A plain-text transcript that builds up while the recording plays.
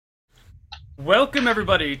Welcome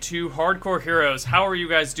everybody to Hardcore Heroes. How are you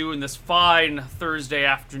guys doing this fine Thursday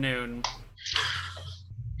afternoon?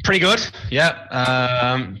 Pretty good,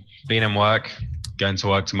 yeah. Being in work, going to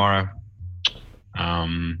work tomorrow.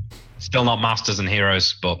 Still not Masters and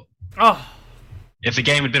Heroes, but if the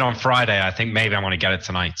game had been on Friday, I think maybe I'm going to get it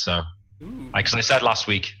tonight. So, because I said last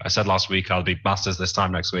week I'll be Masters this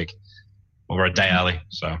time next week. But we're a day early,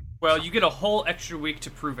 so. Well, you get a whole extra week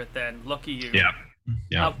to prove it then. Lucky you.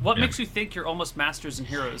 Yeah. What makes you think you're almost Masters and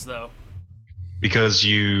Heroes, though? Because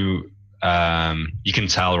you can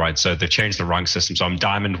tell, right? So they've changed the rank system. So I'm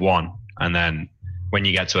Diamond 1, and then when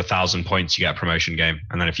you get to 1,000 points, you get a promotion game,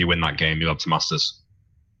 and then if you win that game, you're up to Masters.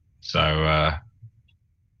 So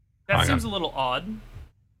that seems a little odd.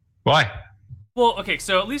 Why? Well, okay,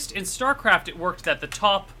 so at least in StarCraft, it worked that the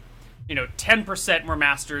top, 10% were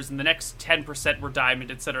Masters, and the next 10% were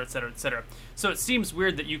Diamond, etc., etc., etc. So it seems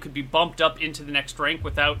weird that you could be bumped up into the next rank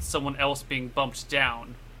without someone else being bumped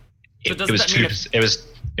down. So it was 2%. It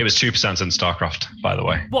was 2% in StarCraft, by the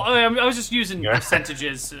way. Well, I was just using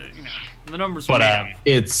percentages. The numbers. But I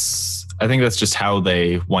think that's just how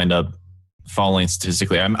they wind up falling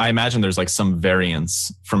statistically. I imagine there's like some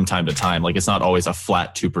variance from time to time. Like it's not always a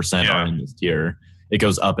flat 2% are in this tier. It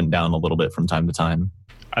goes up and down a little bit from time to time.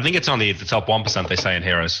 I think it's only the top 1% they say in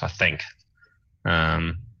Heroes, I think.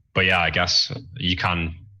 But yeah, I guess you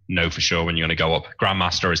can know for sure when you're going to go up.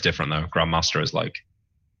 Grandmaster is different though. Grandmaster is like,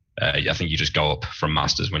 I think you just go up from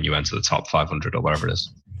Masters when you enter the top 500 or whatever it is.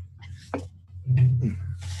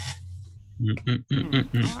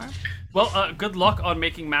 Right. Well, good luck on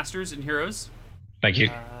making Masters and Heroes. Thank you.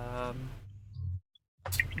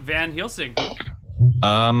 Van Helsing.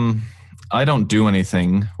 I don't do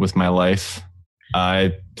anything with my life.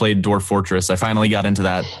 I played Dwarf Fortress. I finally got into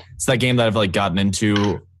that. It's that game that I've like gotten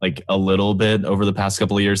into like a little bit over the past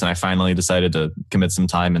couple of years, and I finally decided to commit some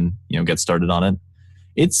time and get started on it.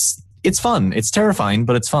 It's fun. It's terrifying,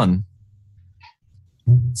 but it's fun.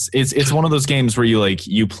 It's one of those games where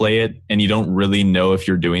you play it and you don't really know if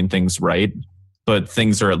you're doing things right, but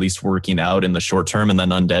things are at least working out in the short term, and then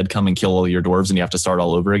undead come and kill all your dwarves and you have to start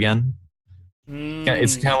all over again.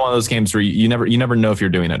 It's kind of one of those games where you never know if you're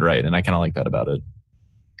doing it right, and I kind of like that about it.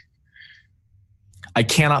 I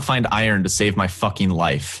cannot find iron to save my fucking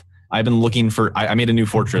life. I've been looking for... I made a new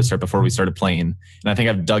fortress right before we started playing, and I think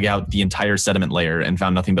I've dug out the entire sediment layer and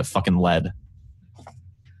found nothing but fucking lead. At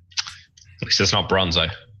least it's not bronze, eh?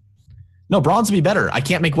 No, bronze would be better. I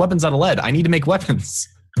can't make weapons out of lead. I need to make weapons.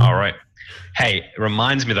 All right. Hey, it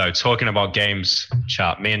reminds me though, talking about games,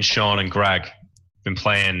 chat, me and Sean and Greg been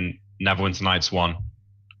playing Neverwinter Nights 1,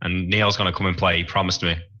 and Neil's going to come and play. He promised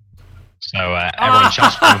me. So everyone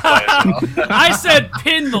chat's come and play as well. I said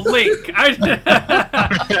pin the link.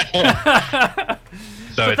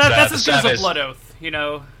 So that's as good as a blood oath,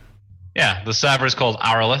 Yeah, the server is called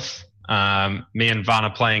Aralith. Me and Van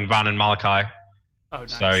are playing Van and Malachi. Oh,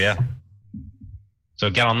 nice. So yeah. So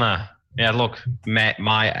get on there. Yeah, look,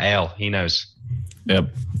 my ale, he knows. Yep.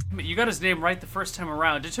 You got his name right the first time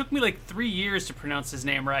around. It took me like 3 years to pronounce his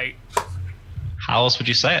name right. How else would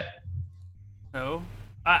you say it? No.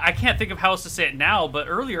 I can't think of how else to say it now, but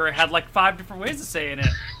earlier I had like 5 different ways of saying it.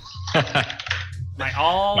 My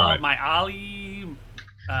all, right. My Ali,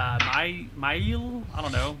 my eel, I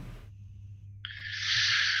don't know.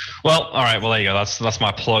 Well, all right. Well, there you go. That's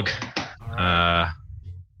my plug. Right.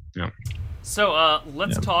 Yeah. So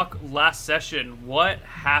let's talk last session. What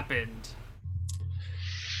happened?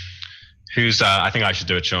 I think I should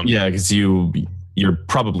do it, Sean. Yeah, because you're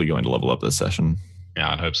probably going to level up this session.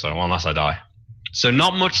 Yeah, I'd hope so. Well, unless I die. So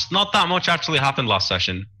not that much actually happened last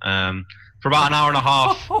session. For about an hour and a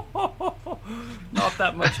half. Not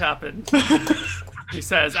that much happened. He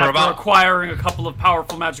says after acquiring a couple of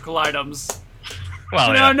powerful magical items.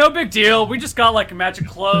 Well, no big deal. We just got like a magic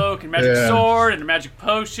cloak and magic sword and a magic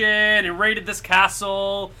potion and raided this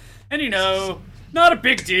castle. And not a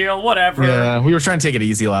big deal, whatever. Yeah, we were trying to take it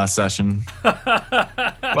easy last session. Well,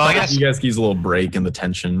 I guess you guys could use a little break in the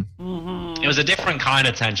tension. Mm-hmm. It was a different kind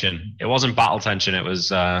of tension. It wasn't battle tension. It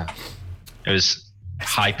was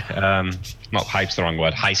hype. Not hype's the wrong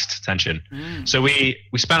word. Heist tension. So we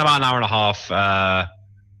spent about an hour and a half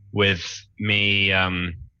with me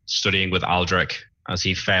studying with Aldrich, as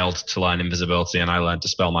he failed to learn invisibility and I learned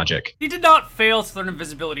dispel magic. He did not fail to learn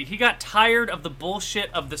invisibility. He got tired of the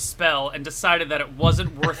bullshit of the spell and decided that it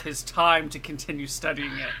wasn't worth his time to continue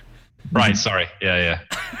studying it. Right, sorry. Yeah.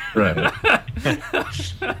 Right.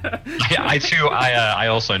 I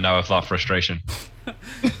also know of that frustration.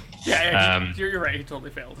 Yeah, you're right. He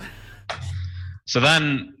totally failed. So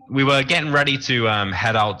then we were getting ready to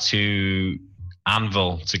head out to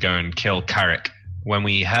Anvil to go and kill Carrick. when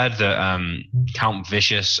we heard that Count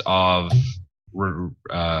Vicious of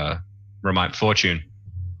Remote Fortune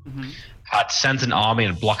had sent an army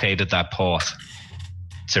and blockaded their port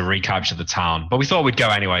to recapture the town. But we thought we'd go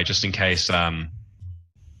anyway, just in case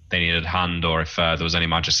they needed a hand or if there was any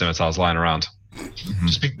magic scimitars lying around.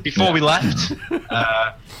 Just before we left,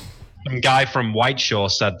 some guy from Whiteshore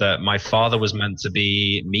said that my father was meant to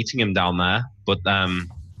be meeting him down there, but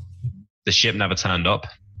the ship never turned up.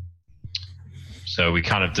 So we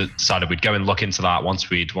kind of decided we'd go and look into that once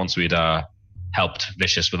we'd helped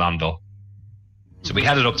Vicious with Anvil. So we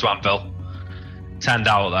headed up to Anvil. Turned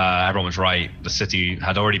out everyone was right. The city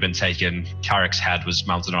had already been taken. Carrick's head was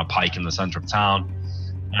mounted on a pike in the center of town,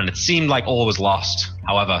 and it seemed like all was lost.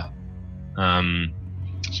 However,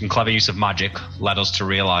 some clever use of magic led us to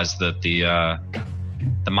realize that the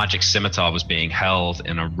magic scimitar was being held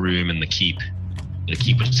in a room in the keep. The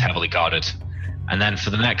keep was heavily guarded. And then for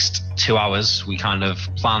the next 2 hours, we kind of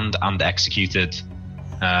planned and executed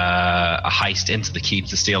a heist into the keep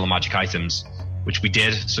to steal the magic items, which we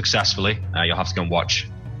did successfully. You'll have to go and watch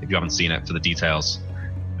if you haven't seen it for the details.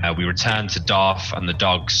 We returned to Darth and the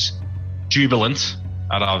dogs jubilant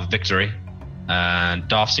at our victory. And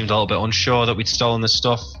Darth seemed a little bit unsure that we'd stolen this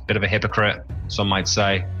stuff. Bit of a hypocrite, some might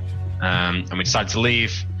say. And we decided to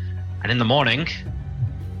leave. And in the morning,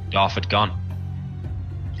 Darth had gone.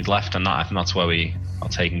 He'd left, and I think that's where we are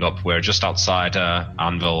taking up. We're just outside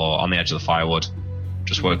Anvil, or on the edge of the firewood.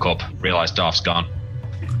 Just woke up, realized Darth's gone.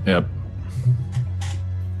 Yep.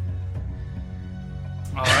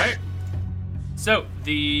 All right. So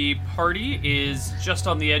the party is just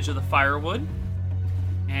on the edge of the firewood,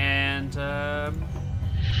 and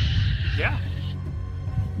yeah.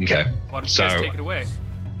 Okay. Why don't you guys take it away?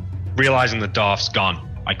 Realizing that Darth's gone,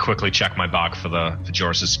 I quickly check my bag for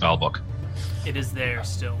Joris's spell book. It is there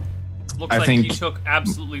still. Looks like he took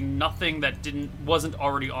absolutely nothing that wasn't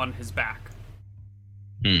already on his back.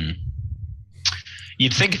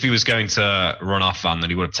 You'd think if he was going to run off Van,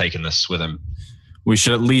 that he would have taken this with him. We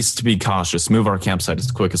should at least be cautious, move our campsite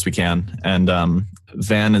as quick as we can. And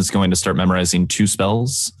Van is going to start memorizing 2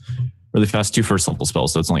 spells really fast, 2 first level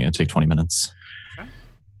spells, so it's only going to take 20 minutes. Okay.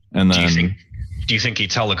 And then, do you think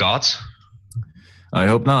he'd tell the gods? I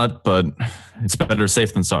hope not, but it's better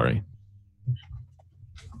safe than sorry.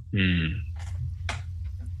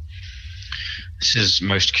 This is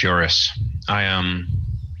most curious. I'm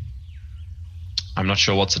not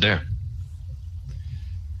sure what to do.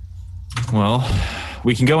 Well,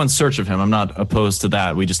 we can go in search of him. I'm not opposed to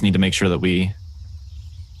that. We just need to make sure that we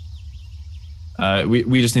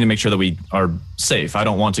just need to make sure that we are safe. I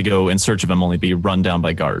don't want to go in search of him only be run down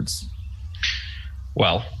by guards.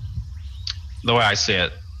 Well, the way I see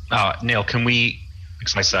it, Neil, can we?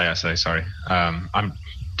 Because I say, sorry.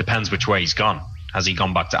 Depends which way he's gone. Has he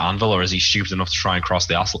gone back to Anvil, or is he stupid enough to try and cross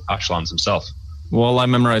the Ashlands himself? Well, I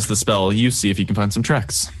memorized the spell. You see if you can find some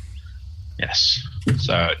tracks. Yes.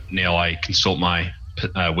 So, Neil, I consult my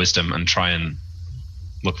wisdom and try and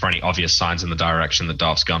look for any obvious signs in the direction that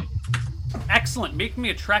Darth's gone. Excellent. Make me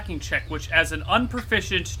a tracking check, which, as an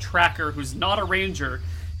unproficient tracker who's not a ranger,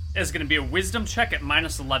 is going to be a wisdom check at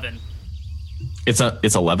 -11. It's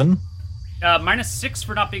 11? -6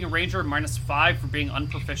 for not being a ranger, and -5 for being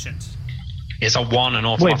unproficient. It's a 1 and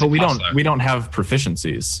automatic. Wait, but we don't have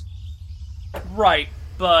proficiencies. Right,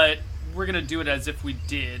 but we're going to do it as if we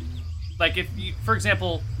did. Like, if you, for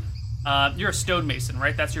example, you're a stonemason,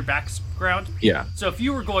 right? That's your background? Yeah. So if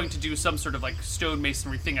you were going to do some sort of, like,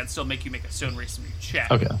 stonemasonry thing, I'd still make you make a stonemasonry check.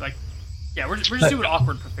 Okay. Like, yeah, we're just doing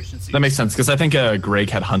awkward proficiency. That makes sense, because I think Greg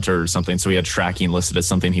had Hunter or something, so he had tracking listed as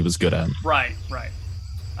something he was good at. Right.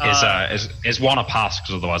 Is 1 a pass?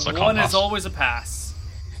 Because otherwise I can't pass. 1 is always a pass.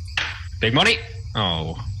 Big money?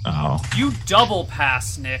 Oh. You double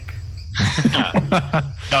pass, Nick.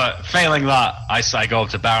 Failing that, I go up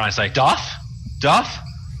to Baron and I say, Darth?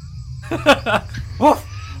 Woof!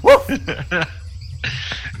 Woof!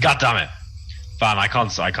 God damn it. Van, I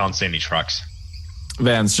can't see any tracks.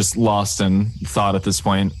 Van's just lost in thought at this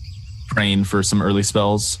point, praying for some early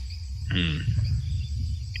spells.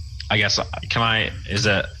 I guess, is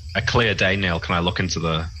it a clear day, Neil? Can I look into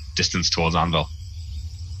the distance towards Anvil?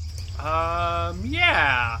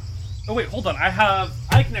 Yeah. Oh, wait, hold on.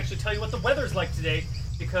 I can actually tell you what the weather's like today,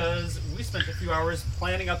 because we spent a few hours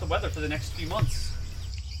planning out the weather for the next few months.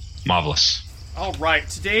 Marvelous. All right.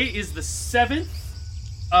 Today is the 7th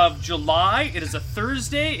of July. It is a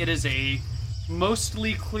Thursday. It is a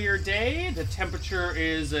mostly clear day. The temperature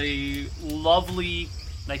is a lovely,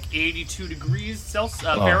 like, 82 degrees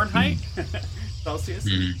Fahrenheit. Celsius.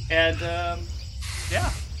 And, yeah.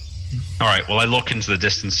 All right. Well, I look into the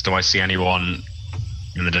distance. Do I see anyone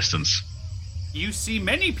in the distance? you see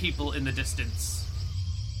many people in the distance.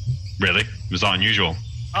 Really? Was that unusual?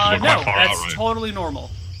 No, that's totally normal.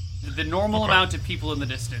 The normal amount of people in the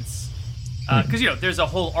distance. Because, there's a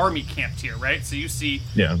whole army camped here, right? So you see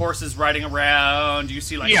horses riding around, you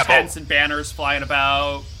see, tents and banners flying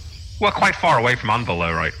about. We're quite far away from Anvil,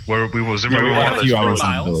 though, right? We're a few hours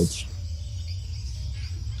from the village.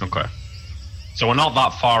 Okay. So we're not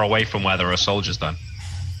that far away from where there are soldiers, then?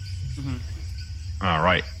 Mm-hmm. All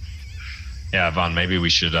right. Yeah, Van, maybe we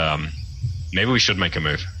should make a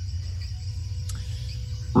move.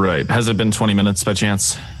 Right. Has it been 20 minutes by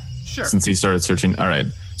chance? Sure. Since he started searching. All right.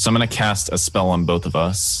 So I'm going to cast a spell on both of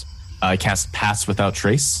us. I cast Pass Without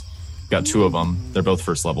Trace. Got 2 of them. They're both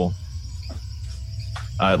first level.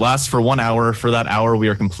 It lasts for 1 hour. For that hour, we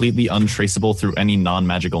are completely untraceable through any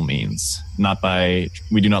non-magical means.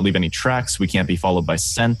 We do not leave any tracks. We can't be followed by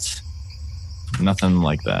scent. Nothing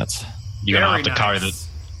like that. You're gonna have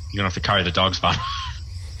to carry the dogs, Van.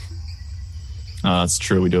 That's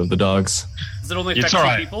true. We do have the dogs. Does it only affect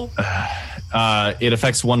 2 people? It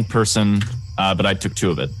affects 1 person, but I took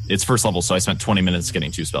 2 of it. It's first level, so I spent 20 minutes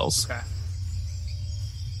getting 2 spells. Okay.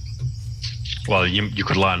 Well, you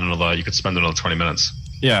could you could spend another 20 minutes.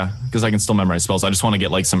 Yeah, because I can still memorize spells. I just want to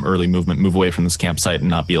get some early movement, move away from this campsite and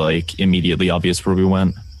not be immediately obvious where we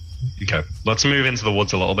went. Okay. Let's move into the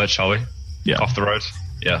woods a little bit, shall we? Yeah. Off the road?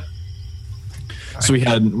 Yeah. So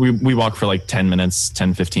we walked for 10 minutes,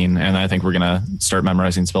 10, 15, and I think we're going to start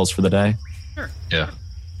memorizing spells for the day. Sure. Yeah.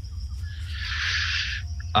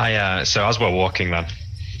 So as we're walking then,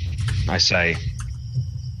 I say,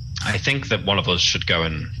 I think that one of us should go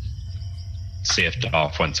and see if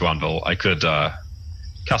Darth went to Anvil. I could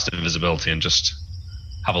cast invisibility and just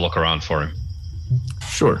have a look around for him.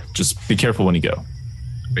 Sure. Just be careful when you go.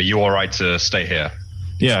 Are you all right to stay here?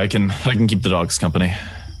 Yeah, I can keep the dogs company.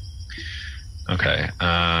 Okay.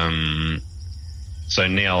 So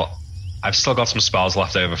Neil, I've still got some spells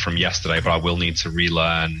left over from yesterday, but I will need to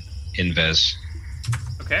relearn Invis.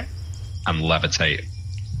 Okay. And Levitate.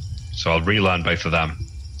 So I'll relearn both of them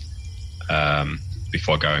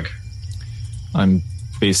before going. I'm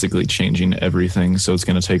basically changing everything, so it's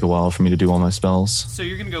going to take a while for me to do all my spells. So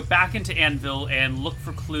you're going to go back into Anvil and look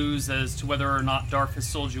for clues as to whether or not Darth has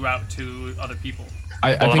sold you out to other people.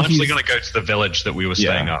 I think I'm actually going to go to the village that we were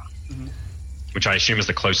staying at, which I assume is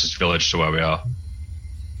the closest village to where we are.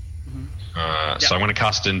 Mm-hmm. So I'm going to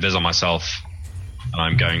cast Invis on myself, and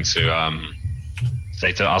I'm going to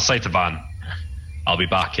I'll say to Van, I'll be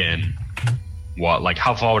back in how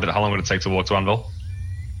long would it take to walk to Anvil?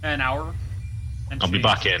 An hour. I'll be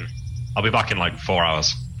back in 4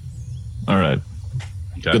 hours. All right.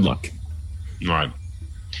 Okay. Good luck. All right.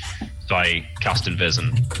 So I cast Invis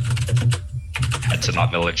and head to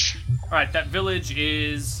that village. All right. That village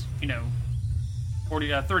is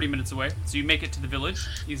 30 minutes away. So you make it to the village.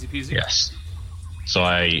 Easy peasy. Yes. So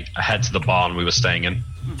I head to the barn we were staying in.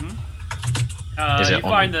 Mm-hmm. You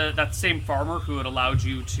find that same farmer who had allowed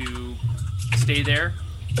you to stay there.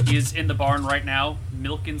 He is in the barn right now,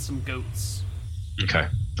 milking some goats. Okay.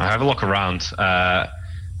 I have a look around.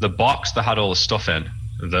 The box that had all the stuff in,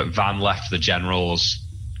 that Van left the general's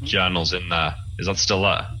journals in there, is that still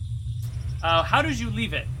there? How did you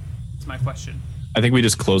leave it? That's my question. I think we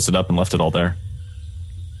just closed it up and left it all there.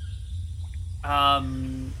 I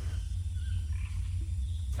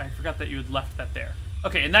forgot that you had left that there.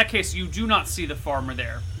 Okay, in that case, you do not see the farmer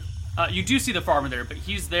there. You do see the farmer there, but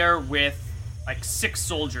he's there with 6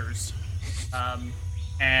 soldiers.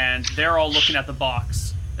 And they're all looking at the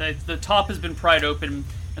box. The top has been pried open,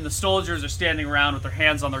 and the soldiers are standing around with their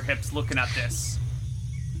hands on their hips looking at this.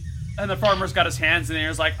 And the farmer's got his hands in the air.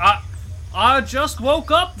 He's like, I just woke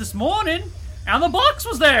up this morning, and the box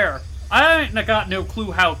was there. I ain't got no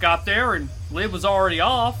clue how it got there, and lid was already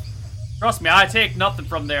off. Trust me, I take nothing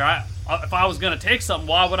from there. If I was going to take something,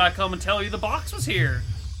 why would I come and tell you the box was here?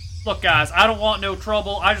 Look, guys, I don't want no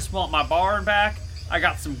trouble. I just want my barn back. I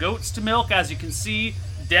got some goats to milk. As you can see,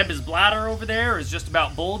 Deb's bladder over there is just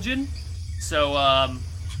about bulging. So,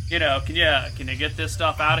 can you get this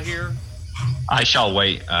stuff out of here? I shall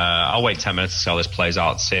wait. I'll wait 10 minutes to see how this plays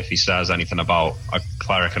out, see if he says anything about a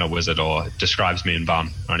cleric and a wizard or describes me in Van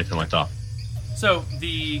or anything like that. So,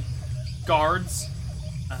 the guards,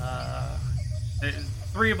 2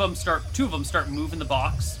 of them start moving the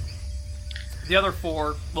box. The other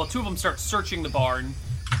 4, 2 of them start searching the barn,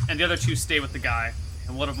 and the other 2 stay with the guy.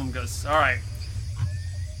 And one of them goes, all right.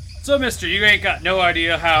 So, mister, you ain't got no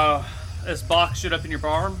idea how this box showed up in your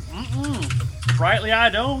barn? Rightly, I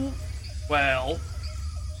don't. Well,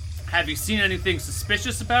 have you seen anything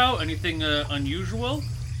suspicious about? Anything unusual?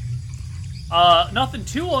 Nothing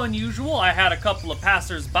too unusual. I had a couple of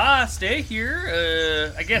passers-by stay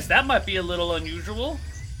here. I guess that might be a little unusual.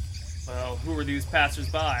 Well, who are these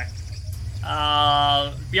passers-by?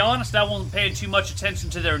 Be honest, I wasn't paying too much attention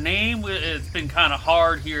to their name. It's been kind of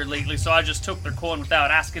hard here lately, so I just took their coin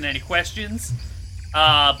without asking any questions.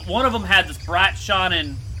 One of them had this bright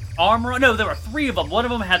shining armor. No, there were 3 of them. One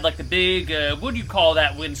of them had like the big, what do you call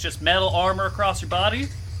that when it's just metal armor across your body?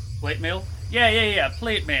 Plate mail? Yeah,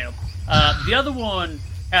 plate mail. The other one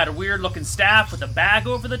had a weird-looking staff with a bag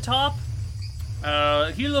over the top.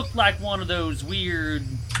 He looked like one of those weird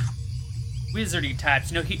wizardy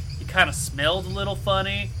types. You know, he kind of smelled a little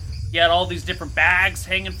funny. He had all these different bags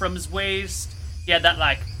hanging from his waist. He had that,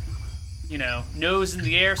 like, you know, nose in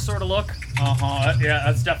the air sort of look. Yeah,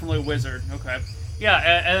 that's definitely a wizard. Okay. Yeah,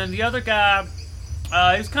 and the other guy,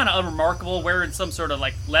 he was kind of unremarkable, wearing some sort of,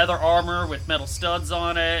 like, leather armor with metal studs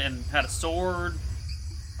on it and had a sword.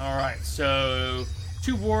 Alright, so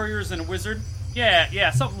 2 warriors and a wizard? Yeah,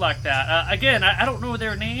 something like that. Again, I don't know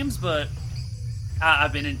their names, but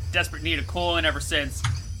I've been in desperate need of coin ever since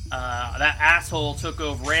that asshole took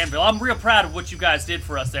over Anvil. I'm real proud of what you guys did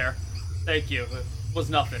for us there. Thank you. It was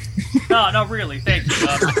nothing. No, really, thank you.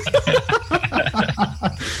 I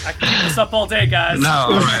can keep this up all day, guys.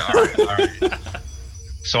 No, alright.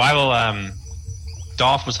 So I will,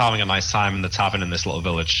 Darth was having a nice time in the tavern in this little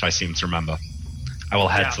village, I seem to remember. I will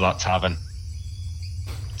head to that tavern.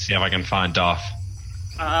 See if I can find Darth.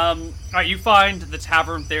 Alright, you find the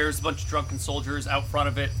tavern. There's a bunch of drunken soldiers out front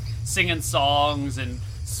of it, singing songs and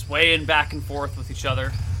swaying back and forth with each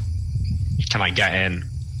other. Can I get in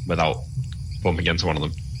without bumping into one of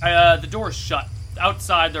them? The door is shut.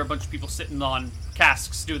 Outside, there are a bunch of people sitting on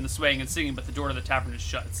casks doing the swaying and singing, but the door to the tavern is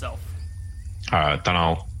shut itself. Alright, then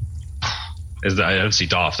I'll... I don't see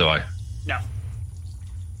Darth, do I? No.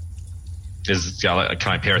 Can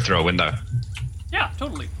I peer through a window? Yeah,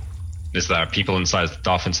 totally. Is there people inside?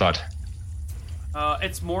 Darth inside?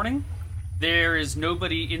 It's morning. There is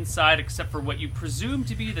nobody inside except for what you presume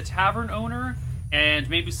to be the tavern owner and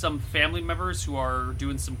maybe some family members who are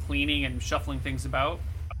doing some cleaning and shuffling things about.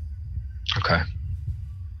 Okay.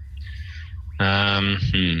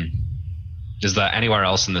 Is there anywhere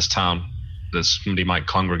else in this town that somebody might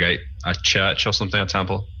congregate? A church or something, a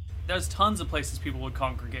temple? There's tons of places people would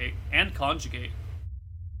congregate and conjugate.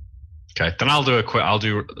 Okay, then I'll do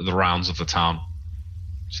the rounds of the town.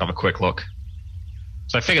 Just have a quick look.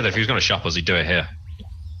 So I figured if he was going to shop us, he'd do it here.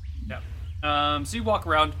 Yeah. So you walk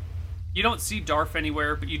around. You don't see Darth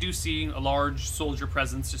anywhere, but you do see a large soldier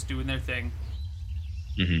presence just doing their thing.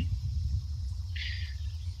 Mm-hmm.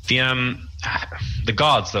 The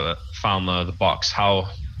guards that found the box, how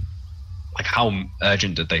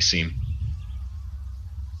urgent did they seem?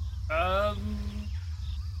 I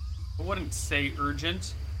wouldn't say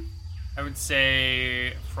urgent. I would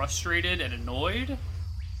say frustrated and annoyed.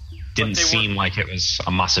 Didn't seem like it was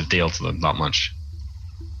a massive deal to them that much.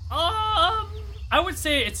 I would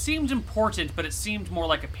say it seemed important, but it seemed more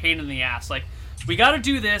like a pain in the ass. Like, we gotta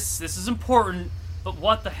do this. This is important, but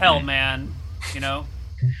what the hell, man? You know?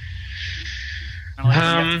 Kind of like you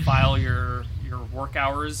have to file your work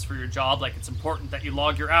hours for your job. Like, it's important that you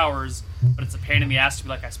log your hours, but it's a pain in the ass to be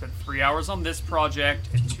like, I spent 3 hours on this project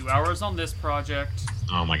and 2 hours on this project.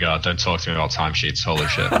 Oh my god, don't talk to me about timesheets. Holy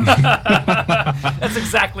shit. That's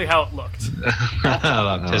exactly how it looked.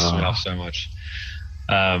 That pissed me off so much.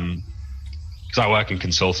 Because I work in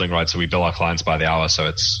consulting, right? So we bill our clients by the hour, so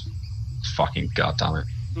it's fucking goddamn it.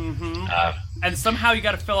 Mm-hmm. And somehow you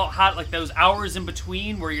got to fill out how, like, those hours in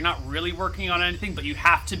between where you're not really working on anything, but you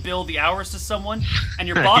have to bill the hours to someone. And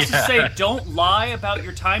your bosses say, don't lie about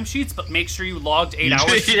your timesheets, but make sure you logged 8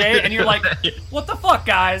 hours today. And you're like, what the fuck,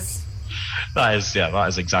 guys? That is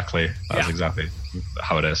exactly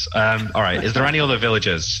how it is. All right. Is there any other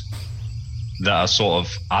villages that are sort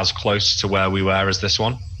of as close to where we were as this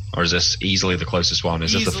one, or is this easily the closest one?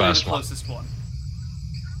 Is this the first one? Easily the closest one.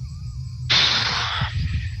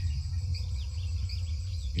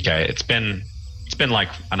 Okay, it's been like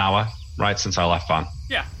an hour, right, since I left Van.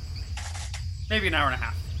 Yeah, maybe an hour and a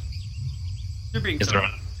half. They're being.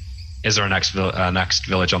 Is there a next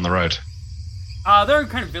village on the road? There are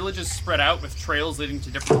kind of villages spread out with trails leading to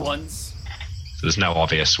different ones. So there's no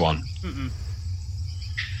obvious one. Mm-mm.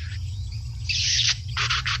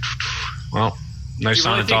 Well, no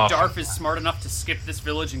sign of Darth. Do you really think Darth is smart enough to skip this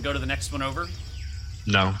village and go to the next one over?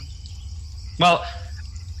 No. Well,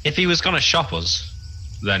 if he was going to shop us,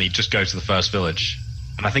 then he'd just go to the first village.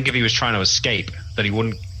 And I think if he was trying to escape, then he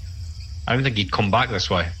wouldn't... I don't think he'd come back this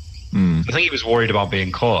way. I think he was worried about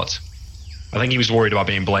being caught. I think he was worried about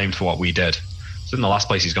being blamed for what we did. So then the last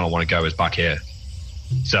place he's going to want to go is back here.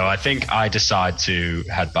 So I think I decide to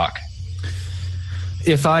head back.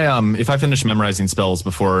 If I finish memorizing spells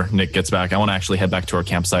before Nick gets back, I want to actually head back to our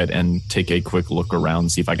campsite and take a quick look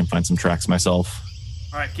around, see if I can find some tracks myself.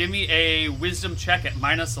 All right, give me a wisdom check at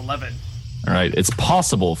 -11. All right, it's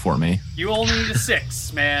possible for me. You only need a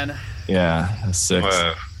 6, man. Yeah, a 6.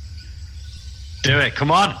 Whoa. Do it, come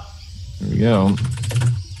on. There we go.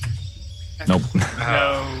 Nope.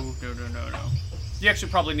 No. You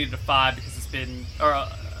actually probably needed a 5 because it's been,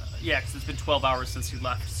 because it's been 12 hours since you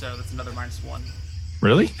left, so that's another -1.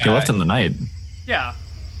 Really? He left in the night. Yeah.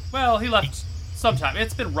 Well, he left sometime.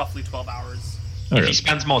 It's been roughly 12 hours. If he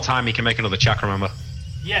spends more time, he can make another check, remember?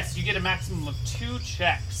 Yes, you get a maximum of 2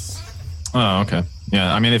 checks. Oh, okay.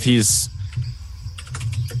 Yeah, I mean, if he's...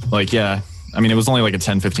 it was only like a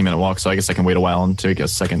 10-15 minute walk, so I guess I can wait a while and take a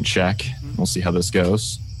second check. Mm-hmm. We'll see how this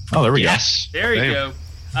goes. Oh, there we go. There you go.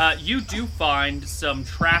 You do find some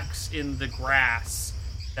tracks in the grass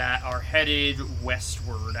that are headed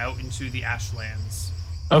westward out into the Ashlands.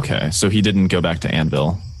 Okay, so he didn't go back to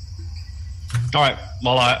Anvil. All right,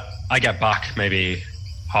 well, I get back maybe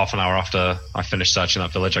half an hour after I finish searching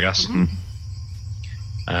that village, I guess. Mm-hmm.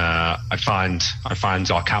 I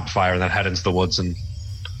find our campfire and then head into the woods and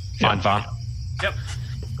find Van. Yep.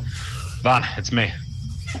 Van, it's me.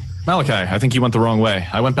 Malachi, I think you went the wrong way.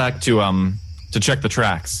 I went back to check the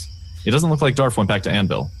tracks. It doesn't look like Darf went back to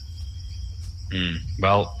Anvil.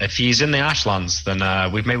 Well, if he's in the Ashlands, then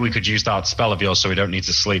maybe we could use that spell of yours so we don't need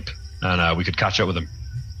to sleep, and we could catch up with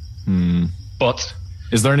him. But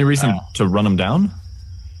is there any reason to run him down?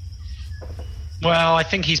 Well, I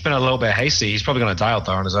think he's been a little bit hasty. He's probably going to die out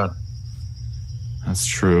there on his own. That's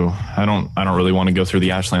true. I don't really want to go through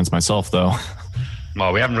the Ashlands myself, though.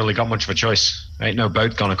 Well, we haven't really got much of a choice. Ain't no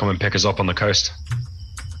boat going to come and pick us up on the coast.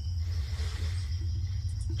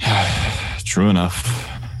 True enough.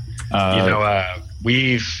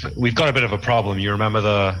 We've got a bit of a problem. You remember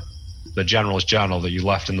the general's journal that you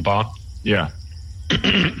left in the barn? Yeah.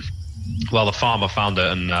 Well, the farmer found it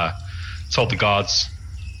and told the guards.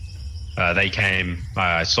 They came.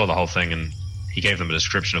 I saw the whole thing, and he gave them a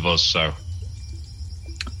description of us. So,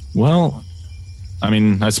 well, I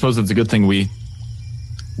mean, I suppose it's a good thing we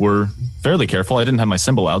were fairly careful. I didn't have my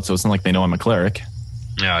symbol out, so it's not like they know I'm a cleric.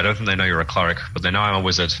 Yeah, I don't think they know you're a cleric, but they know I'm a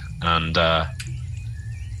wizard, and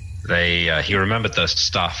he remembered the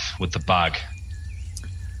stuff with the bag.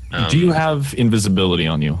 Do you have invisibility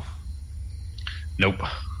on you? Nope.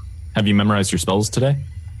 Have you memorized your spells today?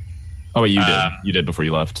 Oh, wait, you did. You did before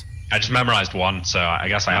you left. I just memorized one, so I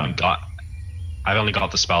guess I haven't got... I've only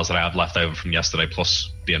got the spells that I had left over from yesterday, plus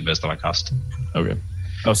the invis that I cast. Okay.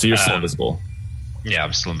 Oh, so you're still invisible. Yeah,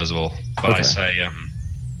 I'm still invisible. But I say...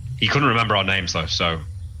 he couldn't remember our names, though, so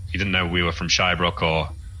he didn't know we were from Shirebrook or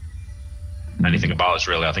anything about us,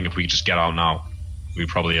 really. I think if we just get out now, we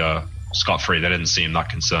probably are scot-free. They didn't seem that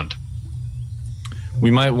concerned. We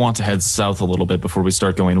might want to head south a little bit before we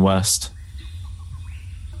start going west.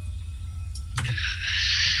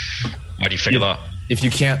 Why do you figure that? If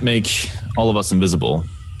you can't make all of us invisible,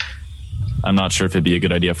 I'm not sure if it'd be a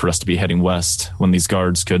good idea for us to be heading west when these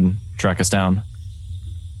guards could track us down.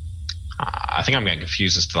 I think I'm getting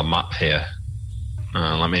confused as to the map here.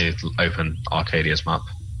 Let me open Arcadia's map.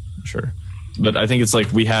 Sure. But I think it's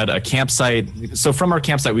like we had a campsite. So from our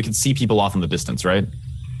campsite, we could see people off in the distance, right?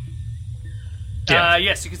 Yeah.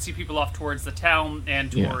 Yes, you can see people off towards the town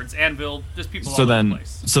and towards Anvil. Just people all over the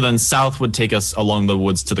place. So then south would take us along the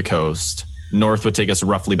woods to the coast. North would take us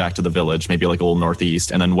roughly back to the village, maybe like a little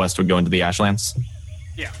northeast, and then west would go into the Ashlands?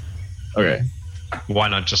 Yeah. Okay. Why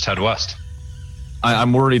not just head west?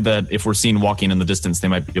 I'm worried that if we're seen walking in the distance, they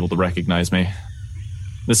might be able to recognize me.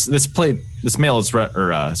 This plate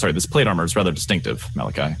armor is rather distinctive,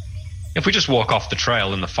 Malachi. If we just walk off the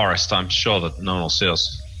trail in the forest, I'm sure that no one will see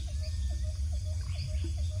us.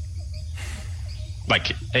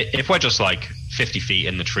 Like, if we're just like 50 feet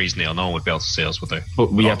in the trees, Neil, no one would be able to see us, would they?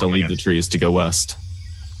 But we have to leave the trees to go west.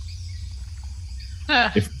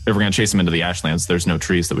 If we're going to chase them into the Ashlands, there's no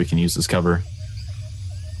trees that we can use as cover.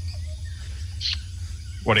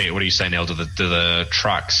 What do you say, Neil? Do the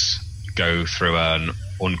tracks go through an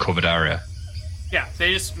uncovered area? Yeah,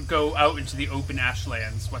 they just go out into the open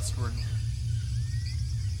Ashlands westward.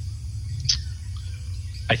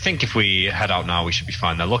 I think if we head out now, we should be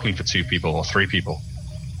fine. They're looking for 2 people or 3 people.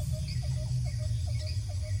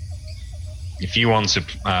 If you want to...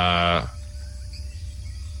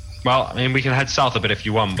 well, I mean, we can head south a bit if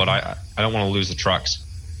you want, but I don't want to lose the tracks.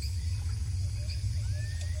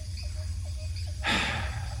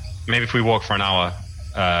 Maybe if we walk for an hour...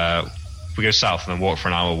 if we go south and then walk for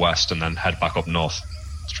an hour west and then head back up north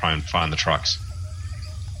to try and find the tracks.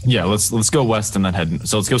 Yeah, let's go west and then head.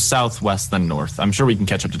 So let's go south, west, then north. I'm sure we can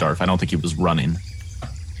catch up to Darf. I don't think he was running.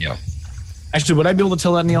 Yeah. Actually, would I be able to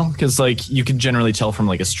tell that, Neil? Because like you can generally tell from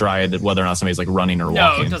like a stride whether or not somebody's like running or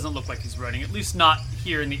walking. No, it doesn't look like he's running. At least not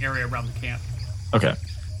here in the area around the camp. Okay.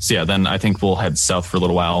 So yeah, then I think we'll head south for a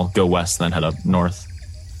little while, go west, then head up north.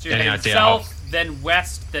 So you're heading south, then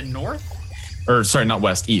west, then north? Or sorry, not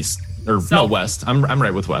west, east. Or south. No, west. I'm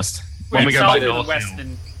right with west. When we go by north, west,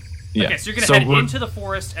 then. Yeah. Okay, so you're going to head into the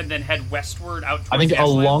forest and then head westward out towards I think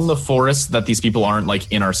along the forest that these people aren't like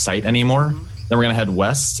in our sight anymore. Mm-hmm. Then we're going to head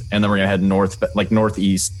west and then we're going to head north, like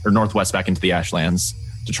northeast or northwest back into the Ashlands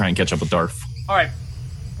to try and catch up with Darf. All right.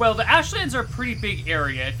 Well, the Ashlands are a pretty big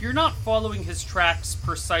area. If you're not following his tracks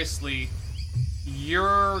precisely,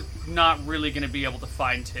 you're not really going to be able to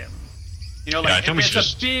find him. You know, like if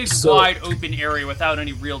it's a big, wide open area without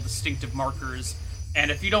any real distinctive markers. And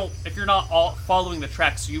if you're not following the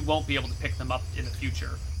tracks, you won't be able to pick them up in the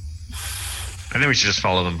future. I think we should just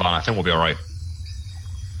follow them, Van. I think we'll be all right.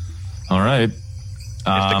 All right. If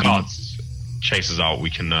the gods chase us out, we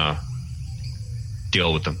can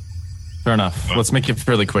deal with them. Fair enough. Let's make it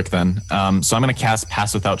fairly quick then. So I'm going to cast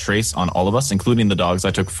Pass Without Trace on all of us, including the dogs.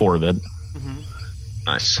 I took 4 of it. Mm-hmm.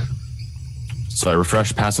 Nice. So I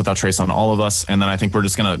refresh Pass Without Trace on all of us, and then I think we're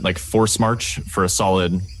just going to like force march for a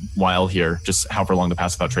solid while here, just however long the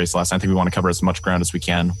Pass Without Trace lasts. I think we want to cover as much ground as we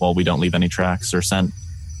can while we don't leave any tracks or scent.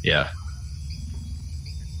 Yeah.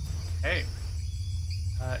 Hey.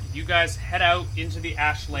 You guys head out into the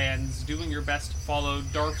Ashlands, doing your best to follow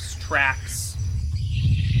Darf's tracks.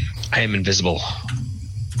 I am invisible.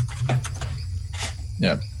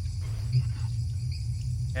 Yeah.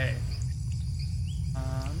 Okay.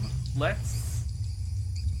 Let's...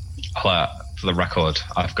 For the record,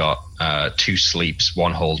 I've got 2 sleeps,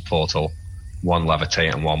 1 hold portal, 1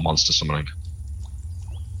 levitate, and 1 monster summoning.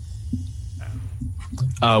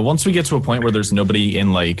 Once we get to a point where there's nobody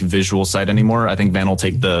in like visual sight anymore, I think Van will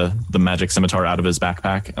take the magic scimitar out of his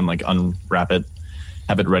backpack and like unwrap it,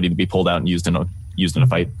 have it ready to be pulled out and used in a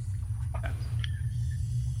fight.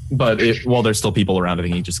 But while there's still people around, I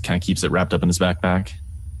think he just kind of keeps it wrapped up in his backpack.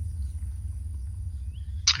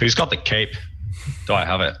 Who's got the cape? Do I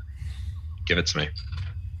have it? Give it to me.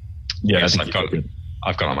 Yeah, I've got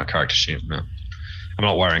it on my character sheet. No. I'm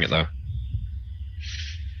not wearing it though.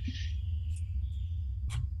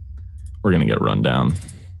 We're gonna get run down.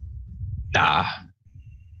 Nah.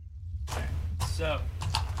 So.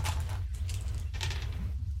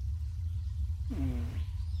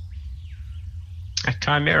 A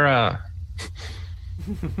chimera.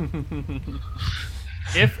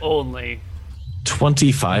 If only.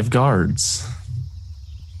 25 guards.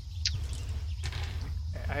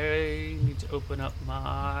 I need to open up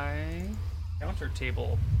my counter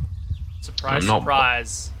table. Surprise,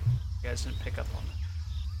 surprise. You guys didn't pick up on it.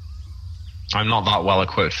 I'm not that well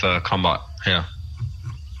equipped for combat here.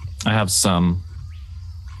 I have some.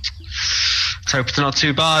 Let's hope it's not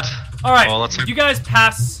too bad. All right, you guys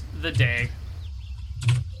pass the day.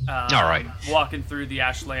 All right. Walking through the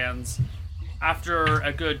Ashlands. After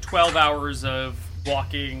a good 12 hours of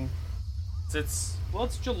walking, it's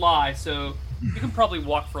July, so you can probably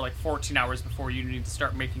walk for like 14 hours before you need to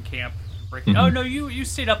start making camp. Mm-hmm. Oh no, you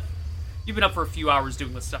stayed up. You've been up for a few hours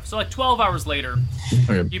doing this stuff. So like 12 hours later,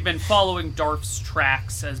 You've been following Darf's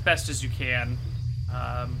tracks as best as you can.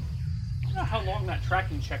 I don't know how long that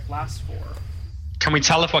tracking check lasts for. Can we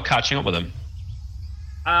tell if we're catching up with him?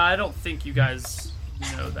 I don't think you guys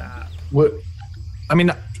know that. What? I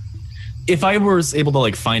mean, if I was able to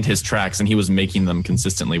like find his tracks and he was making them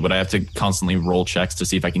consistently, would I have to constantly roll checks to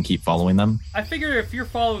see if I can keep following them? I figure if you're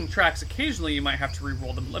following tracks, occasionally you might have to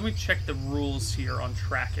re-roll them. Let me check the rules here on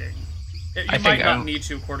tracking. You might not need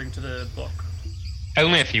to, according to the book.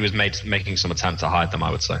 Only if he was making some attempt to hide them,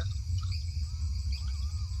 I would say.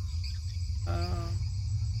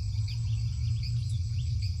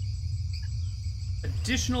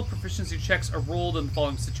 Additional proficiency checks are rolled in the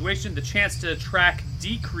following situation. The chance to track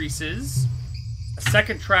decreases. A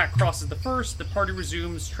second track crosses the first. The party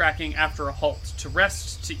resumes tracking after a halt to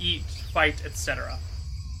rest, to eat, fight, etc.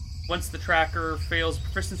 Once the tracker fails a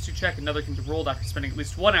proficiency check, another can be rolled after spending at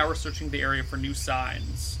least 1 hour searching the area for new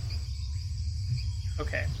signs.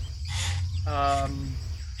 Okay.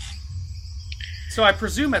 So I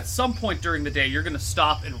presume at some point during the day you're going to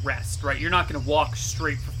stop and rest, right? You're not going to walk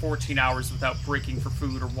straight for 14 hours without breaking for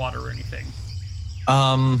food or water or anything.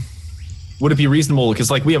 Would it be reasonable,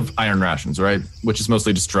 because like we have iron rations, right? Which is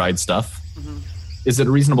mostly just dried stuff. Mm-hmm. Is it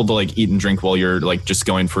reasonable to like eat and drink while you're like just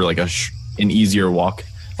going for like an easier walk?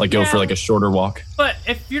 Like go for like a shorter walk? But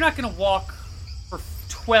if you're not going to walk for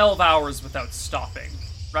 12 hours without stopping,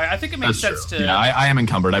 Right, I think it makes sense to... Yeah, I am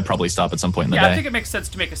encumbered. I'd probably stop at some point in the day. Yeah, I think it makes sense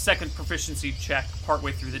to make a second proficiency check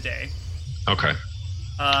partway through the day. Okay.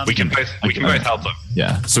 We can both help them.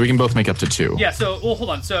 Yeah, so we can both make up to 2. Yeah, so, well, hold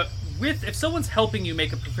on. So, if someone's helping you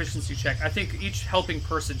make a proficiency check, I think each helping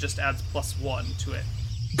person just adds +1 to it.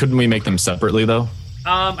 Couldn't we make them separately, though?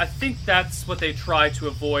 I think that's what they try to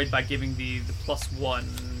avoid by giving the +1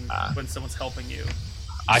 when someone's helping you.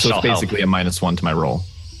 So it's basically a -1 to my roll.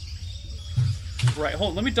 Right, hold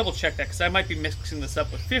on, let me double check that, because I might be mixing this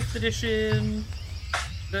up with 5th edition.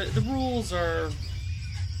 The rules are...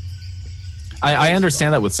 I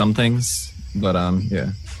understand that with some things, but,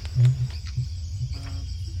 yeah.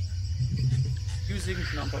 Using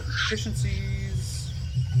non-potent proficiencies...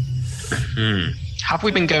 Have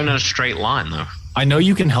we been going in a straight line, though? I know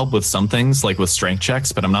you can help with some things, like with strength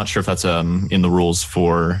checks, but I'm not sure if that's in the rules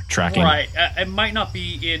for tracking. Right, it might not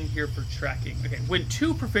be in here for tracking. Okay, when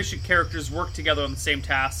 2 proficient characters work together on the same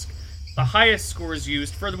task, the highest score is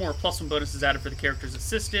used. Furthermore, a +1 bonus is added for the character's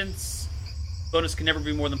assistance. Bonus can never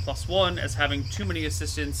be more than +1, as having too many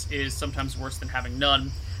assistants is sometimes worse than having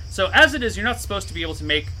none. So as it is, you're not supposed to be able to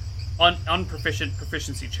make unproficient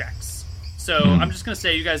proficiency checks. So I'm just going to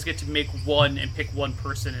say you guys get to make 1 and pick 1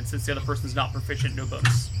 person, and since the other person's not proficient, no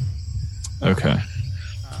bonus. Okay.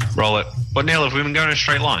 Roll it. But Neil, have we been going in a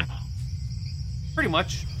straight line? Pretty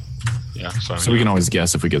much. Yeah. So we can always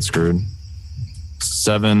guess if we get screwed.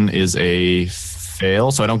 7 is a fail,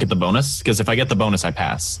 so I don't get the bonus, because if I get the bonus, I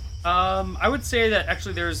pass. I would say that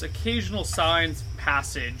actually there's occasional signs of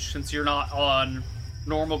passage, since you're not on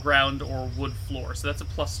normal ground or wood floor. So that's a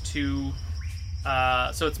 +2.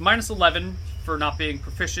 So it's -11 for not being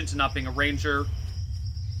proficient and not being a ranger.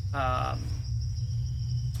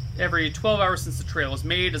 Every 12 hours since the trail was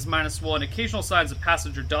made is -1. Occasional signs of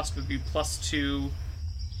passage or dust would be +2.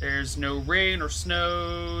 There's no rain or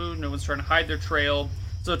snow. No one's trying to hide their trail.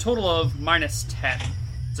 So a total of -10.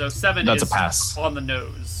 So 7 That's is a pass. on the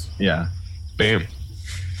nose. Yeah. Boom.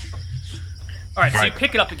 All right, so you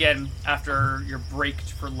pick it up again after you're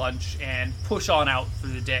braked for lunch and push on out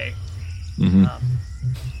through the day. Mm-hmm.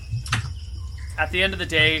 At the end of the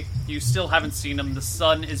day, you still haven't seen him. The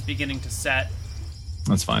sun is beginning to set.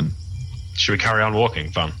 That's fine. Should we carry on walking,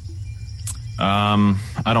 Van?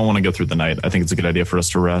 I don't want to go through the night. I think it's a good idea for us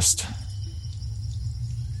to rest.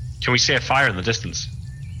 Can we see a fire in the distance?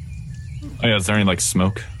 Oh yeah, is there any, like,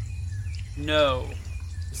 smoke? No,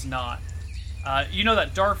 it's not. You know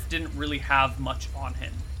that Darf didn't really have much on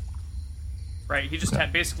him. Right? He just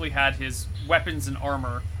basically had his weapons and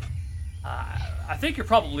armor. I think you're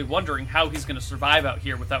probably wondering how he's going to survive out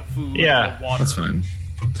here without food or water. That's fine.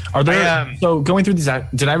 Are there... so, going through these...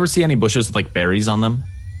 Did I ever see any bushes with, like, berries on them?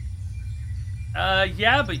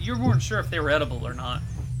 Yeah, but you weren't sure if they were edible or not.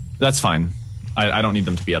 That's fine. I don't need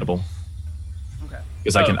them to be edible. Okay.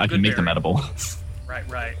 Because I can make them edible.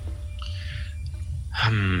 Right.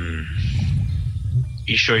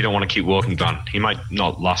 You sure you don't want to keep walking, Van? He might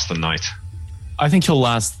not last the night. I think he'll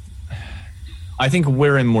last... I think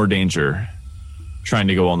we're in more danger trying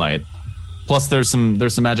to go all night. Plus, there's some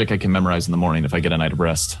magic I can memorize in the morning if I get a night of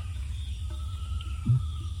rest.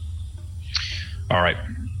 All right.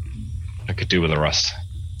 I could do with a rest.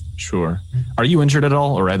 Sure. Are you injured at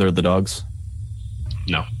all, or either of the dogs?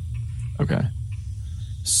 No. Okay.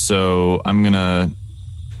 So I'm gonna...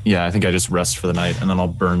 Yeah, I think I just rest for the night, and then I'll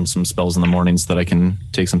burn some spells in the morning so that I can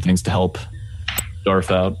take some things to help Darf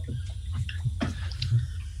out.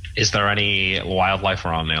 Is there any wildlife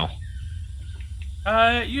around, Neil?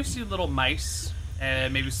 You see little mice,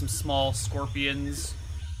 and maybe some small scorpions.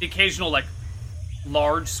 The occasional, like,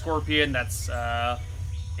 large scorpion that's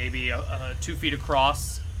maybe 2 feet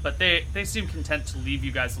across. But they seem content to leave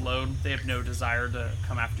you guys alone. They have no desire to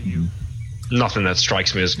come after you. Nothing that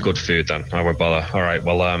strikes me as good food, then. I won't bother. All right,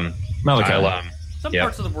 well, Malachi. Some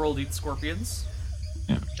parts of the world eat scorpions.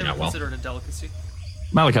 Yeah. They're considered a delicacy.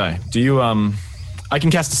 Malachi, do you, I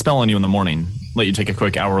can cast a spell on you in the morning, let you take a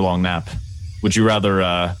quick hour-long nap. Would you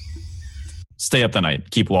rather, stay up the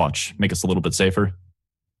night, keep watch, make us a little bit safer?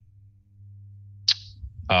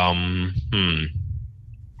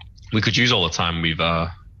 We could use all the time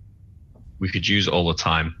we could use all the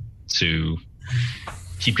time to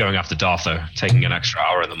keep going after Darth, though. Taking an extra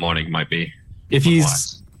hour in the morning might be... If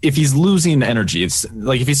he's losing energy, it's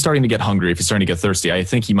like if he's starting to get hungry, if he's starting to get thirsty, I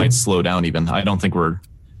think he might slow down even.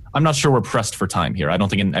 I'm not sure we're pressed for time here. I don't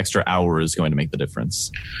think an extra hour is going to make the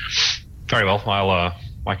difference. Very well.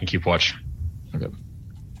 I can keep watch. Okay.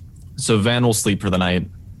 So Van will sleep for the night,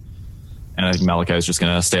 and I think Malachi is just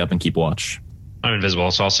going to stay up and keep watch. I'm invisible,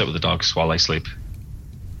 so I'll sit with the dogs while they sleep.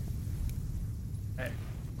 Okay.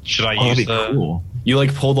 Should I use Cool. You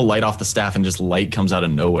like pull the light off the staff and just light comes out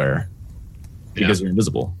of nowhere because you're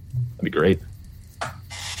invisible. That'd be great.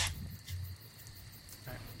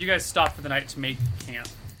 You guys stop for the night to make camp.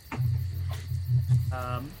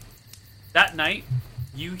 That night,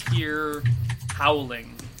 you hear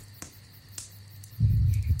howling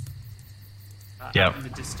out in the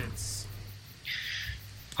distance.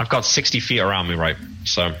 I've got 60 feet around me, right?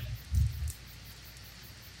 So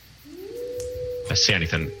if I see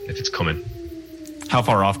anything, if it's coming. How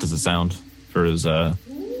far off does it sound? Is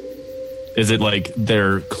it like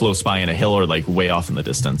they're close by in a hill or like way off in the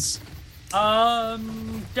distance?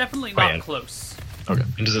 Definitely not close. Okay.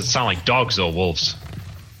 And does it sound like dogs or wolves?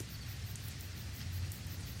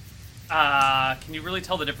 Can you really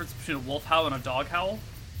tell the difference between a wolf howl and a dog howl?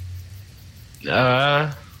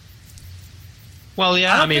 Well,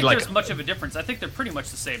 yeah. I don't think there's much of a difference. I think they're pretty much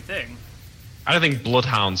the same thing. I don't think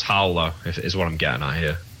bloodhounds howl though. Is what I'm getting at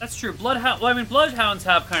here. That's true. Bloodhounds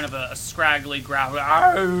have kind of a scraggly growl.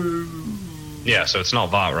 Yeah, so it's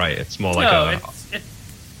not that, right? It's more like it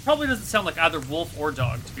probably doesn't sound like either wolf or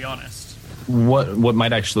dog, to be honest. What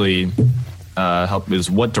might actually help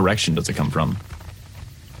is what direction does it come from?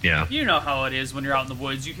 Yeah. You know how it is when you're out in the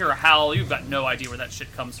woods. You hear a howl, you've got no idea where that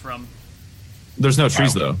shit comes from. There's no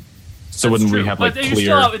trees though, so That's wouldn't true. we have like but clear? You're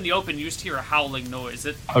still out in the open. You just hear a howling noise.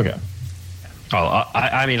 Okay. Well,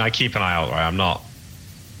 I mean, I keep an eye out. Right? I'm not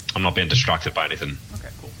being distracted by anything. Okay,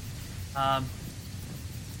 cool.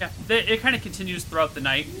 It kind of continues throughout the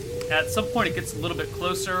night. At some point, it gets a little bit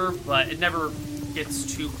closer, but it never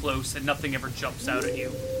gets too close, and nothing ever jumps out at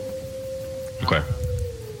you. Okay.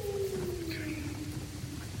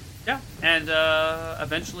 Yeah, and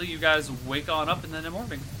eventually you guys wake on up in the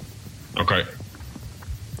morning. Okay.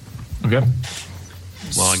 Okay.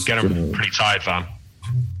 Well, I'm getting pretty tired, Van.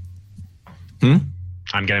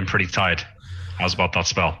 I'm getting pretty tired. How's about that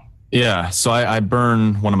spell? Yeah, so I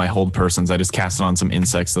burn one of my hold persons. I just cast it on some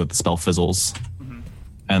insects so that the spell fizzles. Mm-hmm.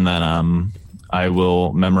 And then I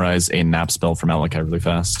will memorize a nap spell for Malachi really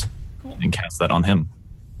fast. Cool. And cast that on him.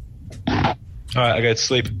 Alright, I go to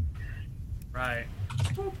sleep. Right.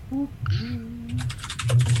 An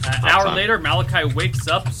hour later, Malachi wakes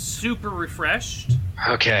up super refreshed.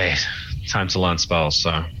 Okay, time to learn spells,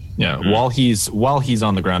 so... Yeah, while he's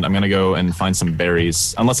on the ground, I'm gonna go and find some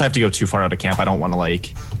berries. Unless I have to go too far out of camp, I don't want to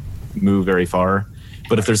like move very far.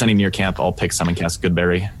 But if there's any near camp, I'll pick some and cast good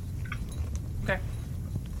berry. Okay.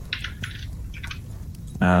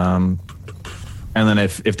 And then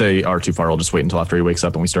if they are too far, I'll just wait until after he wakes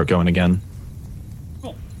up and we start going again.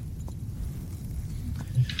 Cool.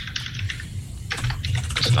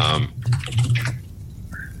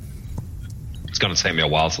 It's gonna take me a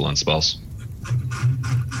while to learn spells.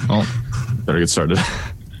 Well, better get started.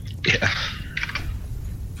 Yeah.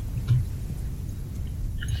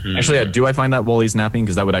 Actually, do I find that while he's napping?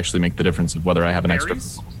 Because that would actually make the difference of whether I have an extra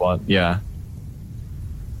slot. Yeah.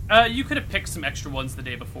 You could have picked some extra ones the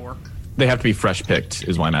day before. They have to be fresh picked,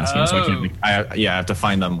 is why I'm asking. So I have to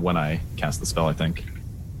find them when I cast the spell, I think.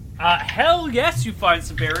 Hell yes, you find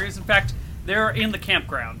some berries. In fact, they're in the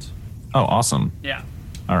campground. Oh, awesome. Yeah.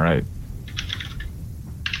 All right.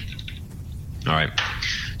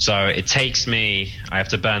 So it takes me... I have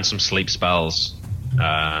to burn some sleep spells,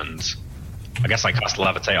 and I guess I cast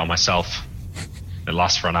Levitate on myself. It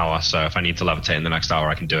lasts for an hour, so if I need to levitate in the next hour,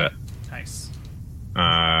 I can do it. Nice. So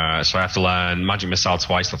I have to learn Magic Missile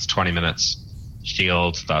twice, that's 20 minutes.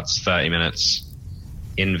 Shield, that's 30 minutes.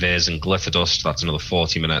 Invis and Glitter Dust, that's another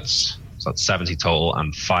 40 minutes. So that's 70 total,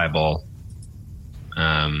 and Fireball.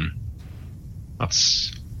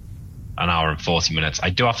 That's an hour and 40 minutes. I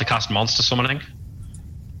do have to cast Monster Summoning.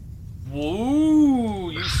 Whoa,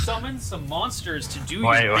 you summoned some monsters to do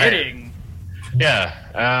your bidding. Yeah.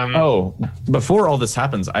 Before all this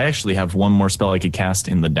happens, I actually have one more spell I could cast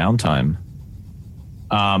in the downtime.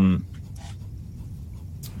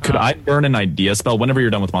 Could I burn an idea spell? Whenever you're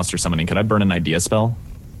done with monster summoning, could I burn an idea spell?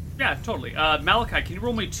 Yeah, totally. Malachi, can you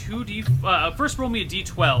roll me first roll me a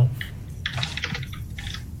d12.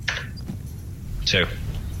 2.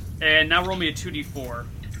 And now roll me a 2d4.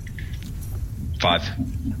 5.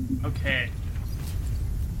 Okay.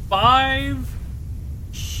 5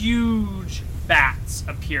 huge bats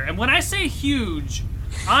appear. And when I say huge,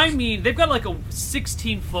 I mean they've got like a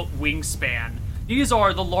 16-foot wingspan. These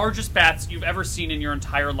are the largest bats you've ever seen in your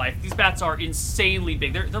entire life. These bats are insanely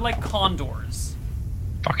big. They're like condors.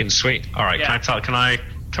 Fucking sweet. All right, yeah. Can I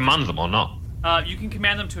command them or not? You can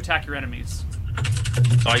command them to attack your enemies.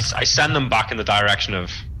 I send them back in the direction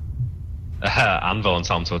of Anvil and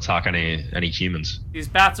tell them to attack any humans. These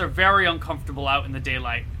bats are very uncomfortable out in the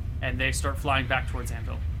daylight, and they start flying back towards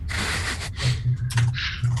Anvil.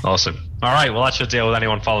 Awesome. All right, well, that should deal with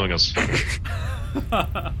anyone following us.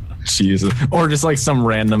 Jesus. Or just like some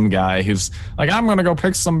random guy who's like, I'm going to go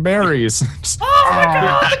pick some berries. Oh my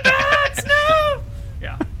God, the bats, no!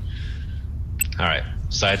 Yeah. All right.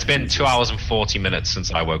 So it's been 2 hours and 40 minutes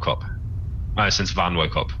since I woke up. Since Van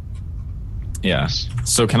woke up. Yeah.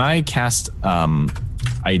 So can I cast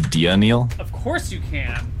Idea, Neil? Of course you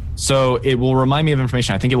can. So it will remind me of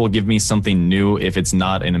information. I think it will give me something new if it's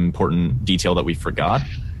not an important detail that we forgot.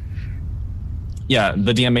 Yeah,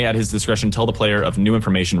 the DM may at his discretion tell the player of new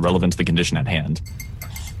information relevant to the condition at hand.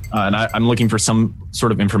 And I'm looking for some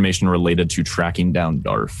sort of information related to tracking down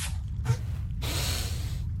Darf.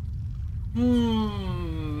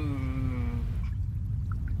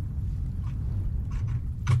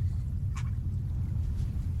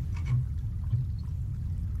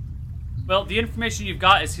 Well, the information you've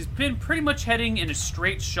got is he's been pretty much heading in a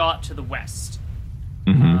straight shot to the west.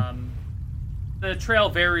 The trail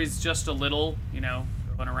varies just a little,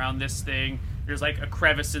 going around this thing. There's like a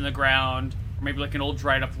crevice in the ground, or maybe like an old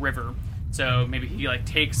dried up river. So maybe he like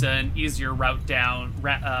takes an easier route down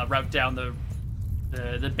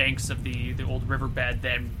the banks of the old riverbed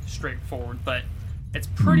than straight forward. But it's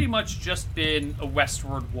pretty much just been a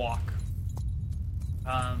westward walk.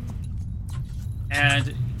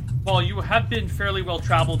 And while you have been fairly well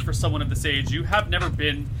traveled for someone of this age, you have never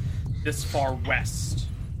been this far west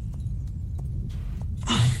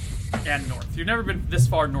and north. You've never been this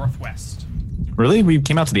far northwest. Really? We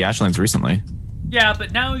came out to the Ashlands recently. Yeah,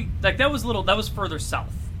 but now, like, that was further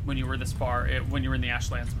south when you were this far, when you were in the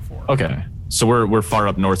Ashlands before. Okay. So we're far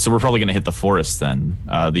up north, so we're probably going to hit the forest then.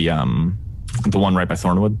 The one right by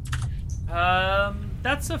Thornwood?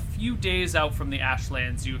 That's a few days out from the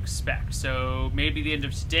Ashlands, you expect. So maybe the end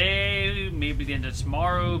of today, maybe the end of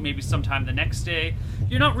tomorrow, maybe sometime the next day.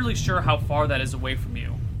 You're not really sure how far that is away from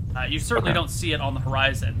you. You certainly don't see it on the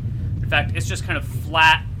horizon. In fact, it's just kind of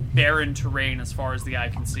flat, barren terrain as far as the eye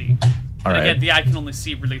can see. And again, the eye can only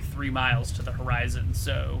see really 3 miles to the horizon,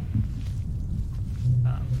 so...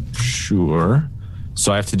 Sure.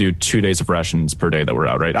 So I have to do 2 days of rations per day that we're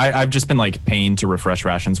out, right? I've just been like paying to refresh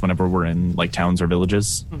rations whenever we're in like towns or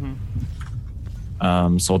villages.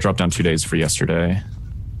 So I'll drop down 2 days for yesterday.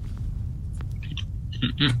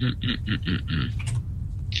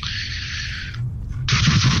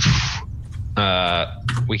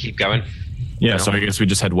 We keep going. Yeah, so I guess we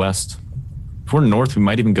just head west. If we're north, we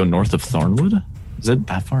might even go north of Thornwood. Is it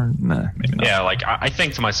that far? Nah, maybe not. Yeah, like I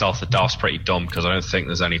think to myself that Darf's pretty dumb because I don't think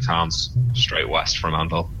there's any towns straight west from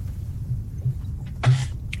Anvil.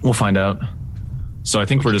 We'll find out. So I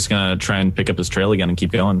think we're just gonna try and pick up this trail again and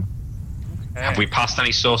keep going. Okay. Have we passed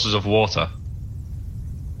any sources of water?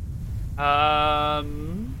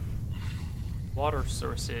 Water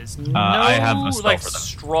sources. No, I have a spell like for them.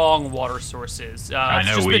 strong water sources. I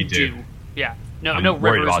know just we been do. dew. Yeah. No, I'm no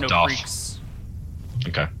worried rivers, about no Darf. creeks.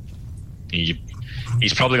 Okay.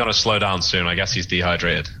 He's probably going to slow down soon. I guess he's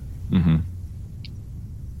dehydrated.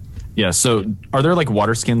 Yeah, so are there like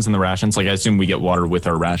water skins in the rations? Like I assume we get water with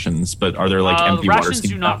our rations, but are there like empty water skins?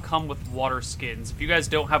 Rations do not come with water skins. If you guys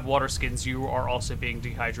don't have water skins, you are also being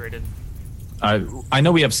dehydrated. I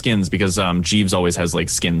know we have skins because Jeeves always has like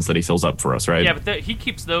skins that he fills up for us, right? Yeah, but he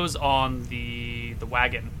keeps those on the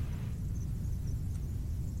wagon.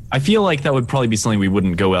 I feel like that would probably be something we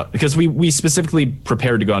wouldn't go out because we specifically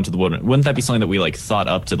prepared to go out to the woods. Wouldn't that be something that we like thought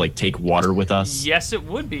up to like take water with us? Yes, it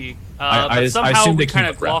would be. I but somehow we kind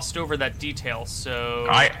of it glossed over that detail. So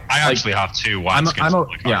I actually have 2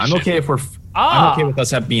 wineskins. I'm okay if we're. I'm okay with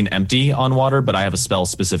us being empty on water, but I have a spell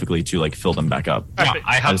specifically to like fill them back up. Yeah,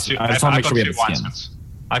 I have 2. I just want to make sure we have the skins.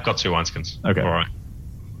 I've got 2 wineskins. Okay. All right.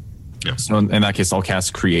 Yeah. So in that case, I'll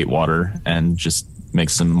cast Create Water and just make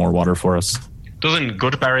some more water for us. Doesn't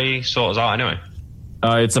Goodberry sort us out anyway?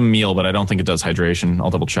 It's a meal, but I don't think it does hydration. I'll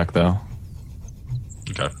double check though.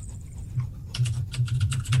 Okay.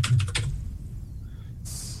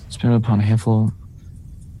 Spend upon a handful.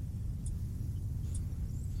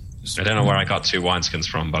 I don't know where I got 2 wineskins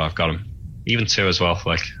from, but I've got them. Even 2 as well.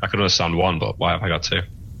 Like I could understand 1, but why have I got 2?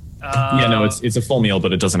 Yeah, no, it's a full meal,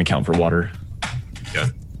 but it doesn't account for water. Yeah.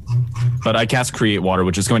 But I cast Create Water,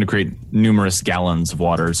 which is going to create numerous gallons of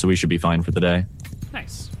water, so we should be fine for the day.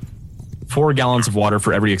 Nice. 4 gallons of water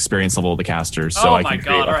for every experience level of the caster, so I can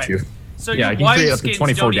create up to. So yeah, I can create up to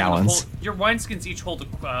 24 gallons. Your wineskins each hold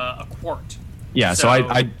a quart. Yeah, so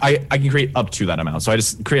I can create up to that amount. So I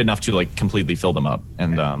just create enough to like completely fill them up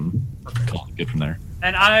and call it good from there.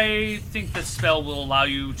 And I think the spell will allow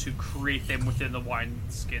you to create them within the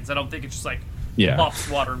wineskins. I don't think it's just like plops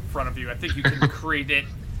water in front of you. I think you can create it.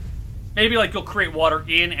 Maybe like you'll create water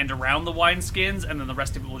in and around the wineskins, and then the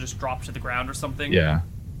rest of it will just drop to the ground or something. Yeah.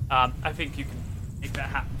 I think you can make that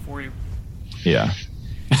happen for you. Yeah.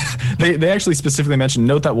 They actually specifically mentioned,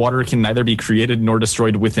 note that water can neither be created nor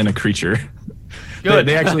destroyed within a creature. Good.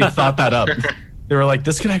 They actually thought that up. They were like,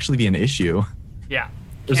 this could actually be an issue. Yeah.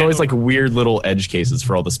 There's always like weird little edge cases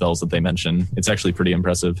for all the spells that they mention. It's actually pretty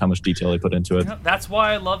impressive how much detail they put into it. That's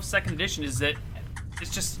why I love 2nd edition, is that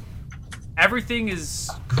it's just everything is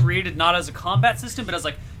created not as a combat system, but as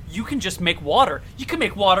like, you can just make water. You can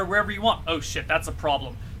make water wherever you want. Oh shit, that's a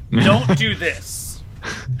problem. Don't do this.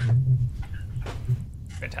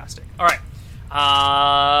 Fantastic. All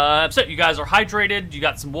right. So you guys are hydrated. You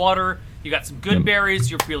got some water. You got some good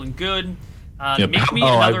berries. You're feeling good. Make me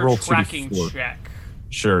another tracking check.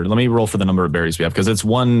 Sure. Let me roll for the number of berries we have, because it's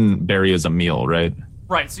 1 berry is a meal, right?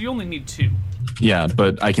 Right. So you only need 2. Yeah,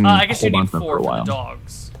 but I can I guess hold you on need for 4 a for while. the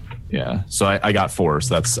dogs. Yeah. So I got 4,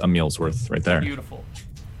 so that's a meal's worth right there. Beautiful.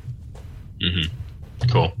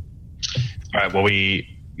 Cool. All right. Well,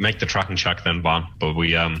 we make the tracking check then, Bon, but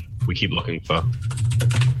we keep looking for.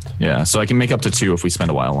 Yeah. So I can make up to 2 if we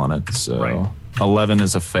spend a while on it. So 11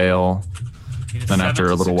 is a fail. Then after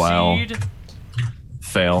a little while,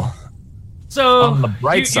 fail. So on the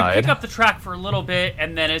bright side, you pick up the track for a little bit,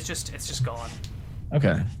 and then it's just gone.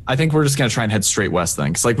 Okay, I think we're just gonna try and head straight west then,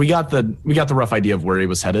 because like we got the rough idea of where he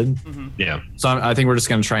was headed. Yeah. So I think we're just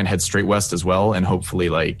gonna try and head straight west as well, and hopefully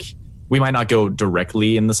like we might not go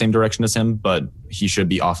directly in the same direction as him, but he should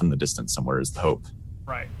be off in the distance somewhere is the hope.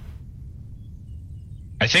 Right.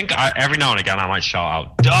 I think every now and again I might shout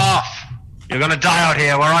out, Darth! You're gonna die out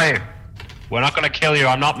here. Where are you? We're not gonna kill you.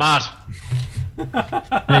 I'm not mad.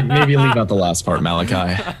 Maybe leave out the last part,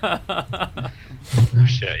 Malachi. Oh,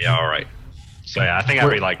 shit. Yeah. All right. So yeah, I think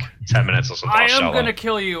every like 10 minutes or something. I am gonna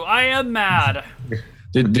kill you. I am mad.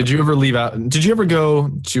 Did you ever leave out? Did you ever go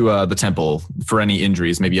to the temple for any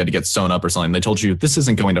injuries? Maybe you had to get sewn up or something. They told you this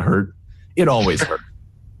isn't going to hurt. It always hurt.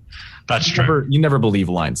 That's true. You never believe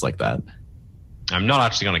lines like that. I'm not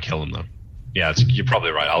actually gonna kill him though. Yeah, you're probably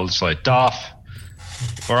right. I'll just like, Darth,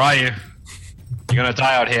 where are you? You're gonna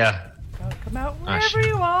die out here. Come out wherever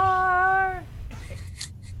you are.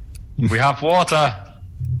 We have water.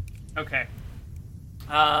 Okay.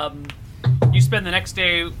 You spend the next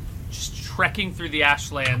day just trekking through the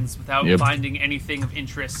Ashlands without finding anything of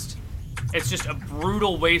interest. It's just a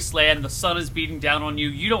brutal wasteland. The sun is beating down on you.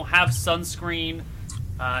 You don't have sunscreen.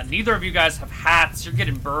 Neither of you guys have hats. You're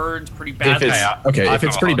getting burned pretty badly. If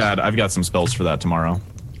it's pretty bad, I've got some spells for that tomorrow.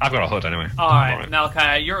 I've got a hood anyway. All right,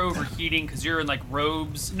 Malachi, you're overheating because you're in like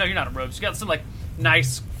robes. No, you're not in robes. You got some like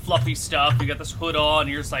nice fluffy stuff. You got this hood on. And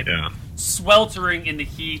you're just like sweltering in the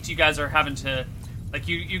heat. You guys are having to like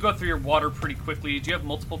you go through your water pretty quickly. Do you have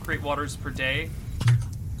multiple crate waters per day?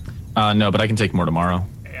 No, but I can take more tomorrow.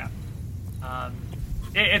 Yeah.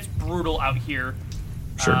 It's brutal out here.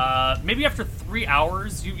 Sure. Maybe after 3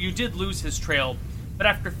 hours, you did lose his trail. But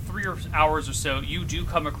after 3 hours or so, you do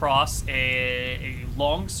come across a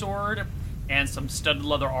long sword and some studded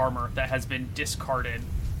leather armor that has been discarded.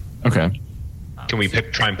 Okay. Can we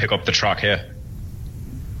try and pick up the truck here?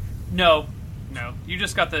 No. You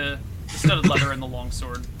just got the studded leather and the long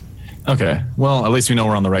sword. Okay. Well, at least we know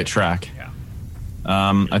we're on the right track. Yeah.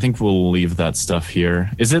 I think we'll leave that stuff here.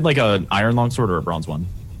 Is it like an iron longsword or a bronze one?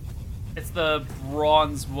 It's the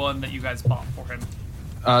bronze one that you guys bought for him.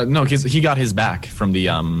 No, because he got his back from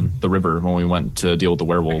the river when we went to deal with the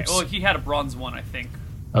werewolves. Okay, well, he had a bronze one, I think.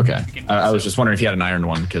 Okay. I was just wondering if he had an iron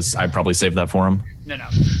one, because I probably saved that for him. No.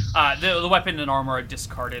 The weapon and armor are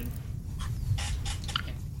discarded.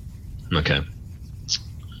 Okay.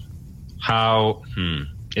 How...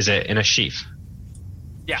 Is it in a sheath?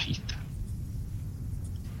 Yeah. Sheath.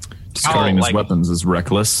 Discarding his weapons is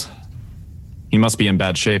reckless. He must be in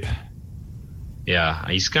bad shape. Yeah,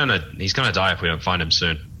 he's gonna die if we don't find him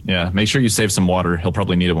soon. Yeah, make sure you save some water. He'll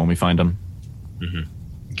probably need it when we find him.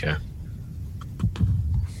 Okay.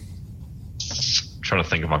 Trying to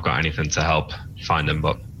think if I've got anything to help find him,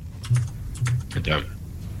 but I don't.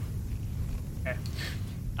 Okay.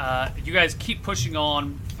 You guys keep pushing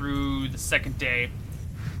on through the second day.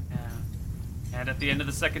 And at the end of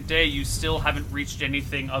the second day, you still haven't reached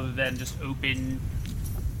anything other than just open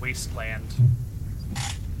wasteland.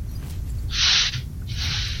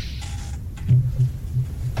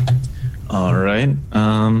 All right.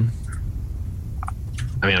 I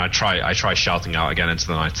mean, I try shouting out again into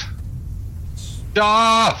the night.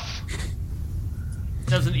 Darth!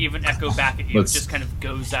 Doesn't even echo back at you. It just kind of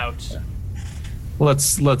goes out.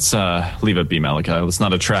 Let's leave it be, Malachi. Let's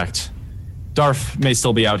not attract. Darth may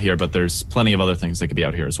still be out here, but there's plenty of other things that could be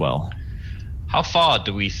out here as well. How far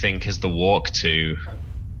do we think is the walk to...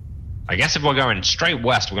 I guess if we're going straight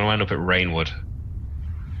west, we're going to end up at Rainwood.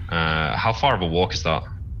 How far of a walk is that?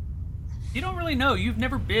 You don't really know. You've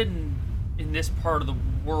never been in this part of the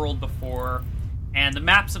world before, and the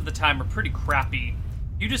maps of the time are pretty crappy.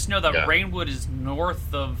 You just know that Rainwood is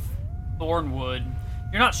north of Thornwood.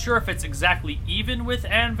 You're not sure if it's exactly even with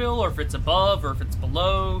Anvil, or if it's above, or if it's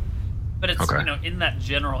below, but it's in that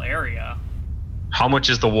general area. How much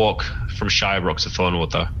is the walk from Shirebrook to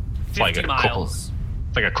Thornwood, though? 50 miles.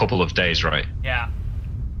 It's like a couple of days, right? Yeah.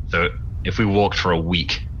 So if we walked for a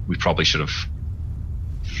week, we probably should have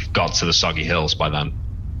got to the Soggy Hills by then,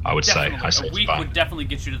 I would say. A week would definitely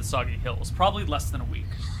get you to the Soggy Hills. Probably less than a week.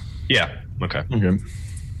 Yeah, okay.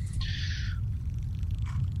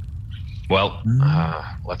 Well,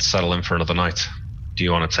 let's settle in for another night. Do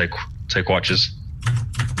you want to take watches?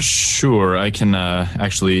 Sure, I can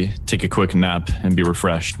actually take a quick nap and be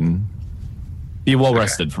refreshed and be well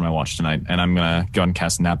rested for my watch tonight. And I'm going to go and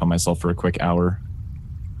cast a nap on myself for a quick hour.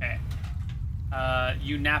 Okay.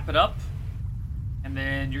 You nap it up, and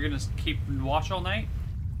then you're going to keep watch all night?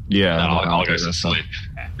 Yeah. I'll go to sleep.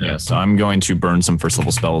 Okay. Yeah, so I'm going to burn some first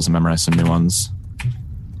level spells and memorize some new ones.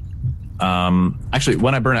 Actually,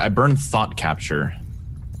 when I burn Thought Capture.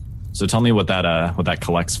 So tell me what that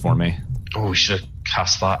collects for me. Oh, we should have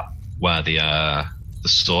cast that where the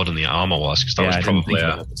sword and the armor was, because that was probably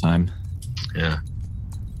at the time. Yeah.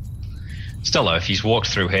 Still, though, if he's walked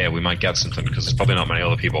through here, we might get something, because there's probably not many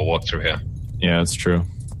other people walk through here. Yeah, that's true.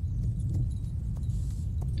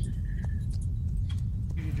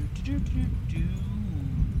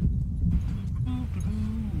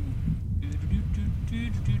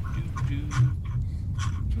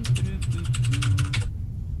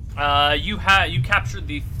 You captured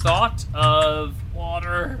the thought of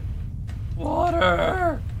water.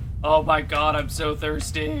 Water. Oh my god, I'm so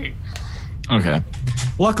thirsty. Okay.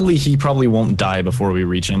 Luckily, he probably won't die before we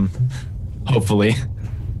reach him. Hopefully.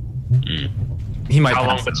 He might.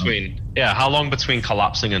 How long between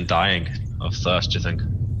collapsing and dying of thirst, do you think?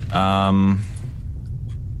 I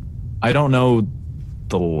don't know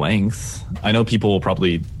the length. I know people will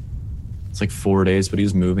probably. It's like 4 days, but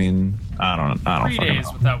he's moving. I don't 3 days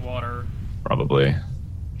with that water. Probably.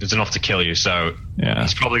 It's enough to kill you, so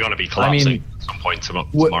he's probably going to be collapsing at some point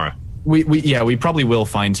tomorrow. We probably will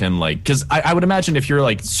find him, like, because I would imagine if you're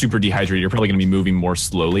like super dehydrated, you're probably going to be moving more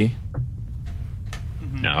slowly.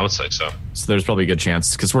 Yeah, I would say so. So there's probably a good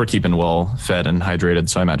chance, because we're keeping well fed and hydrated,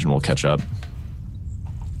 so I imagine we'll catch up.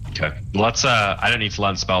 Okay, let's. I don't need to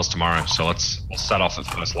learn spells tomorrow, so we'll set off at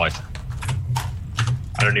first light.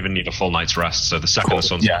 I don't even need a full night's rest, so the second the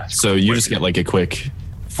sun's so you just get like a quick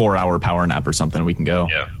 4-hour power nap or something, we can go.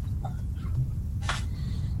 Yeah.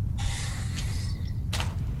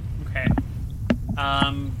 Okay.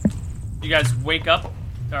 You guys wake up,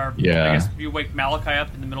 or I guess you wake Malachi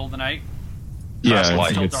up in the middle of the night. Yeah,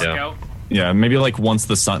 it's still dark out. Yeah, maybe like once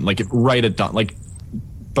the sun, like right at dawn, like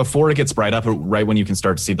before it gets bright up, right when you can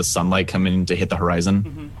start to see the sunlight come in to hit the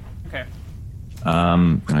horizon. Okay.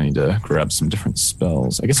 I need to grab some different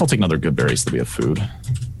spells. I guess I'll take another good berry so that we have food.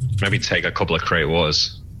 Maybe take a couple of crate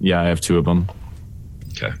waters. Yeah, I have 2 of them.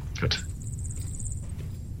 Okay, good.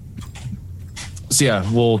 So yeah,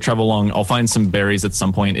 we'll travel along. I'll find some berries at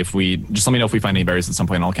some point. Just let me know if we find any berries at some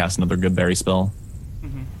point, and I'll cast another good berry spell.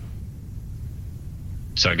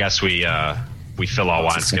 So I guess we fill our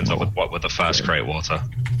wineskins up with the first crate water.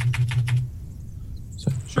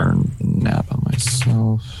 So burn nap on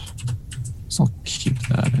myself. So I'll keep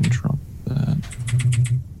that and drop that.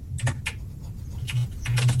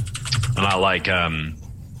 And I like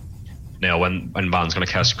Neil, when Van's gonna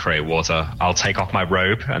cast crate water, I'll take off my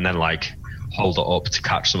robe and then like hold it up to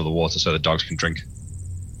catch some of the water so the dogs can drink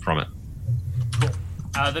from it.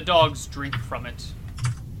 The dogs drink from it.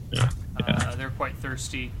 Yeah. They're quite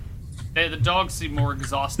thirsty. The dogs seem more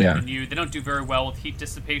exhausted than you. They don't do very well with heat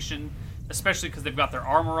dissipation, especially because they've got their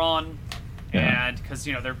armor on, and because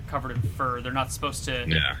they're covered in fur. They're not supposed to.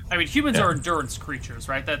 Yeah. I mean, humans are endurance creatures,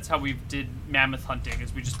 right? That's how we did mammoth hunting.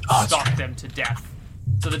 Is we just stalk them to death.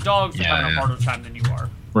 So the dogs are having a harder time than you are.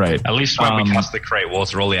 Right. At least when we cast the crate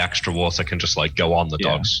water, all the extra water can just like go on the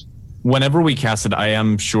dogs. Whenever we cast it, I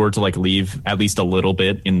am sure to like leave at least a little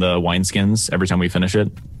bit in the wineskins every time we finish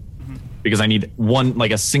it. Because I need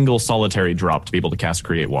a single solitary drop to be able to cast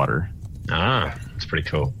Create Water. That's pretty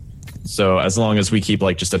cool. So as long as we keep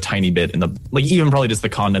like just a tiny bit in the, like even probably just the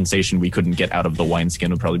condensation we couldn't get out of the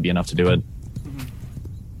wineskin would probably be enough to do it.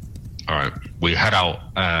 All right, we head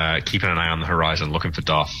out, keeping an eye on the horizon, looking for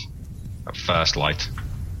Darth at first light.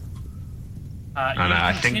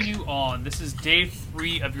 And continue on. This is day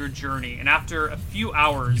 3 of your journey, and after a few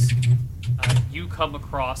hours, you come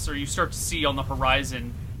across, or you start to see on the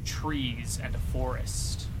horizon, trees and a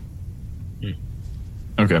forest.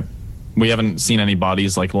 Okay. We haven't seen any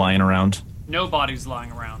bodies like lying around. No bodies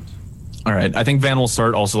lying around. All right. I think Van will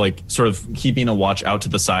start also like sort of keeping a watch out to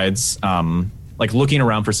the sides, like looking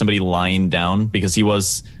around for somebody lying down, because he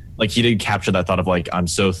was like, he did capture that thought of like, I'm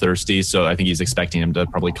so thirsty. So I think he's expecting him to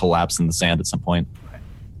probably collapse in the sand at some point. Okay.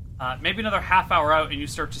 Maybe another half hour out and you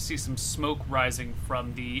start to see some smoke rising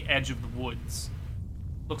from the edge of the woods.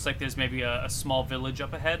 Looks like there's maybe a small village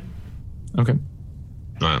up ahead. Okay.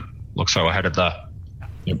 Looks like we're headed there.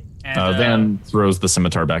 Yep. And, Van throws the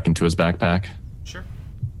scimitar back into his backpack. Sure.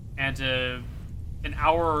 And an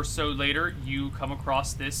hour or so later, you come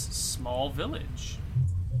across this small village.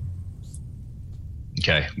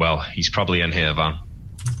 Okay, well, he's probably in here, Van.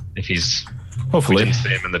 If we didn't see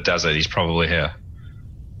him in the desert, he's probably here.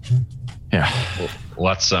 Yeah. Well,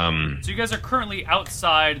 let's So you guys are currently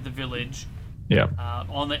outside the village. Yeah.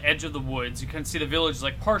 On the edge of the woods. You can see the village is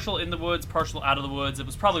like partial in the woods, partial out of the woods. It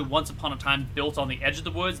was probably once upon a time built on the edge of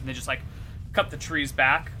the woods, and they just like cut the trees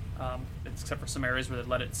back, except for some areas where they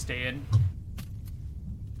let it stay in.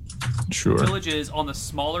 Sure. The village is on the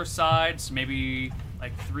smaller side, so maybe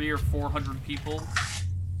like 300 or 400 people.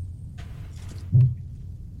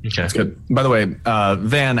 Okay. That's good. By the way,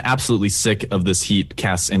 Van, absolutely sick of this heat,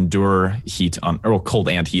 casts endure heat on, or cold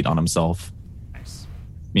and heat on himself. Nice.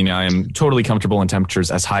 Meaning I am totally comfortable in temperatures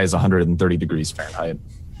as high as 130 degrees Fahrenheit.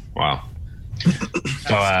 Wow.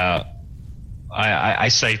 So I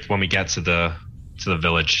say when we get to the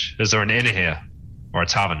village, is there an inn here or a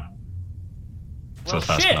tavern? Well,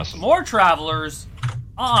 shit, more travelers.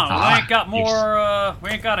 We ain't got more. We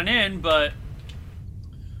ain't got an inn, but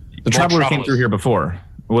the traveler came through here before.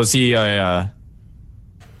 Was he? Did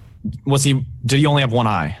he only have one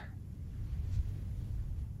eye?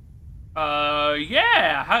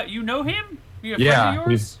 Yeah. You know him? You a yeah. Friend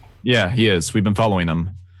of yours? Yeah, he is. We've been following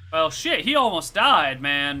him. Well, shit, he almost died,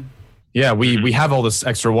 man. Yeah, we have all this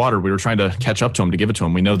extra water. We were trying to catch up to him to give it to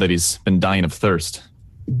him. We know that he's been dying of thirst.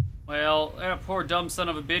 Well, that poor dumb son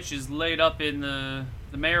of a bitch is laid up in the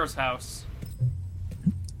mayor's house.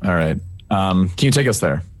 All right. Can you take us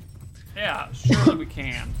there? Yeah, surely we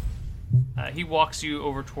can. He walks you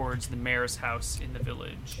over towards the mayor's house in the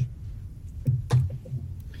village.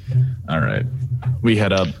 All right. We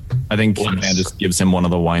head up. I think Van just gives him one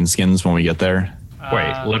of the wineskins when we get there.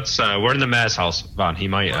 Wait, let's. We're in the mayor's house, Van. He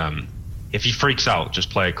might. If he freaks out, just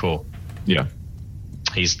play it cool. Yeah.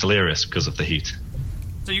 He's delirious because of the heat.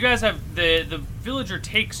 So you guys have the villager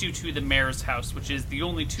takes you to the mayor's house, which is the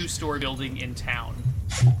only 2-story building in town.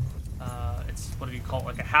 It's what do you call it?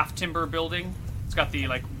 Like a half timber building. It's got the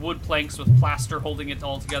like wood planks with plaster holding it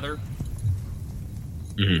all together.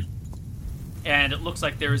 Mm-hmm. And it looks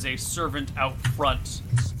like there is a servant out front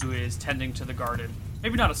who is tending to the garden.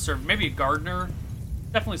 Maybe not a servant, maybe a gardener.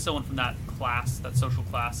 Definitely someone from that class, that social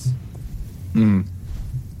class. Hmm.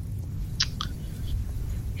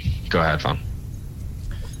 Go ahead, Van.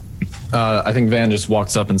 I think Van just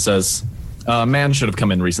walks up and says, "A man should have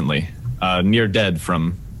come in recently, near dead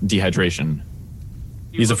from dehydration.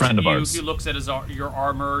 He's a friend of ours." He looks at your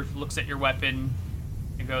armor, looks at your weapon,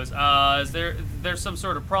 and goes, "Is there some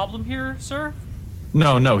sort of problem here, sir?"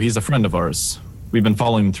 No, he's a friend of ours. We've been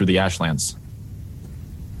following him through the Ashlands.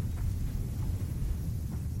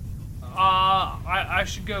 I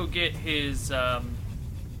should go get his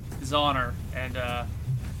honor, and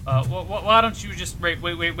why don't you just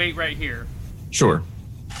wait right here? Sure.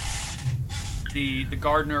 The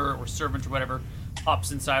gardener or servant or whatever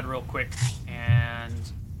hops inside real quick, and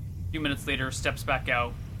a few minutes later steps back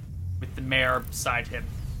out with the mayor beside him.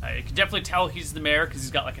 You can definitely tell he's the mayor because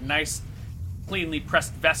he's got like a nice, cleanly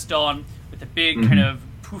pressed vest on with a big kind of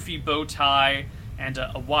poofy bow tie and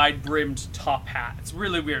a wide-brimmed top hat. It's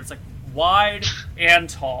really weird. It's like wide and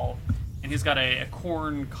tall, and he's got a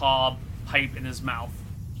corn cob pipe in his mouth.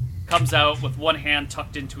 Comes out with one hand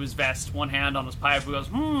tucked into his vest, one hand on his pipe, who goes,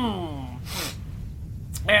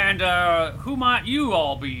 And who might you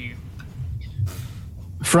all be?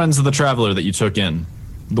 Friends of the traveler that you took in.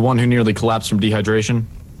 The one who nearly collapsed from dehydration?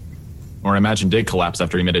 Or I imagine did collapse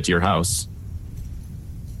after he made it to your house.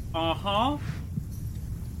 Uh-huh.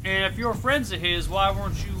 And if you're friends of his, why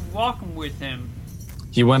weren't you walking with him?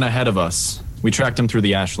 He went ahead of us. We tracked him through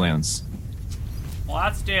the Ashlands. Well,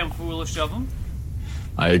 that's damn foolish of him.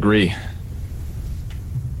 I agree.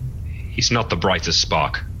 He's not the brightest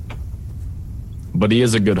spark. But he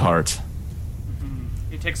is a good heart.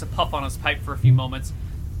 He takes a puff on his pipe for a few moments.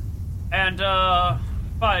 And,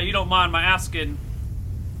 if you don't mind my asking,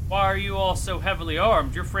 why are you all so heavily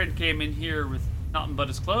armed? Your friend came in here with nothing but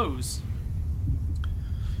his clothes.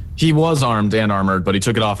 He was armed and armored, but he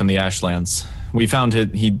took it off in the Ashlands. We found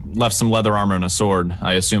he left some leather armor and a sword,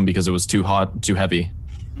 I assume because it was too hot, too heavy.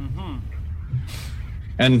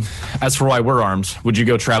 And as for why we're armed, would you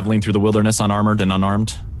go traveling through the wilderness unarmored and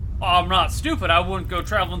unarmed? I'm not stupid. I wouldn't go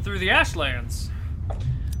traveling through the Ashlands.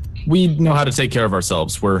 We know how to take care of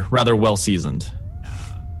ourselves. We're rather well seasoned.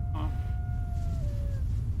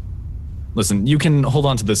 Listen, you can hold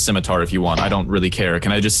on to this scimitar if you want. I don't really care.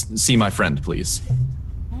 Can I just see my friend, please?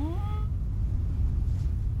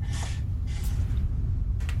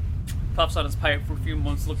 Puffs on his pipe for a few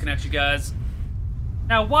moments looking at you guys.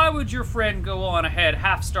 Now, why would your friend go on ahead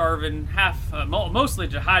half-starving, mostly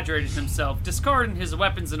dehydrating himself, discarding his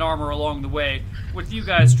weapons and armor along the way, with you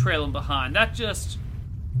guys trailing behind? That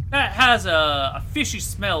has a fishy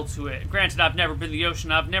smell to it. Granted, I've never been to the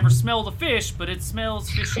ocean, I've never smelled a fish, but it smells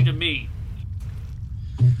fishy to me.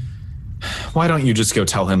 Why don't you just go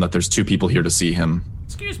tell him that there's 2 people here to see him?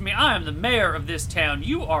 Excuse me, I am the mayor of this town.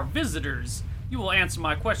 You are visitors. You will answer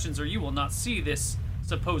my questions or you will not see this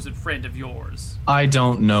supposed friend of yours. I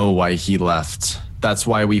don't know why he left. That's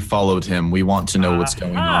why we followed him. We want to know what's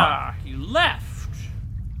going on. He left.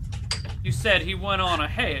 You said he went on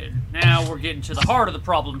ahead. Now we're getting to the heart of the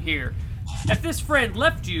problem here. If this friend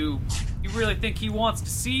left you, you really think he wants to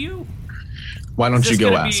see you? Why don't you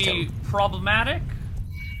go ask him? Is this gonna be problematic?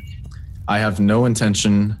 I have no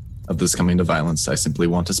intention of this coming to violence. I simply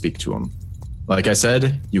want to speak to him. Like I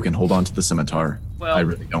said, you can hold on to the scimitar. Well, I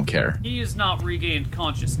really don't care. He has not regained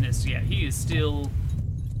consciousness yet. He is still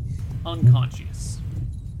unconscious.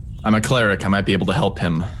 I'm a cleric. I might be able to help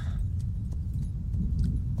him.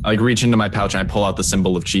 I reach into my pouch and I pull out the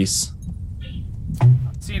symbol of cheese.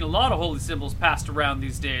 I've seen a lot of holy symbols passed around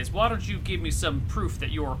these days. Why don't you give me some proof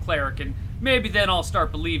that you're a cleric, and maybe then I'll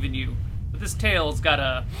start believing you. But this tale's got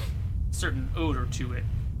a certain odor to it.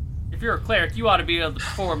 If you're a cleric, you ought to be able to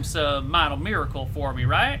perform some minor miracle for me,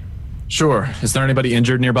 right? Sure. Is there anybody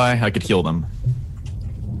injured nearby? I could heal them.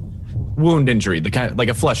 Wound injury, the kind like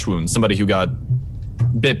a flesh wound. Somebody who got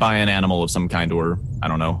bit by an animal of some kind, or I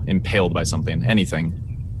don't know, impaled by something. Anything.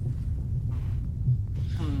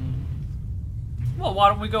 Well, why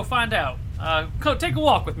don't we go find out? Take a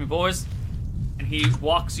walk with me, boys. And he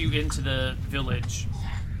walks you into the village.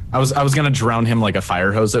 I was gonna drown him like a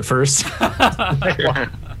fire hose at first.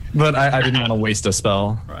 But I didn't want to waste a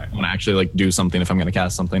spell. Right. I want to actually like do something if I'm going to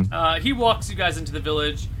cast something. He walks you guys into the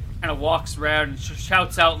village, kind of walks around and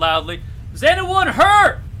shouts out loudly, "Is anyone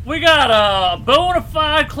hurt? We got a bona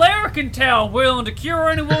fide cleric in town willing to cure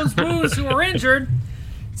anyone's wounds who are injured.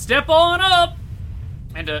 Step on up."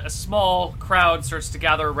 And a small crowd starts to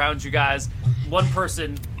gather around you guys. One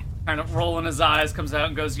person, kind of rolling his eyes, comes out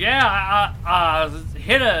and goes, "Yeah, I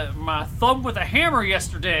hit my thumb with a hammer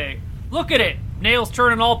yesterday. Look at it. Nails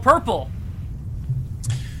turning all purple."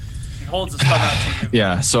 He holds his thumb out to you.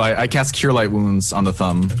 Yeah, so I cast Cure Light Wounds on the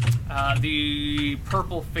thumb. The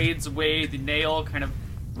purple fades away, the nail kind of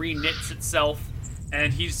re-knits itself,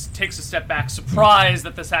 and he takes a step back, surprised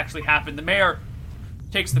that this actually happened. The mayor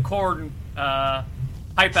takes the cord and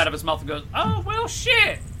pipe out of his mouth and goes, "Oh, well,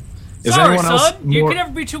 shit. Sorry, son. You can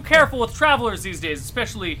never be too careful with travelers these days,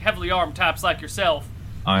 especially heavily armed types like yourself.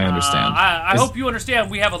 I understand. I hope you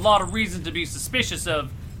understand we have a lot of reason to be suspicious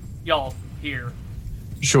of y'all here."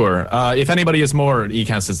 Sure. If anybody is more... He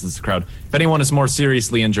casts this to the crowd. If anyone is more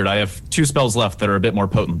seriously injured, I have 2 spells left that are a bit more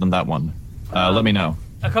potent than that one. Let me know.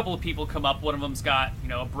 A couple of people come up. One of them's got,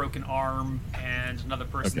 a broken arm, and another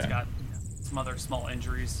person's got some other small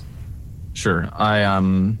injuries. Sure.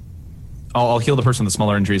 I'll heal the person with the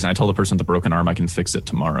smaller injuries, and I told the person with the broken arm I can fix it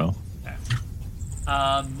tomorrow. Okay.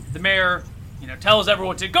 The mayor... tells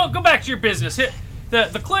everyone to go back to your business.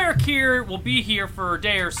 The cleric here will be here for a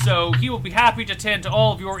day or so. He will be happy to tend to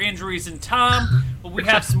all of your injuries in time, but we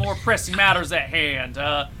have some more pressing matters at hand.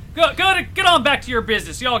 Get on back to your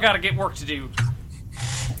business. Y'all got to get work to do.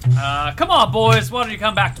 Come on, boys. Why don't you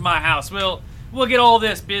come back to my house? We'll get all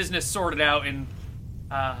this business sorted out. And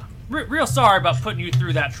real sorry about putting you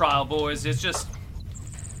through that trial, boys. It's just,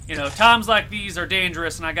 times like these are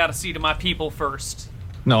dangerous, and I got to see to my people first.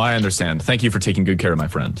 No, I understand. Thank you for taking good care of my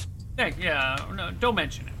friend. No, don't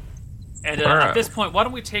mention it. And at this point, why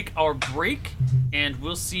don't we take our break, and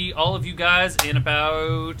we'll see all of you guys in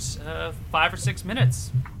about 5 or 6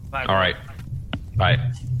 minutes. All right.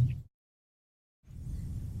 Bye.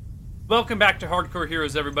 Welcome back to Hardcore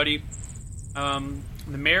Heroes, everybody. The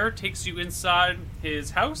mayor takes you inside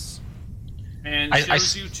his house and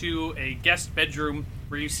shows you to a guest bedroom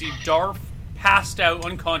where you see Darth passed out,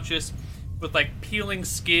 unconscious, with peeling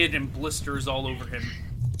skin and blisters all over him.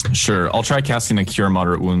 Sure, I'll try casting a Cure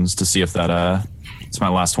Moderate Wounds to see if that it's my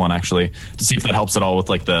last one actually, to see if that helps at all with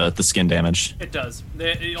the skin damage. It does.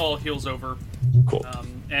 It all heals over. Cool.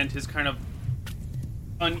 And his kind of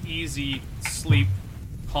uneasy sleep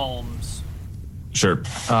calms. Sure.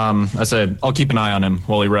 I said I'll keep an eye on him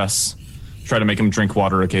while he rests. Try to make him drink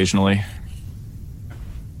water occasionally.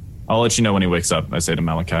 I'll let you know when he wakes up, I say to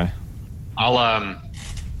Malachi.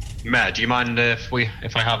 Matt, do you mind if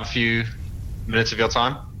I have a few minutes of your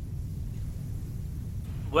time?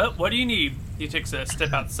 Well, what do you need? He takes a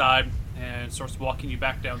step outside and starts walking you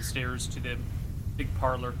back downstairs to the big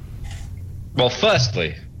parlor. Well,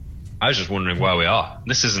 firstly, I was just wondering where we are.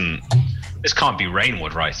 This can't be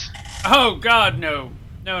Rainwood, right? Oh, God, no.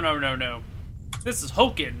 No. This is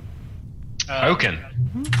Hoken. Hoken?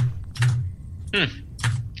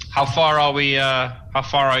 How far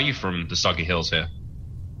are you from the Soggy Hills here?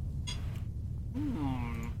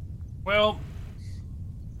 Well,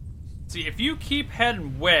 see, if you keep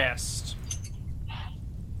heading west,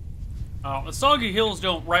 the Soggy Hills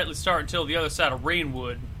don't rightly start until the other side of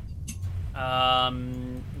Rainwood.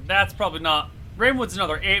 That's probably not... Rainwood's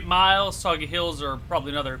another 8 miles. Soggy Hills are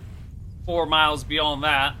probably another 4 miles beyond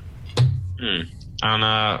that.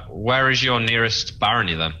 And where is your nearest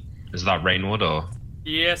barony then? Is that Rainwood or...?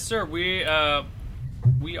 Yes, sir. We owe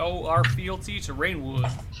our fealty to Rainwood.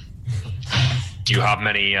 Do you have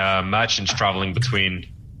many merchants traveling between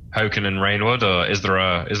Hoken and Rainwood, or is there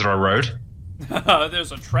a road?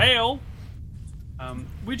 There's a trail.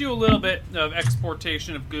 We do a little bit of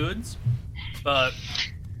exportation of goods, but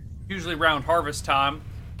usually around harvest time.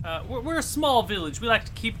 We're a small village. We like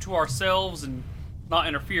to keep to ourselves and not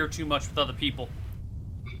interfere too much with other people.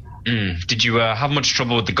 Did you have much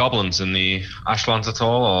trouble with the goblins in the Ashlands at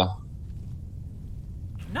all, or...?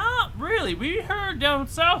 Not really. We heard down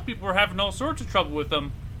south people were having all sorts of trouble with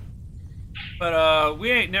them. But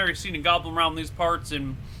we ain't never seen a goblin around these parts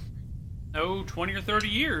in, 20 or 30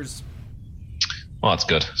 years. Well, that's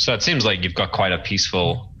good. So it seems like you've got quite a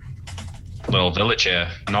peaceful little village here.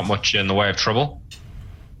 Not much in the way of trouble?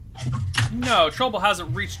 No, trouble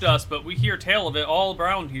hasn't reached us, but we hear tale of it all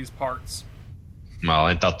around these parts. Well,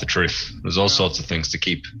 ain't that the truth? There's all sorts of things to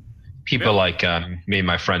keep people like me and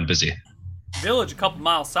my friend busy. Village a couple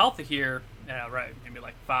miles south of here, maybe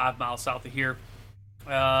like 5 miles south of here.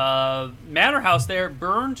 Manor house there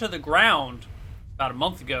burned to the ground about a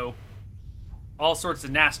month ago. All sorts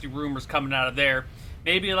of nasty rumors coming out of there.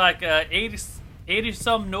 Maybe like 80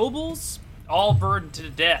 some nobles, all burned to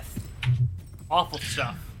death. Awful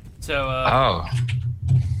stuff. So.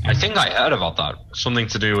 I think I heard about that. Something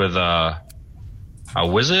to do with a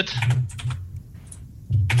wizard.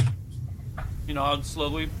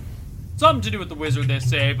 Slowly. Something to do with the wizard, they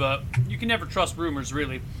say, but you can never trust rumors,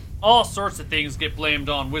 really. All sorts of things get blamed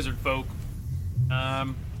on wizard folk.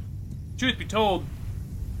 Truth be told,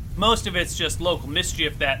 most of it's just local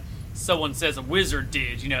mischief that someone says a wizard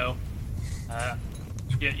did, You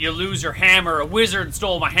lose your hammer, a wizard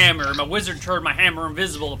stole my hammer, my wizard turned my hammer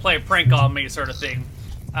invisible to play a prank on me, sort of thing.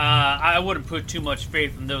 I wouldn't put too much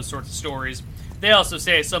faith in those sorts of stories. They also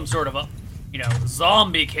say some sort of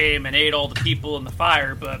zombie came and ate all the people in the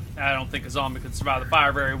fire, but I don't think a zombie could survive the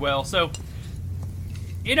fire very well. So,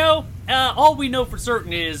 all we know for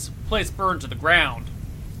certain is the place burned to the ground.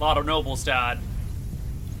 A lot of nobles died.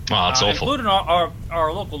 Wow, that's awful. Including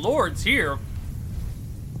our local lords here.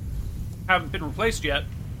 Haven't been replaced yet.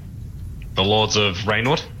 The lords of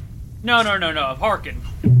Rainwood? No, of Harkin.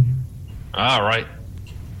 Ah, right.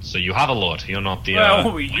 So you have a lord, you're not the...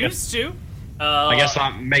 Well, we used to. I guess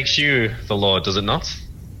that makes you the lord, does it not?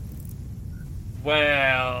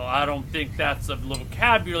 Well, I don't think that's a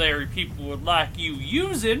vocabulary people would like you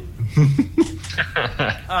using.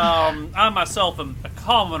 I myself am a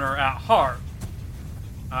commoner at heart.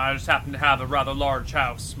 I just happen to have a rather large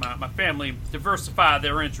house. My family diversified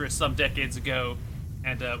their interests some decades ago,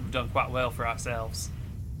 and we've done quite well for ourselves.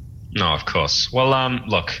 No, of course. Well,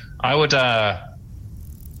 look, I would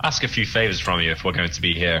ask a few favors from you if we're going to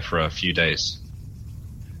be here for a few days.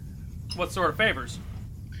 What sort of favors?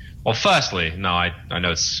 Well, firstly, no, I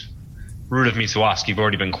know it's rude of me to ask. You've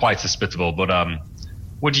already been quite hospitable, but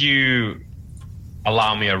would you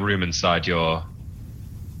allow me a room inside your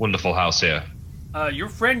wonderful house here? Your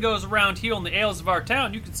friend goes around healing the ails of our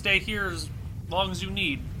town. You can stay here as long as you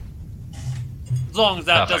need. As long as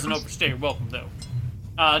that doesn't overstay your welcome, though.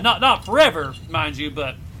 Not forever, mind you,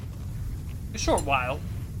 but a short while.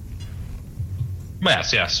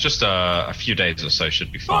 Yes, just a few days or so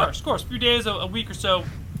should be fine. Of course. A few days, a week or so.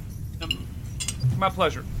 My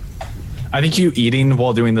pleasure. I think you eating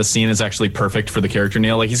while doing this scene is actually perfect for the character,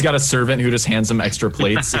 Neil. Like, he's got a servant who just hands him extra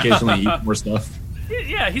plates, occasionally eat more stuff.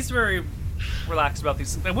 Yeah, he's very relaxed about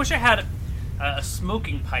these things. I wish I had a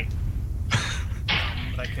smoking pipe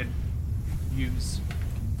that I could use.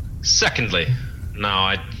 Secondly,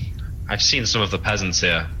 now I've seen some of the peasants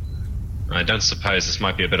here. I don't suppose this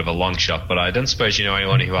might be a bit of a long shot, but I don't suppose you know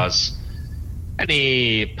anyone who has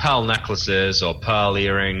any pearl necklaces or pearl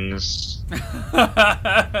earrings?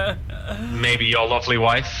 Maybe your lovely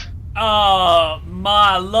wife?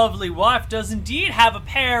 My lovely wife does indeed have a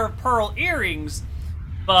pair of pearl earrings,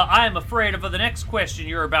 but I am afraid of the next question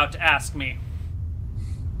you're about to ask me.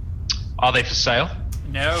 Are they for sale?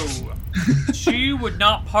 No. She would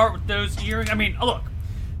not part with those earrings. I mean, look,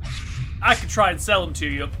 I could try and sell them to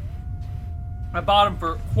you. I bought them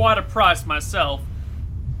for quite a price myself,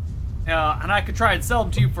 and I could try and sell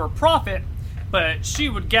them to you for a profit, but she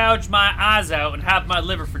would gouge my eyes out and have my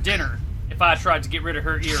liver for dinner if I tried to get rid of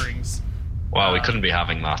her earrings. Well, we couldn't be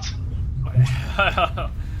having that.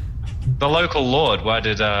 The local lord, where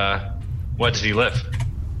did he live?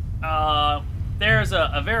 There's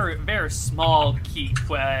a very, very small keep.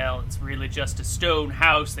 Well, it's really just a stone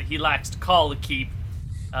house that he likes to call a keep.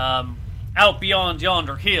 Out beyond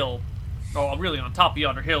yonder hill, or really on top of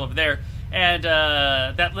yonder hill over there, and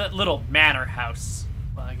that little manor house.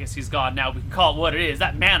 Well, I guess he's gone now. We can call it what it is.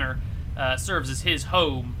 That manor serves as his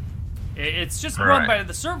home. It's just run by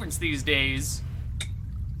the servants these days.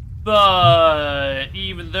 But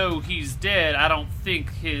even though he's dead, I don't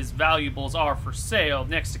think his valuables are for sale.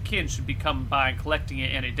 Next of kin should be coming by and collecting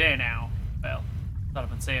it any day now. Well, thought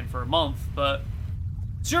I've been saying for a month, but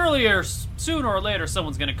surely or sooner or later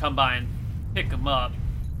someone's going to come by and pick him up.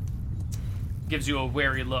 Gives you a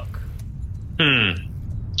wary look.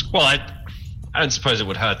 Well, I don't suppose it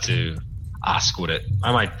would hurt to ask, would it?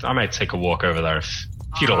 I might take a walk over there if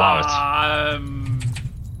you'd allow it.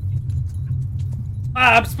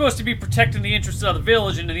 I'm supposed to be protecting the interests of the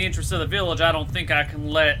village, and in the interests of the village, I don't think I can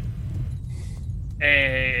let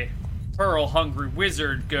a pearl-hungry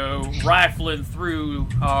wizard go rifling through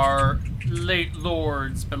our late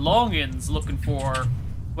lord's belongings looking for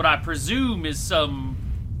what I presume is some...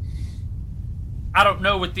 I don't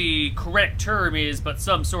know what the correct term is, but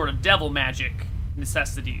some sort of devil magic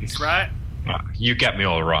necessities, right? You get me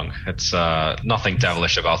all wrong. It's nothing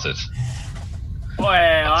devilish about it.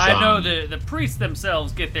 Well, I know the priests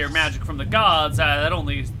themselves get their magic from the gods. That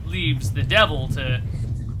only leaves the devil to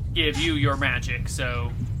give you your magic,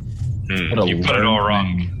 so... You put it all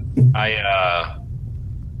wrong.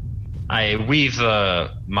 I weave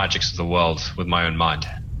the magics of the world with my own mind.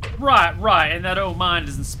 Right, and that own mind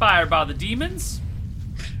is inspired by the demons?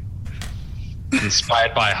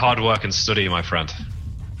 Inspired by hard work and study, my friend.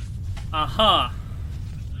 Uh-huh.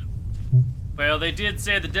 Well, they did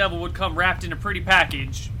say the devil would come wrapped in a pretty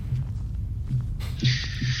package.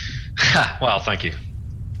 Well, thank you.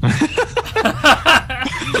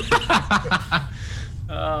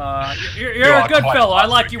 You're a good fellow. I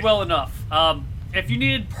like you well enough. If you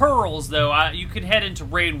needed pearls, though, you could head into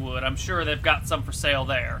Rainwood. I'm sure they've got some for sale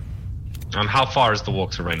there. And how far is the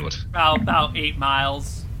walk to Rainwood? About 8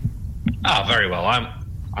 miles. Ah, very well.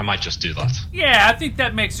 I might just do that. Yeah, I think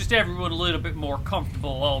that makes just everyone a little bit more comfortable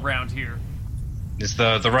all around here. Is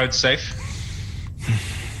the road safe?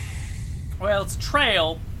 Well, it's a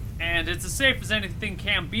trail, and it's as safe as anything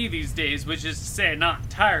can be these days, which is to say, not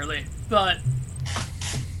entirely. But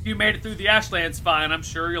if you made it through the Ashlands fine, I'm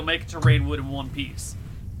sure you'll make it to Rainwood in one piece.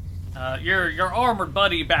 Your armored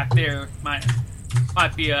buddy back there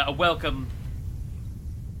might be a welcome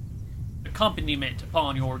accompaniment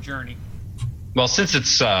upon your journey. Well, since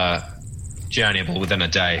it's journeyable within a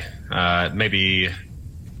day, maybe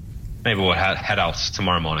we'll head out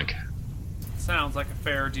tomorrow morning. Sounds like a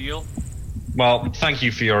fair deal. Well, thank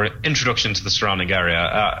you for your introduction to the surrounding area.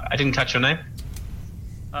 I didn't catch your name?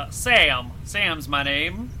 Sam. Sam's my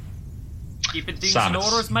name. Keeping things in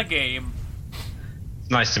order is my game.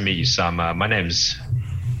 Nice to meet you, Sam. My name's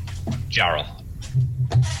Jarrell.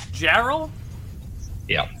 Jarrell?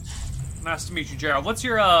 Yeah. Nice to meet you, Jarrell. What's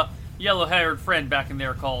your yellow-haired friend back in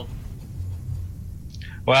there called?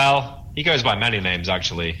 Well, he goes by many names,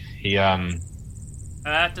 actually. He,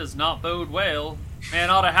 That does not bode well. Man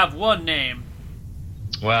ought to have one name.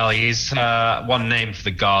 Well, he's one name for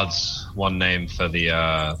the gods, one name for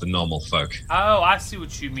the normal folk. Oh, I see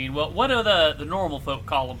what you mean. Well, what do the normal folk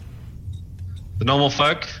call him? The normal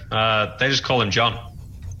folk? They just call him John.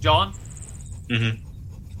 John? Mm-hmm.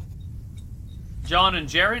 John and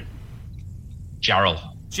Jarrett? Jarrell.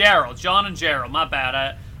 John and Jarrell. My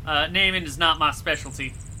bad. Naming is not my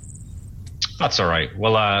specialty. That's all right.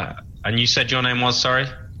 Well, and you said your name was, sorry?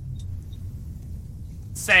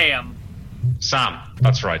 Sam. Sam.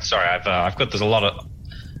 That's right. Sorry, there's a lot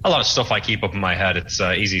of stuff I keep up in my head. It's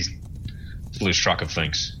easy to lose track of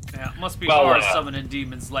things. Yeah, it must be hard summoning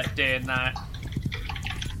demons like day and night.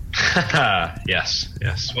 Yes.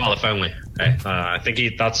 Well, if only. Hey, I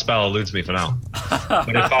think that spell eludes me for now. But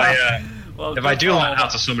Well, if I do learn how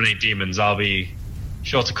to summon any demons, I'll be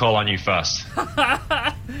sure to call on you first.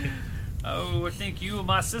 Oh, I think you and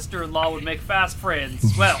my sister-in-law would make fast friends.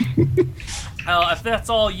 Well, if that's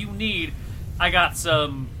all you need, I got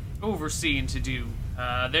some overseeing to do.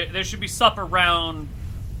 There should be supper round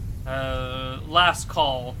last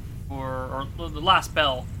call, or the last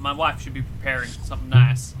bell. My wife should be preparing something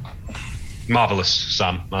nice. Marvelous,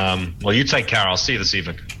 Sam. Well, you take care. I'll see you this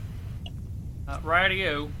evening.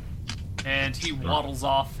 Rightio. And he waddles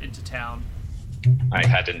off into town. I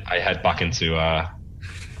head back into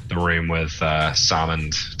the room with Sam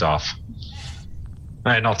and Darth.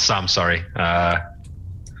 Hey, not Sam, sorry.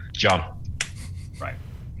 John. Right.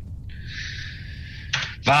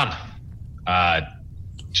 Van.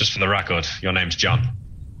 Just for the record, your name's John.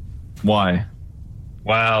 Why?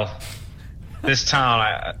 Well, this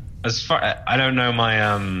town, I don't know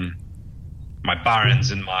my my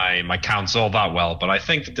barons and my counts all that well, but I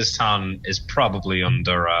think that this town is probably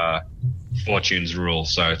under Fortune's rule,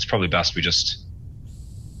 so it's probably best we just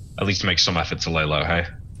at least make some effort to lay low, hey?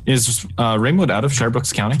 Is Rainwood out of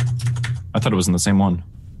Shirebrooks County? I thought it was in the same one.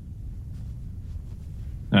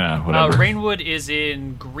 Whatever. Rainwood is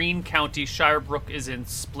in Greene County. Shirebrook is in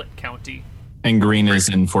Split County. And Greene is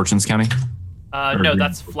in Fortunes County? No,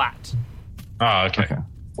 that's Flat. Oh, okay.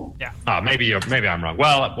 Yeah. Maybe I'm wrong.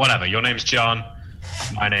 Well, whatever. Your name's John.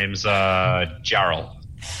 My name's Jarrell.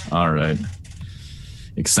 All right.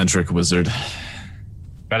 Eccentric wizard.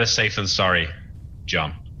 Better safe than sorry,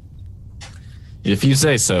 John. If you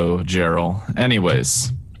say so, Jarrell.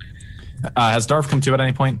 Anyways, has Darth come to at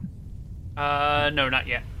any point? No, not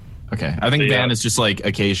yet. Okay, I think Van is just like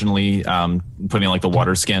occasionally putting like the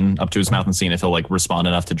water skin up to his mouth and seeing if he'll like respond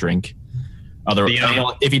enough to drink.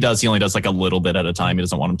 If he does, he only does like a little bit at a time. He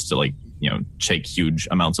doesn't want him to like take huge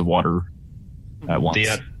amounts of water at once.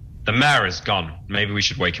 The mayor is gone. Maybe we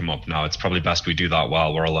should wake him up now. It's probably best we do that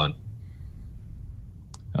while we're alone.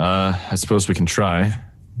 I suppose we can try.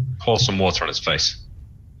 Pour some water on his face.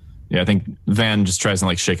 Yeah, I think Van just tries to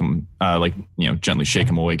like shake him, gently shake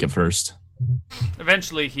him awake at first.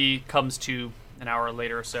 Eventually, he comes to an hour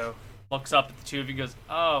later or so, looks up at the two of you, goes,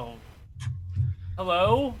 "Oh,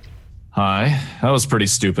 hello." Hi, that was pretty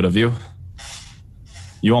stupid of you.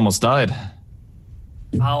 You almost died.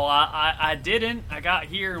 Oh, I didn't. I got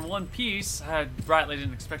here in one piece. I rightly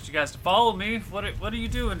didn't expect you guys to follow me. What are you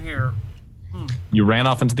doing here? You ran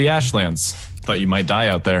off into the Ashlands. Thought you might die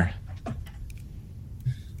out there.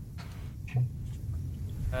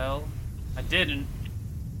 Well, I didn't.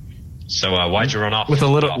 So why'd you run off? With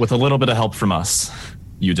a little bit of help from us,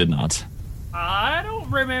 you did not. I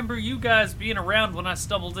don't remember you guys being around when I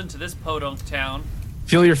stumbled into this podunk town.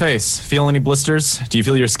 Feel your face. Feel any blisters? Do you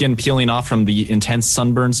feel your skin peeling off from the intense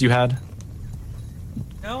sunburns you had?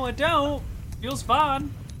 No, I don't. Feels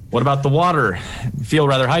fine. What about the water? You feel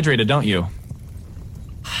rather hydrated, don't you?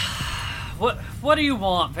 What do you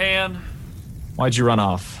want, Van? Why'd you run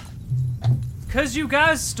off? 'Cause you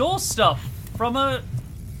guys stole stuff from a...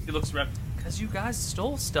 He looks around. 'Cause you guys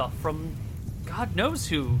stole stuff from God knows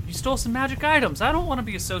who. You stole some magic items. I don't want to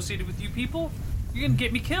be associated with you people. You're gonna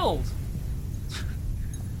get me killed.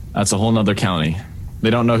 That's a whole nother county. They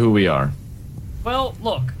don't know who we are. Well,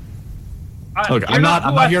 look. I'm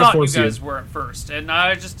not here to force you. You guys were at first, and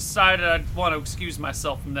I just decided I'd want to excuse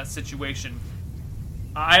myself from that situation.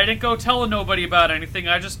 I didn't go telling nobody about anything.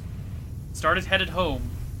 I just headed home.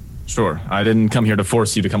 Sure. I didn't come here to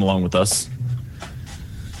force you to come along with us.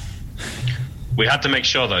 We had to make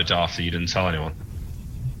sure, though, Darth, that you didn't tell anyone.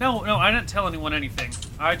 No, I didn't tell anyone anything.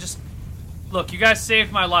 I just... Look, you guys saved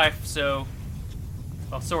my life, so...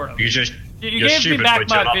 Well, sort of. You gave me back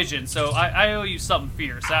my vision, so I owe you something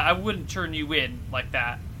fierce. I wouldn't turn you in like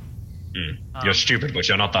that. You're stupid, but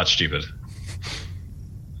you're not that stupid.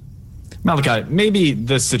 Malachi, maybe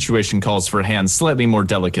this situation calls for a hand slightly more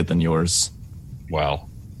delicate than yours. Well.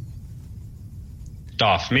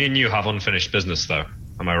 Darth, me and you have unfinished business, though.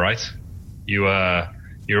 Am I right?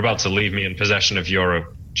 You're about to leave me in possession of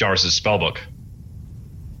your Joris's spellbook.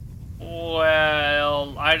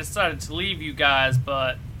 Well, I decided to leave you guys,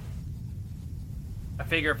 but I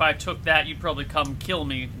figure if I took that, you'd probably come kill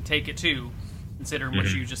me and take it too, considering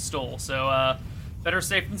what you just stole. So, better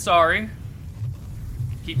safe than sorry.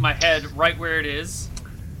 Keep my head right where it is.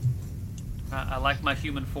 I like my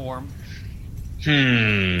human form.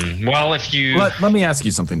 Well, if you... Let me ask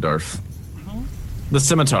you something, Darth. Mm-hmm. The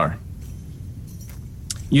scimitar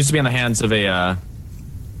used to be in the hands of a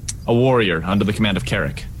warrior under the command of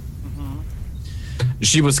Carrick. Mm-hmm.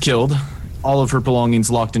 She was killed, all of her belongings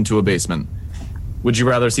locked into a basement. Would you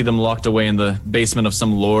rather see them locked away in the basement of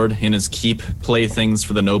some lord in his keep, playthings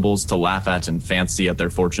for the nobles to laugh at and fancy at their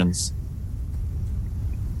fortunes?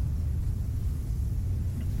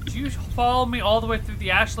 Did you follow me all the way through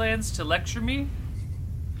the Ashlands to lecture me?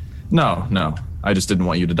 No. I just didn't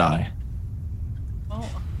want you to die. Well,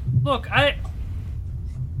 look, I'm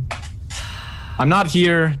not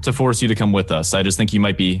here to force you to come with us. I just think you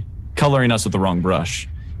might be coloring us with the wrong brush.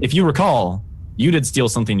 If you recall, you did steal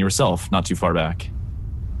something yourself not too far back.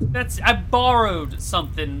 I borrowed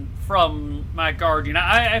something from my guardian.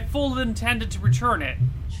 I fully intended to return it.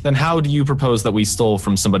 Then how do you propose that we stole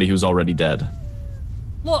from somebody who's already dead?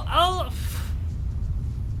 Well, I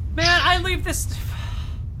leave this...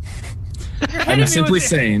 I'm simply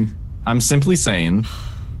saying,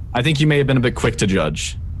 I think you may have been a bit quick to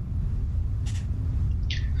judge.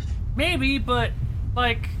 Maybe, but,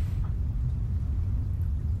 like...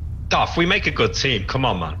 Duff, we make a good team. Come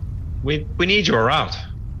on, man. We need you around.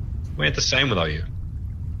 We ain't the same without you.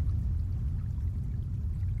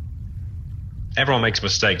 Everyone makes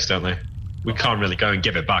mistakes, don't they? We can't really go and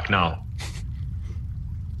give it back now.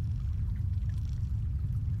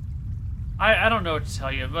 I don't know what to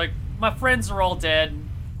tell you. Like, my friends are all dead.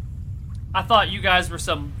 I thought you guys were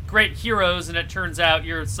some great heroes, and it turns out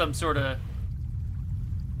you're some sort of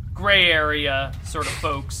gray area sort of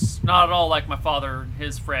folks. Not at all like my father and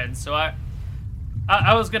his friends. So I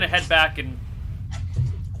was gonna head back and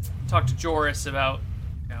talk to Joris about,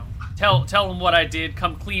 tell him what I did,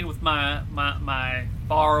 come clean with my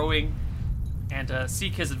borrowing, and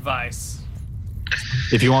seek his advice.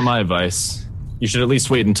 If you want my advice, you should at least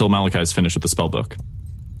wait until Malachi's finished with the spell book.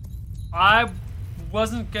 I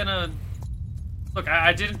wasn't gonna... Look,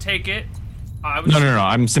 I didn't take it. No.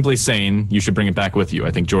 I'm simply saying you should bring it back with you. I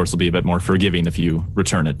think Joris will be a bit more forgiving if you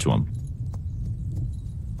return it to him.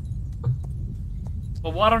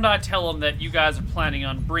 Well, why don't I tell him that you guys are planning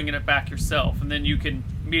on bringing it back yourself, and then you can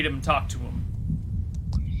meet him and talk to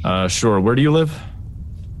him. Sure. Where do you live?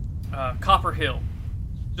 Copper Hill.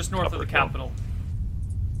 Just north of the capital.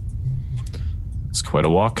 It's quite a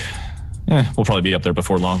walk. We'll probably be up there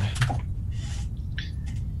before long.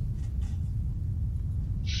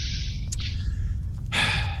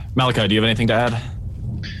 Malachi, do you have anything to add?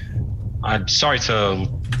 I'm sorry to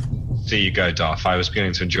see you go, Darth. I was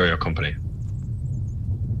beginning to enjoy your company.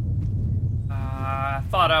 I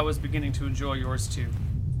thought I was beginning to enjoy yours too.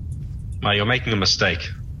 Well, you're making a mistake.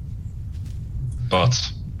 But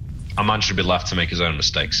a man should be left to make his own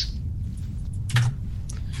mistakes.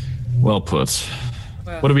 Well put.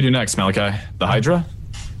 Well, what do we do next, Malachi? The Hydra?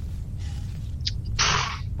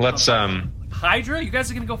 Let's, Hydra? You guys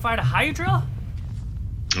are gonna go fight a Hydra?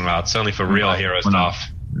 Well, it's only for real heroes, Darth.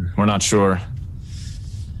 We're not sure.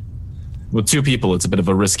 With two people, it's a bit of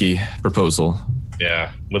a risky proposal.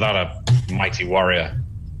 Yeah, without a mighty warrior.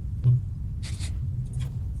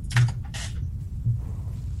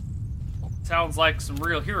 Sounds like some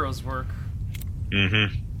real heroes work.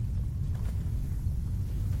 Mm-hmm.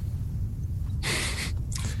 I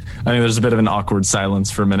think there's a bit of an awkward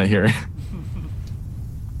silence for a minute here.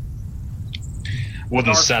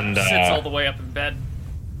 Wouldn't send... sits all the way up in bed.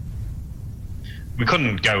 We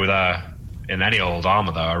couldn't go there in any old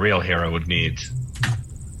armor, though. A real hero would need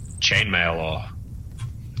chainmail or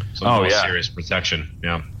some more serious protection.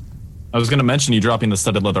 Yeah. I was going to mention you dropping the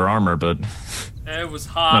studded leather armor, but it was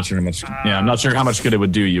hot. Not sure how much. I'm not sure how much good it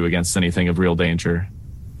would do you against anything of real danger.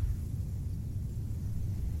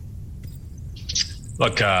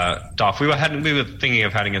 Look, Darth, we were thinking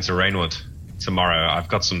of heading into Rainwood tomorrow. I've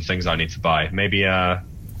got some things I need to buy. Maybe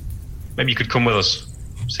you could come with us.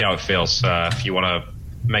 See how it feels. If you want to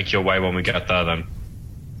make your way when we get there, then.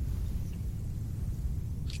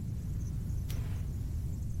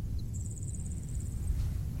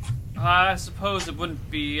 I suppose it wouldn't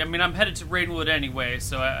be... I mean, I'm headed to Rainwood anyway,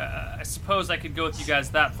 so I suppose I could go with you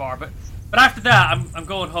guys that far. But after that, I'm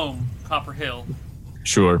going home, Copper Hill.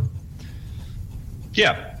 Sure.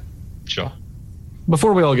 Yeah, sure.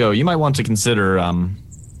 Before we all go, you might want to consider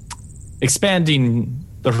expanding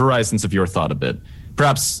the horizons of your thought a bit.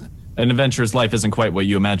 Perhaps an adventurer's life isn't quite what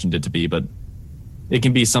you imagined it to be, but it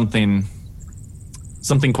can be something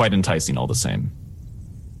quite enticing all the same.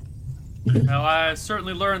 Well, I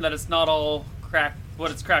certainly learned that it's not all what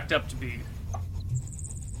it's cracked up to be.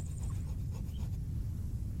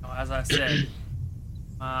 As I said,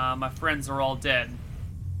 my friends are all dead.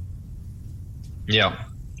 Yeah.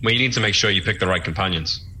 Well, you need to make sure you pick the right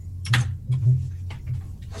companions.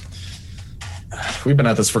 We've been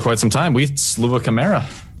at this for quite some time. We slew a chimera.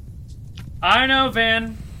 I know,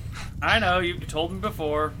 Van. I know. You told me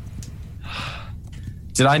before.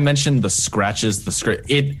 Did I mention the scratches?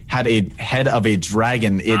 It had a head of a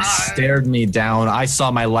dragon. It stared me down. I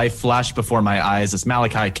saw my life flash before my eyes as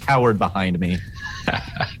Malachi cowered behind me.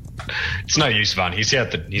 It's no use, Van. He's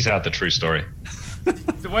had the true story.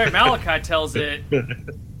 The way Malachi tells it,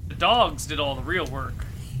 the dogs did all the real work.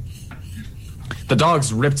 The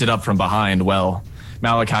dogs ripped it up from behind. Well,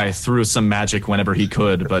 Malachi threw some magic whenever he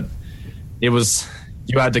could, but you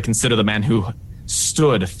had to consider the man who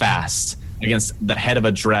stood fast against the head of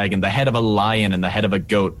a dragon, the head of a lion, and the head of a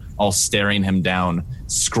goat, all staring him down,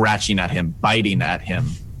 scratching at him, biting at him,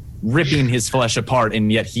 ripping his flesh apart,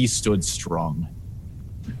 and yet he stood strong.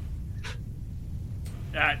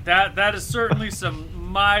 That is certainly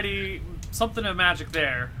something of magic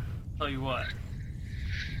there. I'll tell you what.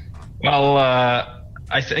 Well,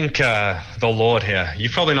 I think the Lord here,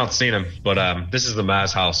 you've probably not seen him, but this is the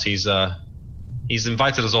mayor's house. He's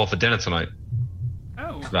invited us all for dinner tonight.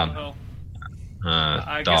 Oh, well.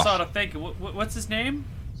 I guess I ought to think. What's his name?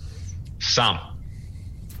 Sam.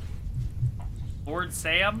 Lord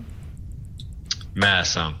Sam? Mayor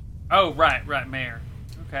Sam. Oh, right, Mayor.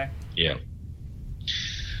 Okay. Yeah.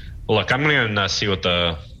 Well, look, I'm going to see what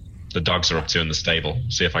the dogs are up to in the stable.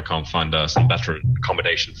 See if I can't find some better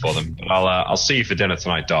accommodation for them. But I'll see you for dinner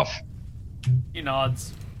tonight, Duff. He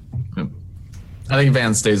nods. I think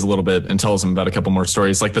Van stays a little bit and tells him about a couple more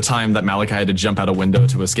stories, like the time that Malachi had to jump out a window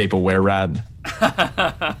to escape a were-rat.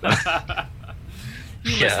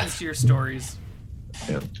 He listens to your stories.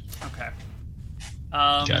 Yeah. Okay.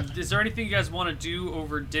 Is there anything you guys want to do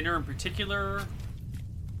over dinner in particular?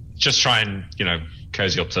 Just try and,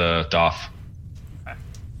 cozy up to Darth. Okay.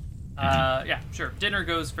 Yeah, sure. Dinner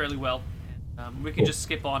goes fairly well. We can just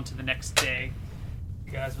skip on to the next day, if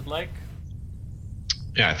you guys would like.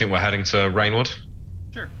 Yeah, I think we're heading to Rainwood.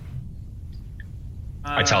 Sure.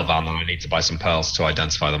 I tell Van that I need to buy some pearls to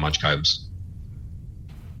identify the magic items.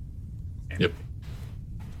 Okay. Yep.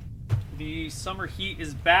 The summer heat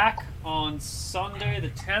is back on Sunday the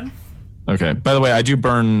 10th. Okay. By the way, I do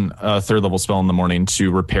burn a 3rd level spell in the morning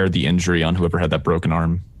to repair the injury on whoever had that broken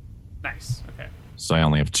arm. Nice. Okay. So I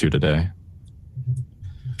only have 2 today.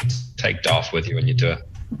 Take Darth with you when you do it.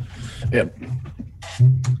 Yep.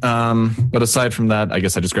 But aside from that, I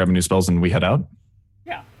guess I just grab a new spells and we head out.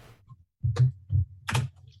 Yeah.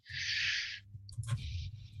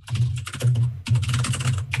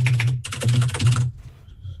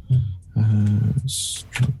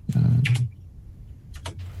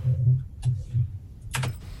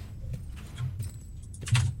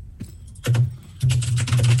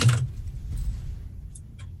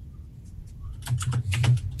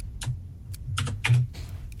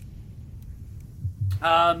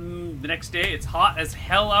 The next day, it's hot as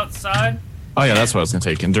hell outside. Oh yeah, that's what I was gonna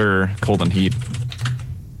take. Endure cold and heat.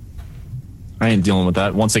 I ain't dealing with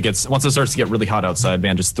that. Once it starts to get really hot outside,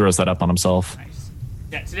 man just throws that up on himself. Nice.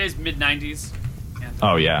 Yeah, today's mid-90s.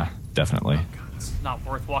 Oh yeah, definitely. Oh God, it's not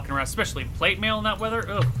worth walking around, especially plate mail in that weather.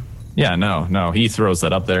 Ugh. Yeah, no, he throws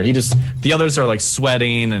that up there. The others are like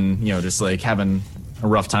sweating and just like having a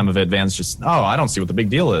rough time of it. Van's just, I don't see what the big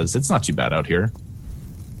deal is. It's not too bad out here.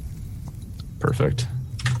 Perfect.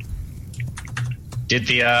 Did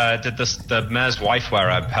the mayor's wife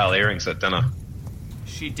wear pearl earrings at dinner?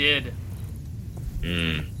 She did.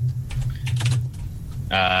 Do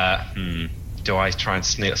I try and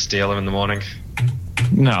steal her in the morning?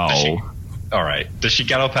 No. All right. Does she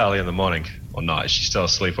get up early in the morning or not? Is she still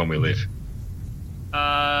asleep when we leave?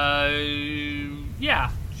 Yeah,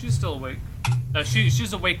 she's still awake.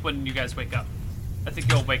 She's awake when you guys wake up. I think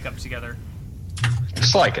you'll wake up together.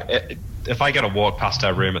 It's like if I get a walk past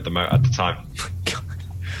her room at the time.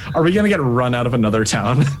 Are we gonna get run out of another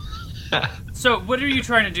town? So what are you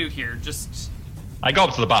trying to do here? I go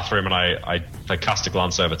up to the bathroom and I cast a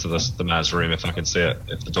glance over to the mayor's room if I can see it,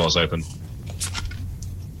 if the door's open.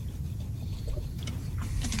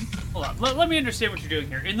 Hold on. Let me understand what you're doing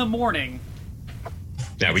here. In the morning.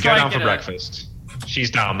 Yeah, we go down for breakfast.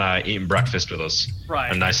 She's down there eating breakfast with us.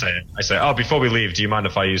 Right. And I say, before we leave, do you mind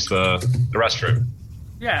if I use the restroom?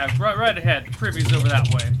 Yeah, right ahead. The privy's over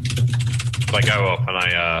that way. If I go up and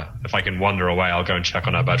if I can wander away, I'll go and check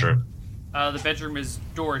on her bedroom. The bedroom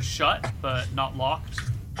door is shut, but not locked.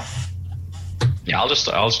 Yeah, I'll just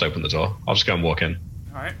open the door. I'll just go and walk in.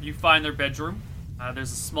 All right, you find their bedroom.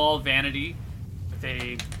 There's a small vanity with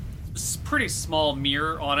a pretty small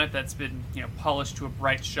mirror on it that's been polished to a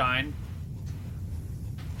bright shine,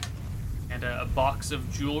 and a box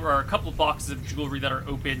of jewelry, or a couple of boxes of jewelry that are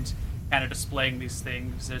opened, kind of displaying these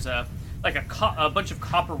things. There's a bunch of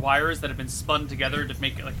copper wires that have been spun together to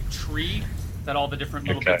make it like a tree that all the different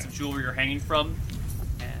little bits of jewelry are hanging from.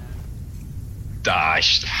 So I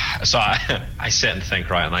sit and think,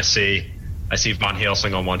 right, and I see Van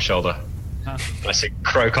Helsing on one shoulder. I see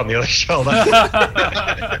Croak on the other shoulder.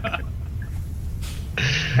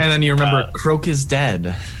 And then you remember Croak is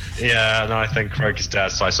dead. Yeah, no, I think Croak is dead,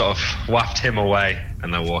 so I sort of waft him away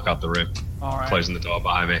and then walk out the room, closing the door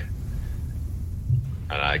behind me.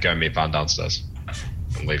 And I go and meet Van downstairs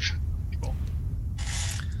and leave. Cool.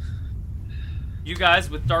 You guys,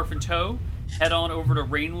 with Darf in tow, head on over to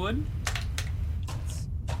Rainwood. That's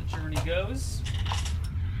how the journey goes.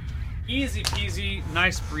 Easy peasy,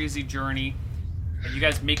 nice breezy journey. And you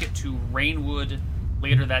guys make it to Rainwood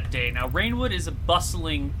later that day. Now, Rainwood is a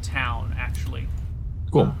bustling town, actually.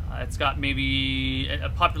 Cool. It's got maybe a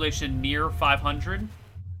population near 500.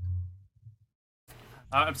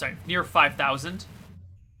 I'm sorry, near 5,000.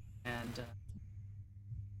 And,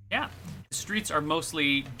 yeah, the streets are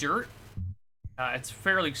mostly dirt. It's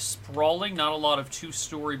fairly sprawling, not a lot of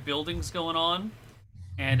two-story buildings going on.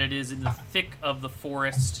 And it is in the thick of the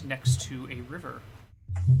forest next to a river.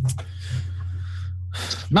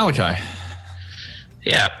 Malachi.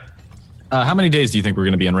 Yeah. How many days do you think we're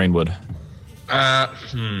going to be in Rainwood?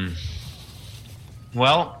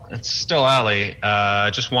 Well, it's still early.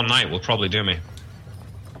 Just one night will probably do me.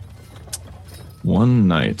 One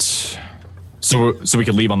night. So we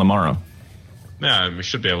could leave on the morrow? Yeah, we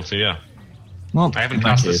should be able to, yeah. Well, I haven't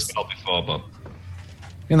cast this spell before, but...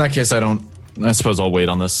 In that case, I suppose I'll wait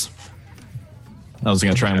on this. I was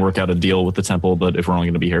going to try and work out a deal with the temple, but if we're only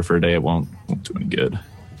going to be here for a day, it won't do any good.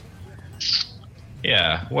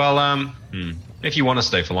 Yeah, well, if you want to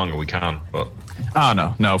stay for longer, we can, but...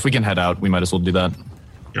 Oh, no, if we can head out, we might as well do that.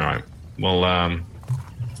 Alright, well,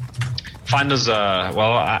 find us,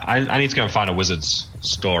 I need to go and find a wizard's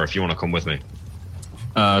store if you want to come with me.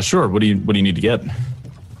 Sure, what do you need to get?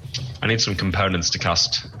 I need some components to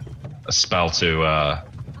cast a spell to,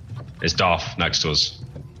 is Darth next to us?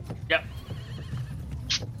 Yep.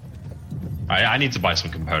 I need to buy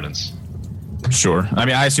some components. Sure. I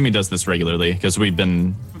mean, I assume he does this regularly, because we've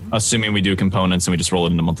been assuming we do components and we just roll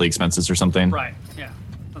it into monthly expenses or something. Right, yeah.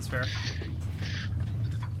 That's fair.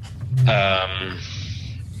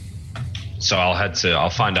 So I'll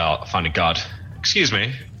find a guard. Excuse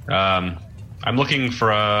me. I'm looking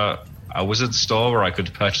for a wizard store where I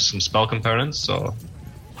could purchase some spell components, or...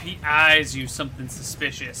 He eyes you something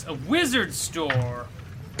suspicious. A wizard store?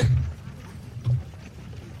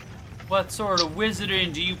 What sort of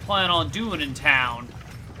wizarding do you plan on doing in town?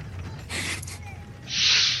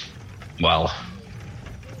 Well,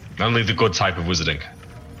 only the good type of wizarding.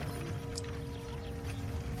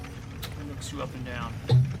 He looks you up and down.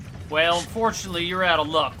 Well, unfortunately, you're out of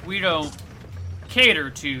luck. We don't cater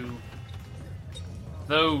to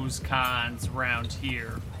those kinds around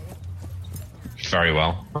here. Very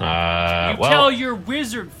well. Tell your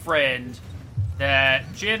wizard friend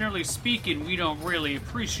that, generally speaking, we don't really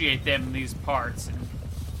appreciate them in these parts, and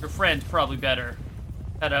your friend's probably better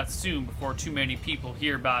head out soon before too many people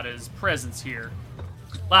hear about his presence here.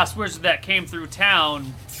 Last wizard that came through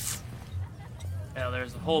town, well,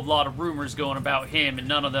 there's a whole lot of rumors going about him, and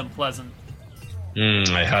none of them pleasant.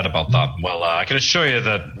 I heard about that. Well, I can assure you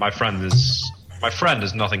that my friend is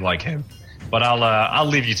nothing like him. But I'll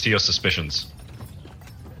leave you to your suspicions.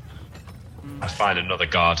 I find another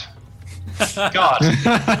guard. God.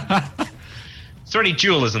 Is there any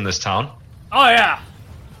jewelers in this town? Oh, yeah.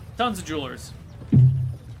 Tons of jewelers.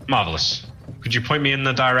 Marvelous. Could you point me in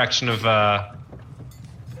the direction of the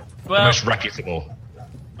most reputable?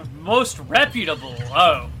 Most reputable?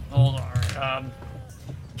 Oh, hold on.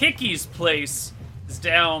 Hickey's place is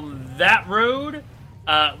down that road.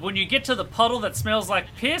 When you get to the puddle that smells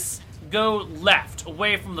like piss, go left,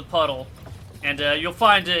 away from the puddle, and you'll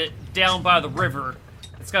find it down by the river.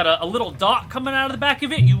 It's got a little dock coming out of the back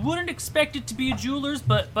of it. You wouldn't expect it to be a jeweler's,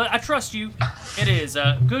 but I trust you. It is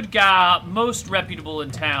a good guy, most reputable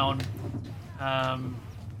in town.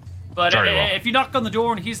 But if you knock on the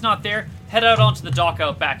door and he's not there, head out onto the dock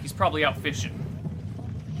out back. He's probably out fishing.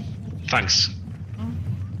 Thanks.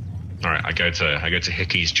 All right, I go to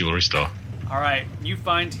Hickey's jewelry store. All right, you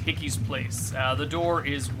find Hickey's place. The door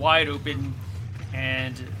is wide open,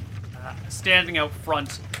 and standing out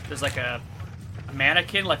front, there's like a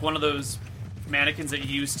mannequin, like one of those mannequins that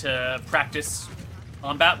you use to practice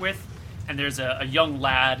combat with. And there's a young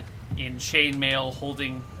lad in chainmail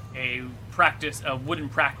holding a wooden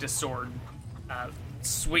practice sword,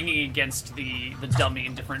 swinging against the dummy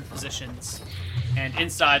in different positions. And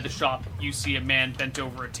inside the shop, you see a man bent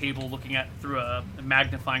over a table looking through a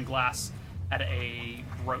magnifying glass at a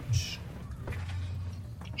brooch.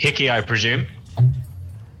 Hickey, I presume?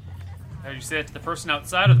 Did you say that to the person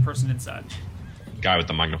outside or the person inside? Guy with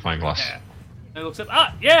the magnifying glass. Yeah. And he looks up.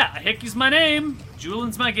 Yeah, Hickey's my name.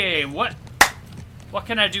 Julian's my game. What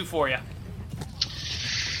can I do for you?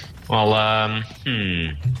 Well, I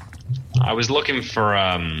was looking for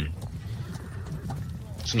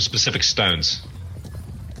some specific stones.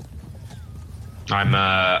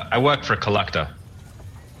 I work for a collector.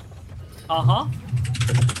 Uh-huh.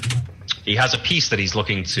 He has a piece that he's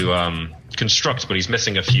looking to construct, but he's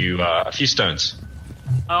missing a few stones.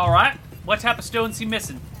 All right. What type of stones he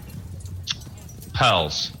missing?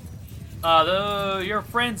 Pearls. Though your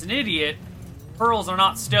friend's an idiot, pearls are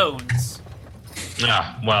not stones.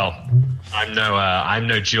 Ah, well, I'm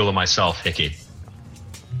no jeweler myself, Hickey.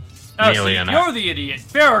 Oh, so you're the idiot.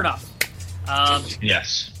 Fair enough.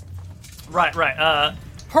 Yes. Right.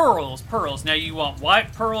 Pearls. Now you want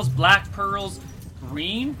white pearls, black pearls,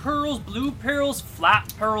 green pearls, blue pearls,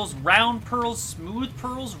 flat pearls, round pearls, smooth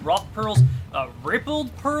pearls, rough pearls,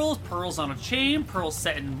 rippled pearls, pearls on a chain, pearls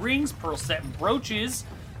set in rings, pearls set in brooches,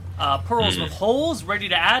 pearls with holes ready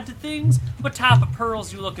to add to things. What type of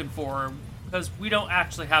pearls you looking for? Because we don't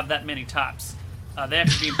actually have that many types. They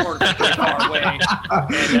have to be imported from pretty far away,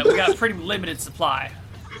 and we got a pretty limited supply.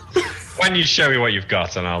 Why don't you show me what you've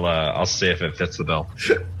got, and I'll see if it fits the bill.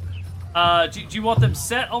 Do you want them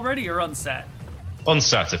set already or unset?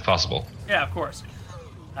 Unset, if possible. Yeah, of course.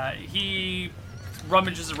 He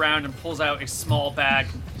rummages around and pulls out a small bag,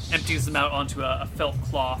 empties them out onto a felt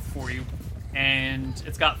cloth for you, and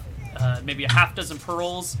it's got maybe a half dozen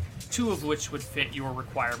pearls, 2 of which would fit your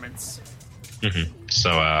requirements. Mm-hmm.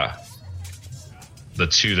 So, the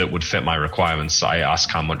 2 that would fit my requirements, I ask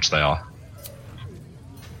how much they are.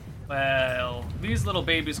 Well, these little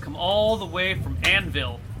babies come all the way from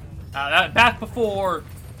Anvil. Back before...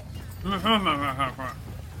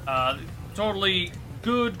 totally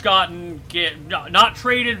good gotten, not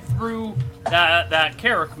traded through that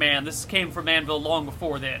Carrick man. This came from Anvil long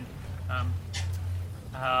before then.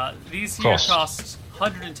 These here cost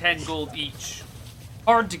 110 gold each.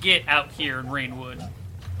 Hard to get out here in Rainwood.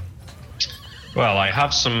 Well, I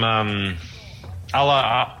have some.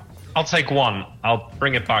 I'll take 1. I'll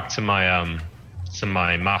bring it back to my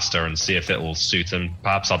master and see if it will suit him.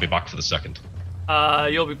 Perhaps I'll be back for the 2nd.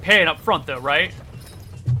 You'll be paying up front, though, right?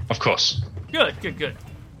 Of course. Good.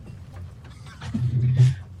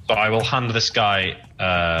 So I will hand this guy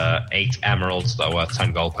 8 emeralds that are worth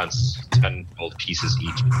 10 gold pence, 10 gold pieces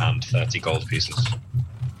each, and 30 gold pieces.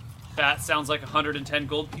 That sounds like 110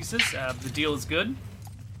 gold pieces. The deal is good.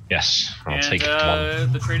 Yes, I'll take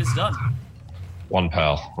 1. The trade is done. 1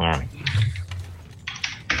 pearl. All right.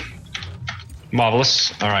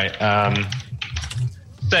 Marvelous. All right.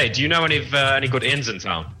 Say, do you know any good inns in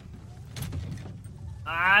town?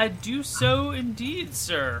 I do so indeed,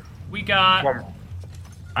 sir. We got...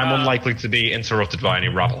 I'm unlikely to be interrupted by any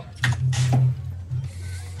rabble.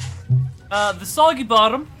 The Soggy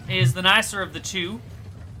Bottom is the nicer of the 2.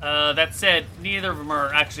 That said, neither of them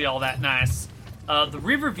are actually all that nice. The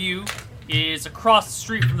Riverview is across the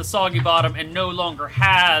street from the Soggy Bottom and no longer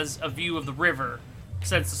has a view of the river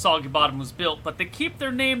since the Soggy Bottom was built, but they keep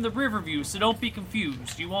their name the Riverview, so don't be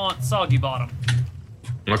confused. You want Soggy Bottom.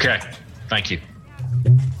 Okay, thank you.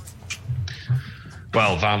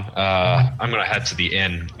 Well, Van, I'm going to head to the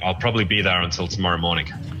inn. I'll probably be there until tomorrow morning.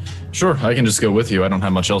 Sure, I can just go with you. I don't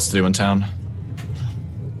have much else to do in town.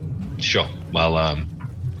 Sure. Well,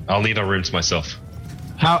 I'll need a room to myself.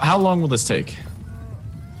 How long will this take?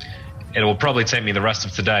 It will probably take me the rest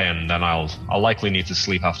of today, and then I'll likely need to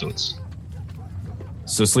sleep afterwards.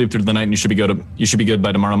 So sleep through the night, and you should be good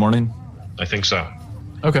by tomorrow morning? I think so.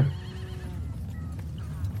 Okay.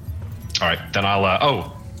 All right, then I'll.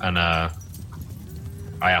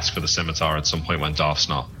 I asked for the scimitar at some point when Darth's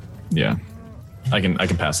not. Yeah, I can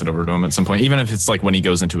pass it over to him at some point, even if it's like when he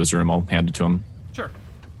goes into his room. I'll hand it to him. Sure.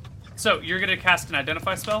 So you're gonna cast an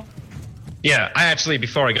identify spell? Yeah, I actually,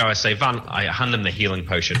 before I go, I say, Van, I hand him the healing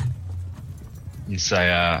potion. And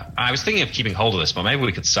say, I was thinking of keeping hold of this, but maybe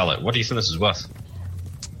we could sell it. What do you think this is worth?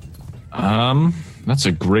 That's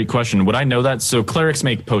a great question. Would I know that? So clerics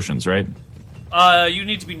make potions, right? You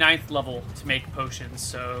need to be 9th level to make potions,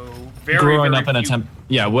 so growing up in a temple.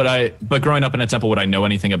 Yeah, but growing up in a temple, would I know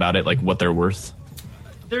anything about it, like what they're worth?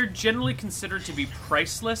 They're generally considered to be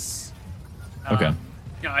priceless. Okay.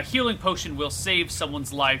 A healing potion will save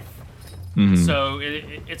someone's life. Mm-hmm. So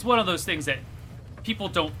it's one of those things that people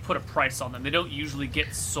don't put a price on them. They don't usually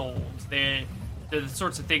get sold. They're the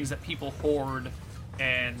sorts of things that people hoard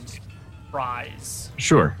and prize.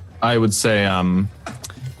 Sure. I would say, I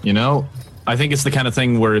think it's the kind of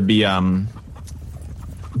thing where it'd be a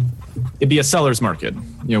seller's market.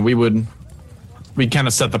 We'd kind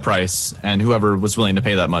of set the price, and whoever was willing to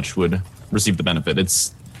pay that much would receive the benefit.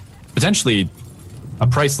 It's potentially a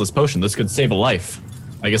priceless potion. This could save a life.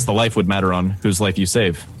 I guess the life would matter on whose life you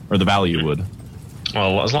save, or the value would.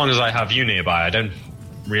 Well, as long as I have you nearby, I don't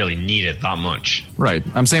really need it that much. Right.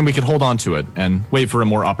 I'm saying we could hold on to it and wait for a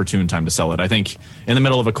more opportune time to sell it. I think in the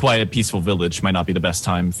middle of a quiet, peaceful village might not be the best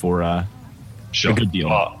time for a good deal.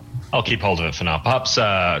 Well, I'll keep hold of it for now. Perhaps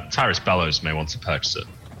Tyrus Bellows may want to purchase it.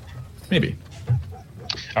 Maybe.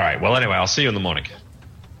 All right. Well, anyway, I'll see you in the morning.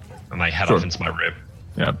 And I head off into my room.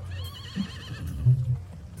 Yeah.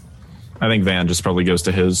 I think Van just probably goes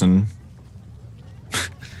to his and,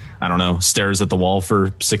 I don't know, stares at the wall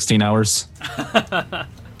for 16 hours.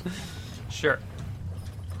 Sure.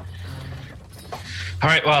 All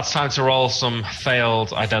right, well, it's time to roll some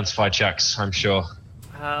failed identify checks, I'm sure.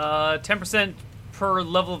 10% per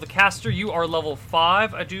level of the caster. You are level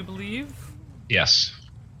 5, I do believe. Yes.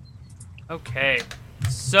 Okay.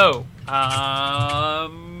 So,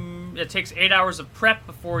 it takes 8 hours of prep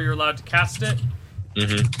before you're allowed to cast it.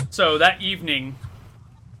 Mm-hmm. So that evening,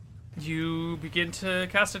 you begin to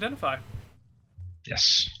cast Identify.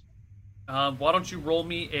 Yes. Why don't you roll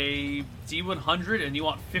me a D100 and you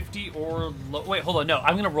want 50 or... Wait, hold on. No,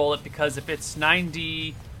 I'm going to roll it because if it's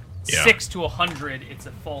 96 to 100, it's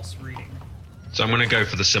a false reading. So I'm going to go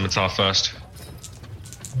for the scimitar first.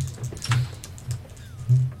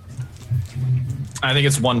 I think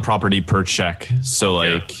it's one property per check. So,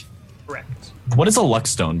 like... Yeah. Correct. What is a luck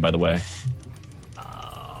stone, by the way?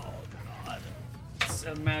 Oh, God. It's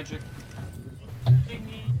a magic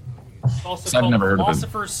thingy. It's also I've called never heard of it.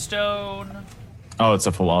 Philosopher's Stone. Oh, it's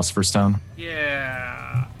a Philosopher's Stone?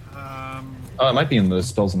 Yeah. Oh, it might be in the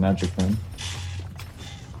Spells and Magic then.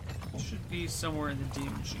 It should be somewhere in the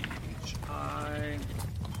DMG.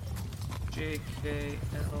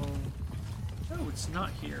 H-I-J-K-L... Oh, it's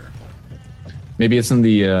not here. Maybe it's in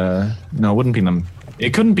the, no, it wouldn't be in them.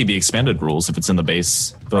 It couldn't be the expanded rules if it's in the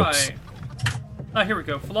base books. Right. Ah, here we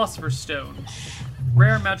go. Philosopher's Stone.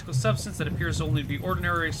 Rare magical substance that appears only to be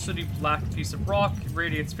ordinary, sooty black piece of rock. It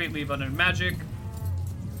radiates faintly of unknown magic.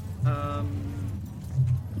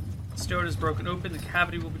 Stone is broken open. The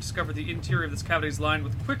cavity will be discovered. The interior of this cavity is lined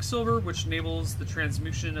with quicksilver, which enables the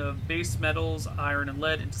transmutation of base metals, iron and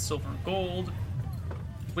lead, into silver and gold.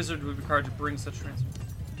 Wizard would be required to bring such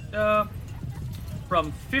transmutation.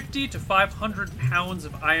 From 50 to 500 pounds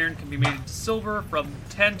of iron can be made into silver. From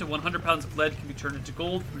 10 to 100 pounds of lead can be turned into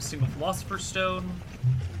gold from a single Philosopher's Stone.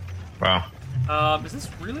 Wow. Is this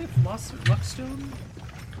really a Philosopher's Luck Stone?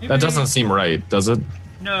 Maybe That doesn't seem right, does it?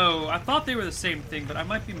 No, I thought they were the same thing, but I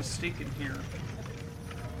might be mistaken here.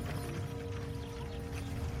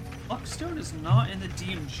 Luckstone is not in the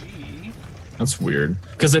DMG. That's weird.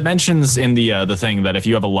 Because it mentions in the thing that if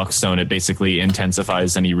you have a luck stone, it basically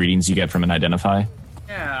intensifies any readings you get from an Identify.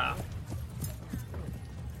 Yeah.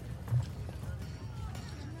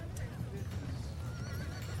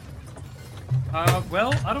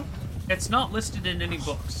 Well, I don't... It's not listed in any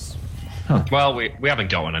books. Huh. Well, we haven't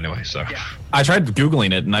got one anyway, so... Yeah. I tried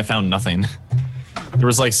Googling it, and I found nothing. There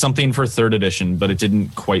was, like, something for 3rd edition, but it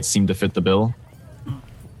didn't quite seem to fit the bill.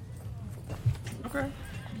 Okay.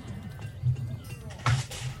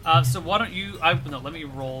 So why don't you... No, let me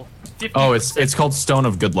roll 50%. Oh, it's called Stone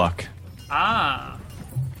of Good Luck. Ah.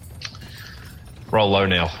 Roll low,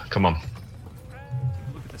 Neil. Come on.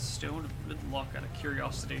 Look at the Stone of Good Luck out of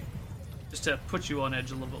curiosity. Just to put you on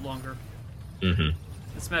edge a little bit longer. Mm-hmm.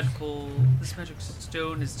 This magic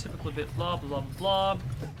stone is typically a bit blah blah blah.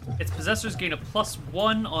 Its possessors gain a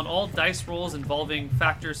 +1 on all dice rolls involving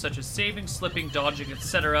factors such as saving, slipping, dodging,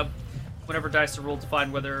 etc. Whenever dice are rolled to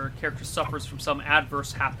find whether a character suffers from some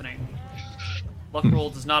adverse happening. Luck roll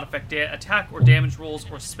does not affect attack or damage rolls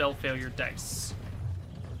or spell failure dice.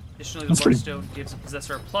 Additionally, the luck stone gives a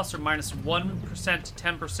possessor a plus or minus 1% to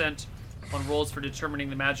 10% on rolls for determining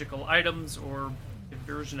the magical items or a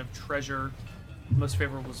version of treasure. The most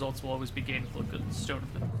favorable results will always be gained with the stone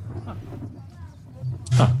of it.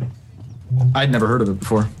 Huh. I'd never heard of it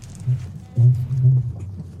before.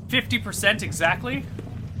 50% exactly?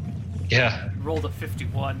 Yeah. Rolled a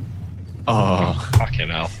 51. Oh. Fucking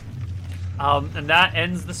hell. And that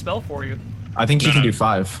ends the spell for you. I think he can do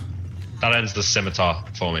 5. That ends the scimitar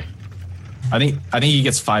for me. I think he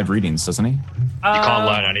gets 5 readings, doesn't he? You can't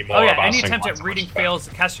learn any more about any attempt at reading fails.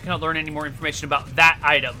 The caster cannot learn any more information about that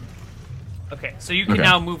item. Okay, so you can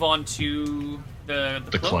now move on to the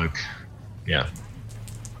cloak. Yeah.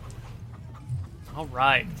 All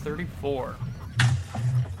right, 34.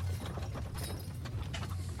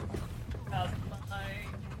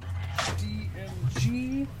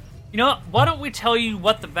 DMG. You know what? Why don't we tell you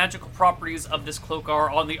what the magical properties of this cloak are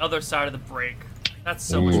on the other side of the break? That's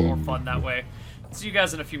so much more fun that way. See you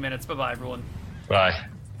guys in a few minutes. Bye-bye, everyone. Bye.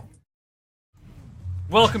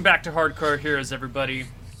 Welcome back to Hardcore Heroes, everybody.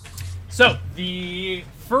 So, the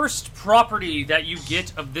first property that you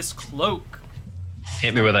get of this cloak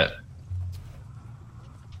Hit me with it.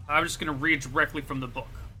 I'm just going to read directly from the book.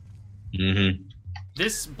 Mm-hmm.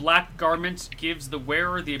 This black garment gives the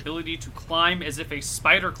wearer the ability to climb as if a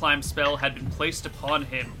spider climb spell had been placed upon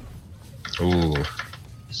him. Ooh.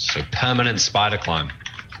 So permanent spider climb.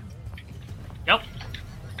 Yep.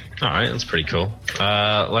 Alright, that's pretty cool.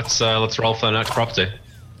 Let's roll for the next property.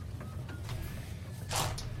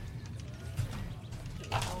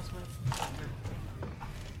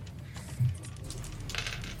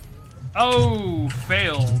 Oh,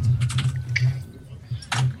 failed.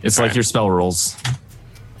 It's like your spell rolls.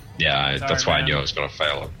 Yeah, that's why I knew I was going to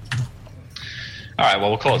fail it. Alright, well,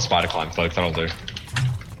 we'll call it Spider Climb Cloak. That'll do.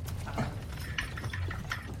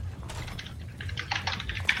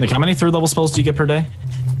 Like, how many third level spells do you get per day?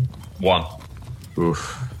 1.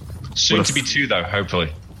 Oof. Soon to be 2, though,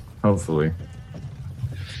 hopefully. Hopefully.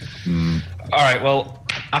 Alright, well,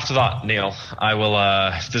 after that, Neil, I will,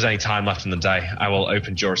 if there's any time left in the day, I will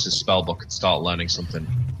open Joris's spellbook and start learning something.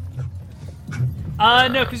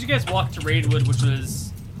 No, because you guys walked to Rainwood, which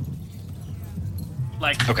was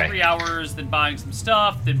like 3 hours, then buying some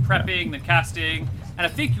stuff, then prepping, then casting, and I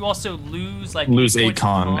think you also lose 8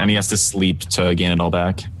 con, and he has to sleep to gain it all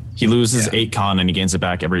back. He loses 8 con, and he gains it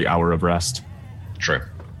back every hour of rest. True.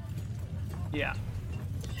 Yeah.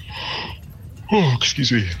 Oh,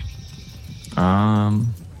 excuse me. I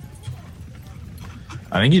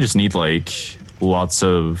think you just need lots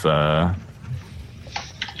of I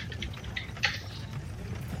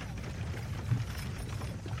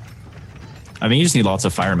think you just need lots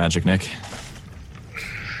of fire magic, Nick.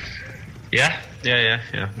 Yeah. Well,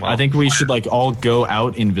 I think we should all go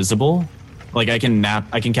out invisible. I can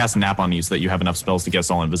cast nap on you so that you have enough spells to get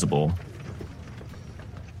us all invisible.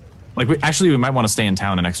 We might want to stay in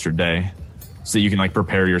town an extra day so that you can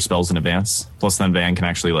prepare your spells in advance. Plus then Van can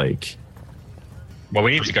actually Well,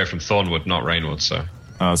 we need to go from Thornwood, not Rainwood, so.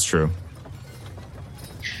 Oh, that's true.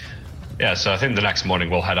 Yeah, so I think the next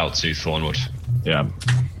morning we'll head out to Thornwood. Yeah.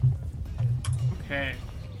 Okay.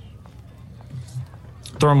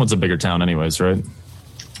 Thornwood's a bigger town anyways, right?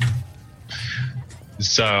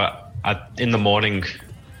 So, in the morning,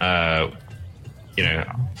 I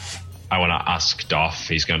want to ask Doff if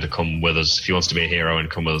he's going to come with us, if he wants to be a hero and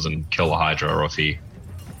come with us and kill the Hydra, or if he's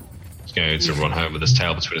going to run home with his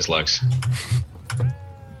tail between his legs.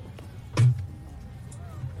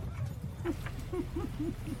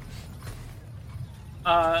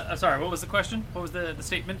 Sorry, what was the question? What was the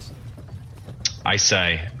statement? I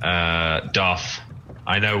say, Doff,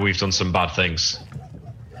 I know we've done some bad things,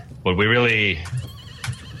 but we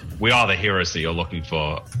are the heroes that you're looking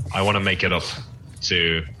for. I want to make it up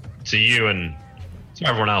to you and to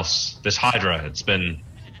everyone else. This Hydra, it's been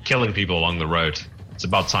killing people along the road. It's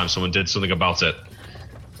about time someone did something about it.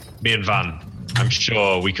 Me and Van, I'm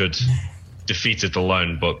sure we could defeat it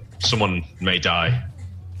alone, but someone may die.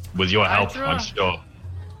 With your help, I'm sure.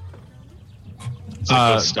 It's a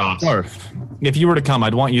good start. Darth, if you were to come,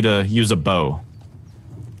 I'd want you to use a bow.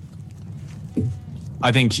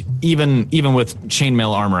 I think even with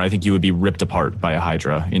chainmail armor, I think you would be ripped apart by a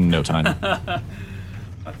Hydra in no time.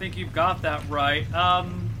 I think you've got that right.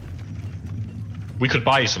 We could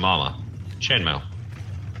buy you some armor. Chainmail.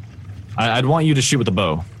 I'd want you to shoot with a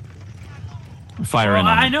bow. Fire in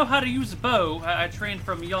on I know how to use a bow. I trained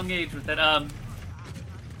from a young age with it.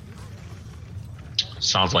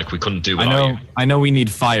 Sounds like we couldn't do without you. I know we need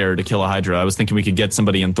fire to kill a Hydra. I was thinking we could get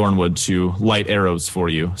somebody in Thornwood to light arrows for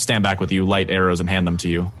you. Stand back with you, light arrows, and hand them to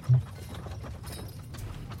you.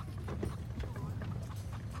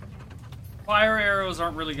 Fire arrows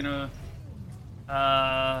aren't really gonna...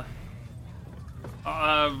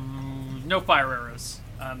 no fire arrows.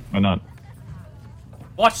 Why not?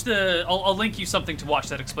 Watch I'll link you something to watch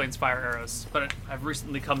that explains fire arrows, but I've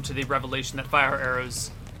recently come to the revelation that fire arrows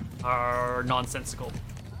are nonsensical.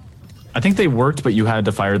 I think they worked, but you had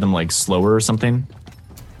to fire them slower or something.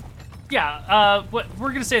 Yeah, what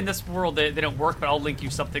we're gonna say in this world they don't work, but I'll link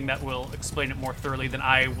you something that will explain it more thoroughly than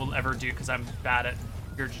I will ever do because I'm bad at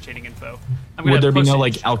regurgitating info. Would there be no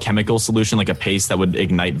alchemical solution, a paste that would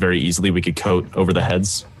ignite very easily we could coat over the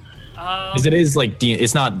heads? Because it is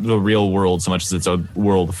it's not the real world so much as it's a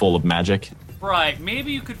world full of magic. Right,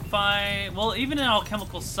 maybe you could find... Well, even an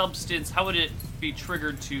alchemical substance, how would it be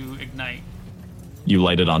triggered to ignite? You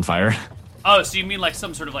light it on fire. Oh, so you mean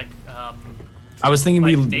some sort of I was thinking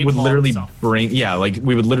we would literally stuff.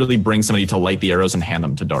 we would literally bring somebody to light the arrows and hand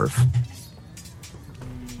them to Darth.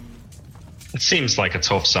 It seems like a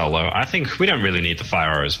tough sell, though. I think we don't really need the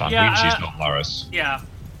fire arrows, Van. Yeah, we just use normal arrows. Yeah.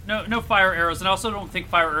 No fire arrows, and I also don't think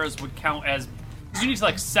fire arrows would count as... Because you need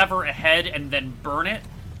to, sever a head and then burn it.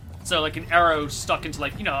 So like an arrow stuck into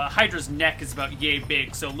like, a hydra's neck is about yay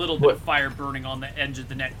big, so a little bit of fire burning on the edge of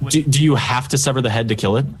the neck. Do you have to sever the head to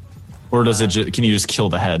kill it? Or does can you just kill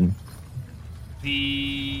the head?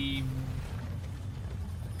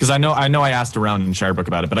 Because I know I asked around in Shirebrook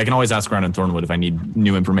about it, but I can always ask around in Thornwood if I need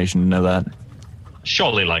new information to know that.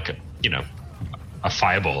 Surely like, a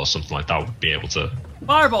fireball or something like that would be able to...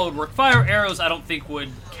 Fireball would work. Fire arrows I don't think would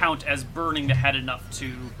count as burning the head enough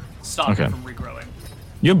to stop it from regrowing.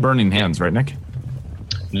 You have burning hands, right, Nick?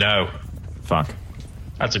 No. Fuck.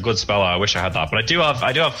 That's a good spell. I wish I had that, but I do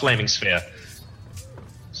have flaming sphere,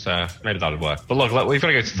 so maybe that would work. But look, we've got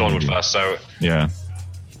to go to Thornwood first. So yeah,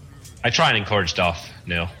 I try and encourage Darth.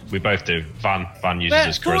 Neil, we both do. Van uses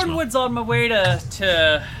his charisma. Thornwood's on my way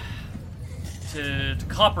to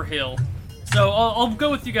Copperhill, so I'll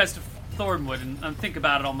go with you guys to Thornwood and think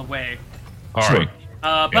about it on the way. All right.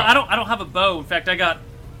 But I don't have a bow. In fact, I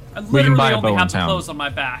literally only have the clothes on my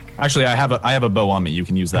back. Actually, I have a bow on me. You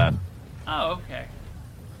can use that. Oh, okay.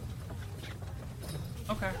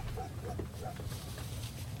 Okay.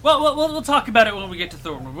 Well, we'll talk about it when we get to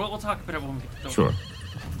Thornwood. We'll talk about it when we get to Thornwood. Sure.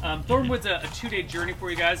 Thornwood's a 2-day journey for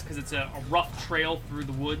you guys because it's a rough trail through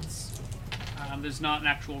the woods. There's not an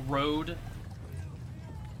actual road.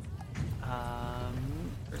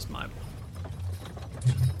 Where's my...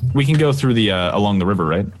 We can go through the along the river,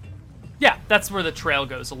 right? Yeah, that's where the trail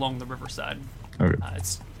goes, along the riverside. Okay.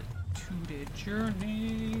 It's a 2-day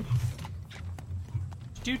journey.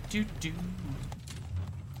 Do.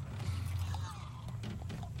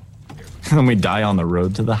 And we die on the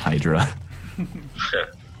road to the Hydra.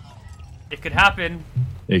 It could happen.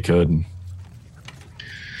 It could.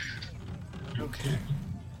 Okay.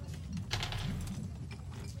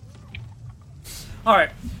 All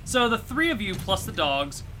right. So the 3 of you plus the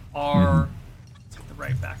dogs are... Let's get the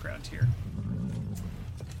right background here.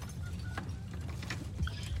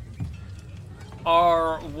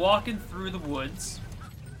 Are walking through the woods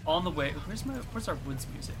on the way... Where's our woods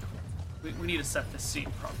music? We need to set this scene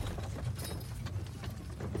properly.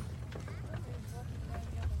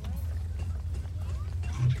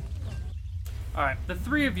 All right, the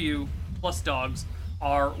 3 of you plus dogs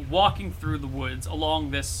are walking through the woods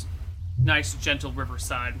along this nice, gentle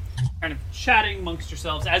riverside, kind of chatting amongst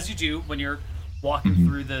yourselves as you do when you're walking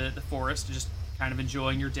through the forest, just kind of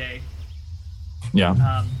enjoying your day.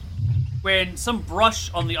 Yeah. When some brush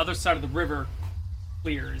on the other side of the river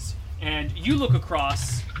clears, and you look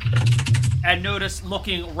across and notice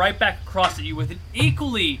looking right back across at you with an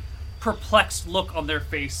equally perplexed look on their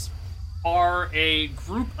face are a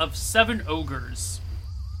group of 7 ogres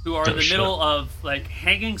who are in the middle of like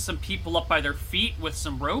hanging some people up by their feet with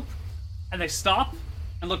some rope, and they stop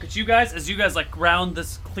and look at you guys as you guys like round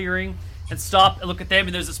this clearing and stop and look at them,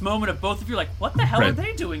 and there's this moment of both of you like, what the hell are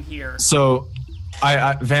they doing here? So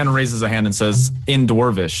Van raises a hand and says in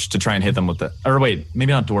Dwarvish to try and hit them with the, or wait,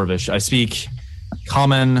 maybe not Dwarvish. I speak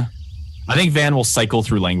Common. I think Van will cycle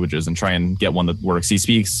through languages and try and get one that works. He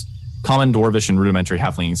speaks Common, Dwarvish, and Rudimentary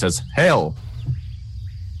Halfling. He says, "Hail."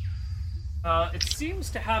 It seems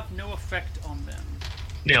to have no effect on them.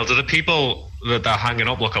 Neil, do the people that they're hanging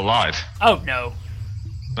up look alive? Oh, no.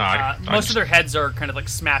 Most of their heads are kind of like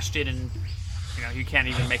smashed in, and you can't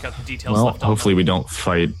even make out the details left on them. Hopefully we don't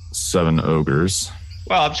fight 7 ogres.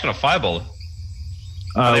 Well, I'm just going to fireball.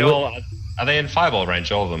 Are they in fireball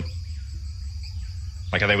range, all of them?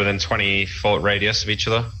 Like, are they within 20-foot radius of each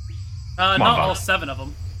other? Not all 7 of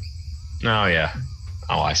them. Oh, yeah.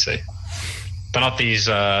 Oh, I see. They're not these,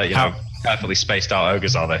 carefully spaced out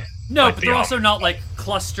ogres, are they? No, like but they're also not, like,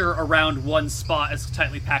 cluster around one spot as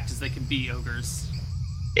tightly packed as they can be ogres.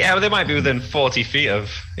 Yeah, but they might be within 40 feet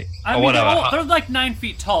of... I mean, they're like 9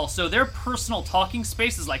 feet tall, so their personal talking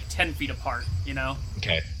space is like 10 feet apart,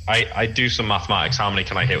 Okay. I do some mathematics. How many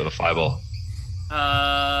can I hit with a fireball?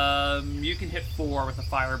 You can hit 4 with a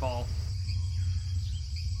fireball.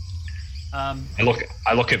 I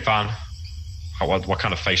look at Van. What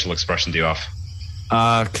kind of facial expression do you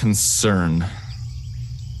have? Concern.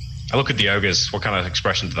 I look at the ogres. What kind of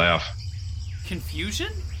expression do they have?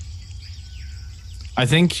 Confusion? I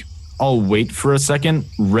think I'll wait for a second,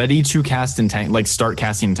 ready to cast start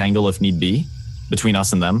casting Entangle if need be, between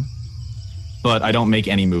us and them. But I don't make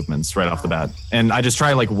any movements right off the bat. And I just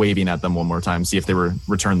try waving at them one more time, see if they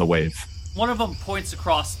return the wave. One of them points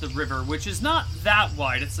across the river, which is not that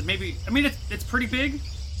wide. It's it's pretty big.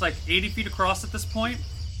 It's like 80 feet across at this point.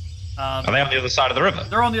 Are they on the other side of the river?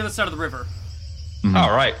 They're on the other side of the river. Mm-hmm.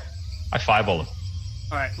 All right. I fireball them.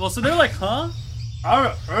 All right. Well, so they're like, huh?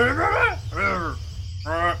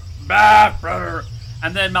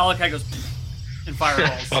 And then Malachi goes, and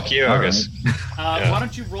fireballs. Fuck you, August. Why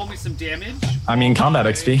don't you roll me some damage? I mean, combat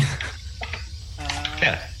XP.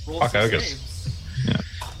 Yeah. Fuck August. Yeah.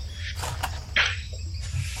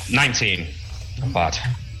 19. But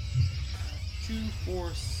 2,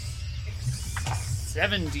 4, 6,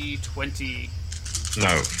 70, 20. No,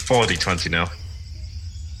 40-20 now.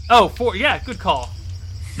 Oh, 4. Yeah, good call.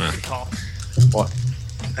 Yeah. Good call. What?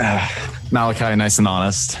 Malachi, nice and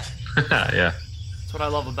honest. Yeah. That's what I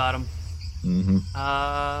love about him. Mm-hmm.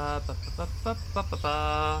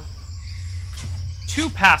 2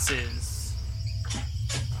 passes.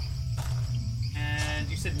 And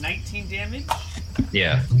you said 19 damage?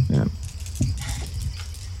 Yeah.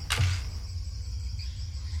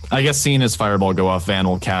 I guess seeing his fireball go off, Van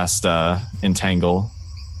will cast Entangle.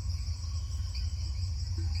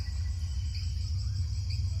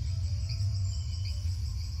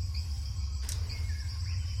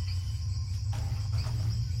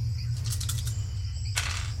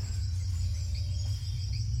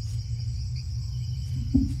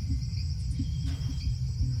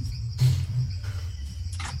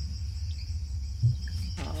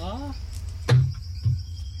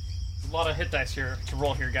 A lot of hit dice here to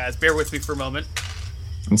roll here, guys. Bear with me for a moment.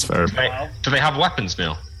 That's fair. Do they have weapons,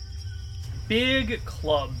 Neil? Big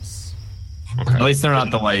clubs. Okay. At least they're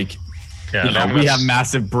not the like. Yeah, we have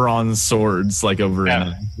massive bronze swords like over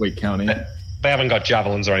in Wake County. They haven't got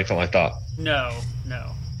javelins or anything like that. No.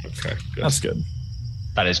 Okay, good. That's good.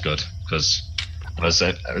 That is good because I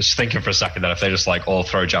was thinking for a second that if they just like all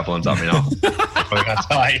throw javelins at me now, we're gonna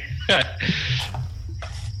die.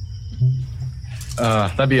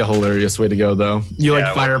 That'd be a hilarious way to go, though. You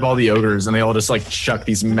fireball the ogres, and they all just like chuck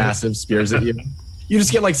these massive spears at you. You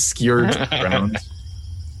just get like skewered to the ground.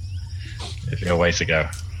 If you're a way to go.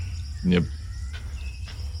 Yep.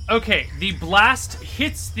 Okay, the blast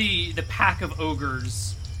hits the pack of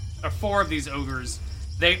ogres, or 4 of these ogres.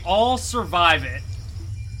 They all survive it,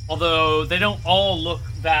 although they don't all look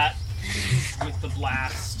that pleased with the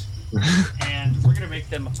blast. And we're gonna make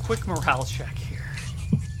them a quick morale check here.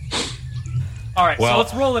 All right, so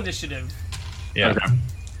let's roll initiative. Yeah. Okay.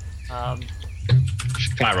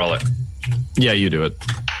 Can I roll it? Yeah, you do it.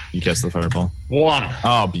 You cast the fireball. 1.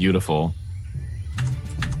 Oh, beautiful.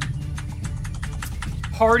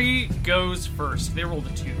 Party goes first. They rolled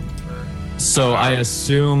a 2. So I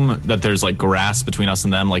assume that there's like grass between us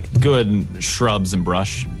and them, like good shrubs and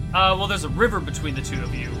brush. Well, there's a river between the 2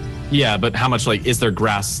 of you. Yeah, but how much like is there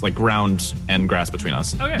grass, like ground and grass between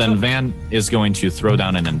us? Okay, then Van is going to throw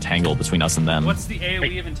down an entangle between us and them. What's the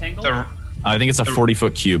AoE of entangle? I think it's a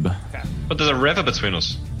 40-foot cube. Okay. But there's a river between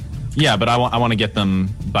us. Yeah, but I want to get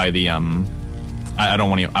them by the I don't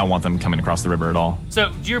want to. I want them coming across the river at all.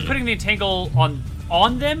 So you're putting the entangle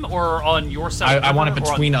on them or on your side? I want it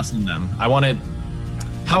between us and them. I want it.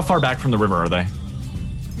 How far back from the river are they?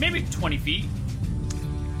 Maybe 20 feet.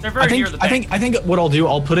 They're very near the bank. I think what I'll do,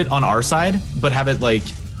 I'll put it on our side, but have it like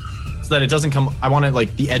so that it doesn't come. I want it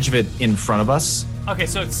like the edge of it in front of us. Okay,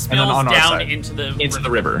 so it spills down into the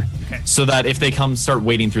river. Okay. So that if they start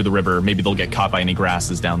wading through the river, maybe they'll get caught by any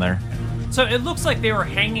grasses down there. So it looks like they were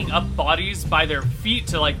hanging up bodies by their feet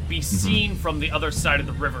to like be seen from the other side of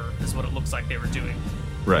the river. Is what it looks like they were doing.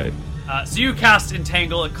 Right. So you cast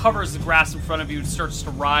Entangle. It covers the grass in front of you. It starts to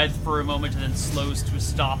writhe for a moment and then slows to a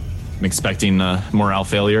stop. I'm expecting morale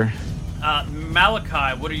failure.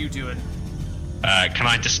 Malachi, what are you doing? Can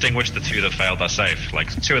I distinguish the 2 that failed their save? Like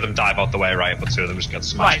 2 of them dive out the way, right? But 2 of them just get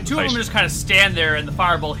smashed. Right, 2 of them just kind of stand there, and the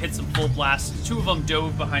fireball hits them full blast. 2 of them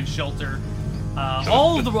dove behind shelter.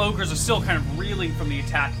 All of the ogres are still kind of reeling from the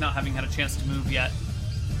attack, not having had a chance to move yet.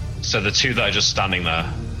 So the 2 that are just standing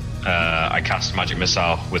there, I cast Magic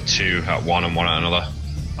Missile with 2 at one and 1 at another.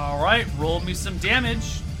 All right, roll me some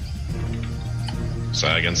damage. So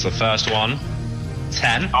against the first one,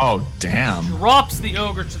 10. Oh, damn. Drops the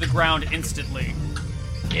ogre to the ground instantly.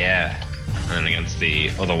 Yeah. And against the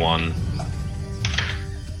other one,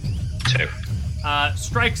 2.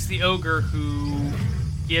 Strikes the ogre, who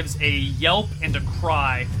gives a yelp and a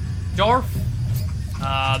cry. Darf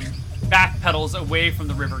backpedals away from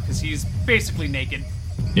the river because he's basically naked.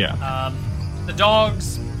 Yeah. The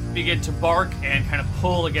dogs begin to bark and kind of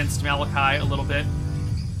pull against Malachi a little bit.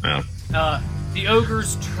 Yeah. The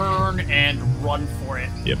ogres turn and run for it.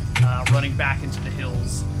 Yep. Running back into the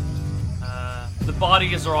hills. The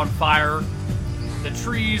bodies are on fire. The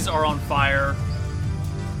trees are on fire.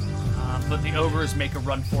 But the ogres make a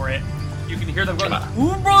run for it. You can hear them run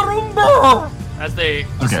as they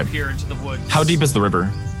disappear into the woods. How deep is the river?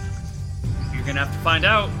 You're gonna have to find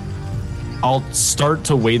out. I'll start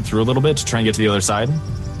to wade through a little bit to try and get to the other side.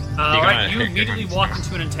 Alright, you immediately walk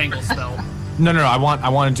into an entangle spell. No. I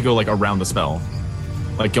wanted to go like around the spell.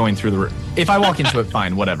 Like going through the... If I walk into it,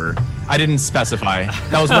 fine, whatever. I didn't specify.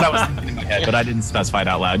 That was what I was thinking in my head, but I didn't specify it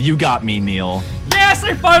out loud. You got me, Neil. Yes,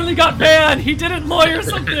 I finally got banned! He didn't lawyer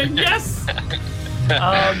something, yes!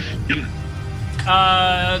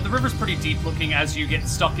 The river's pretty deep looking as you get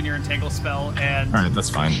stuck in your entangle spell, and... Alright,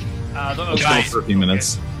 that's fine. The Let's go for a few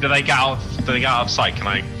minutes. Do they get out of sight? Can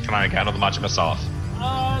I get another magic myself?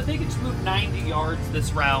 They can just move 90 yards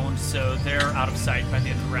this round, so they're out of sight by the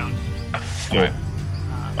end of the round. Right.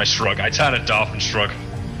 I shrug. I turn to Darth and shrug.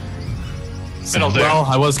 Well,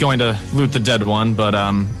 I was going to loot the dead one, but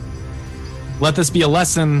let this be a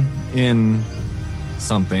lesson in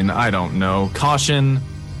something. I don't know. Caution.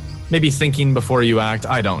 Maybe thinking before you act.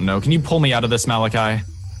 I don't know. Can you pull me out of this, Malachi?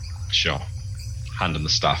 Sure. Hand him the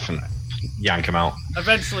staff and yank him out.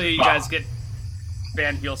 Eventually, you guys get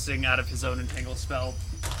Van Helsing out of his own entangle spell.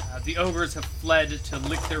 The ogres have fled to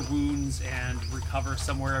lick their wounds and recover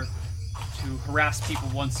somewhere to harass people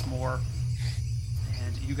once more.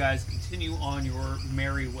 And you guys continue on your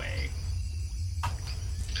merry way.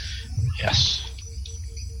 Yes.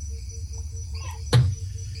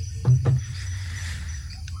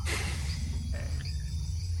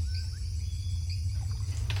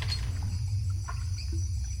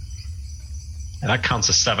 And that counts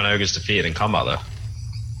as 7 ogres defeated in combat, though.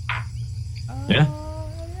 Yeah.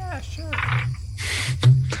 Yeah, sure.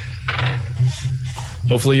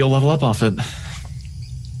 Hopefully you'll level up off it.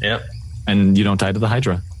 Yep. And you don't die to the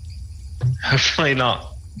Hydra. Hopefully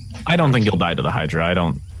not. I don't think you'll die to the Hydra.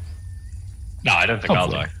 No, I don't think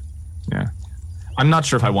Hopefully. I'll die. Yeah. I'm not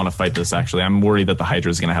sure if I want to fight this, actually. I'm worried that the Hydra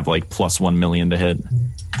is going to have, like, plus 1 million to hit.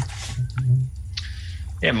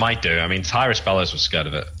 It might do. I mean, Tyrus Bellows was scared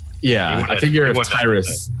of it. Yeah, I figure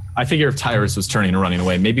if Tyrus was turning and running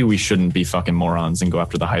away, maybe we shouldn't be fucking morons and go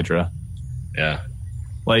after the Hydra. Yeah.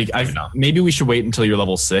 Like, maybe we should wait until you're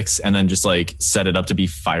level 6 and then just, like, set it up to be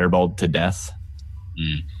fireballed to death.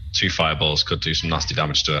 2 fireballs could do some nasty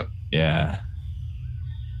damage to it. Yeah.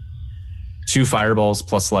 2 fireballs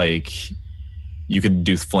plus, like, you could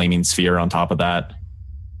do Flaming Sphere on top of that.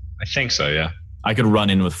 I think so, yeah. I could run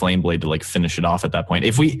in with Flame Blade to, like, finish it off at that point.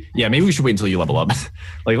 Maybe we should wait until you level up.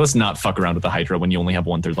 Like, let's not fuck around with the Hydra when you only have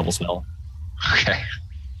 1/3 level spell. Okay.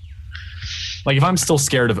 Like, if I'm still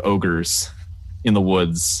scared of ogres in the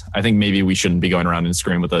woods, I think maybe we shouldn't be going around and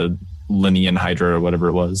screaming with a Linnean Hydra or whatever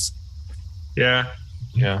it was. Yeah.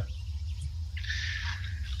 You're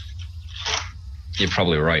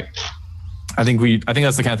probably right. I think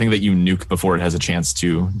that's the kind of thing that you nuke before it has a chance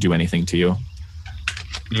to do anything to you.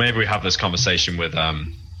 Maybe we have this conversation with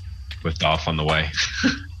Darth on the way.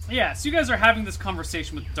 Yeah, so you guys are having this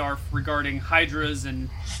conversation with Darth regarding Hydras and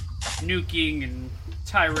nuking and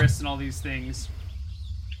Tyrus and all these things.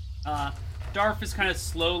 Darth is kind of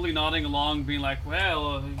slowly nodding along, being like,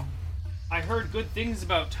 well, I heard good things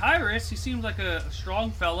about Tyrus. He seemed like a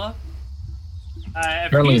strong fella.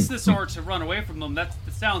 If he's the sort to run away from them, that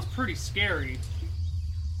sounds pretty scary.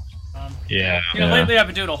 Lately I've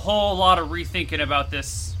been doing a whole lot of rethinking about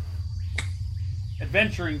this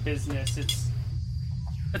adventuring business.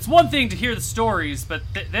 It's one thing to hear the stories, but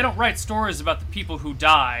they don't write stories about the people who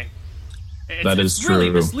die. It's really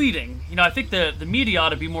misleading. I think the media ought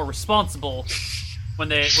to be more responsible when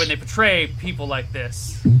they portray people like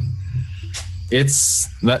this.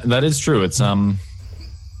 That is true. It's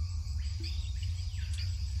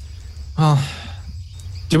well,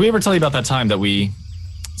 did we ever tell you about that time that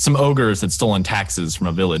some ogres had stolen taxes from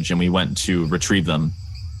a village and we went to retrieve them?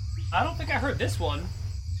 I don't think I heard this one.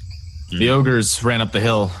 The ogres ran up the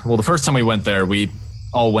hill. Well, the first time we went there, we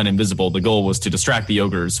all went invisible. The goal was to distract the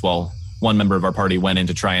ogres while one member of our party went in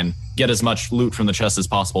to try and get as much loot from the chest as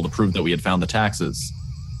possible to prove that we had found the taxes.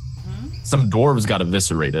 Mm-hmm. Some dwarves got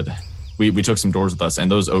eviscerated. We took some dwarves with us,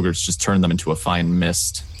 and those ogres just turned them into a fine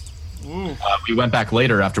mist. We went back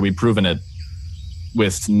later after we'd proven it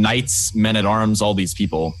with knights, men-at-arms, all these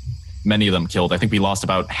people. Many of them killed. I think we lost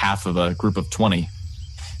about half of a group of 20.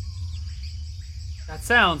 That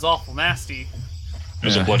sounds awful nasty. It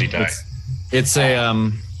was a bloody day.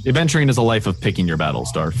 Adventuring is a life of picking your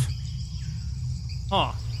battles, Darth.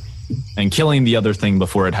 Huh. And killing the other thing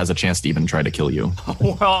before it has a chance to even try to kill you.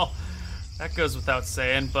 Well, that goes without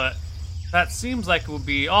saying, but that seems like it would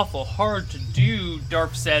be awful hard to do,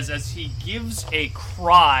 Darth says as he gives a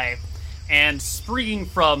cry, and springing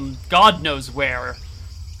from God knows where,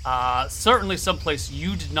 certainly someplace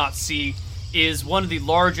you did not see, is one of the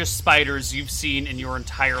largest spiders you've seen in your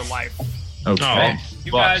entire life. Okay.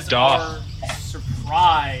 You guys are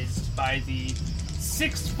surprised by the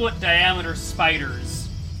 6-foot diameter spiders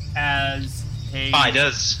as a...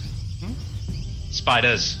 Spiders.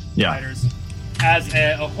 Spiders. Yeah. Spiders. as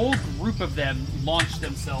a whole group of them launch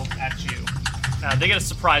themselves at you. They get a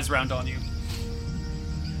surprise round on you.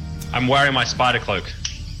 I'm wearing my spider cloak.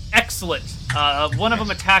 Excellent. One of them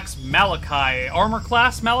attacks Malachi. Armor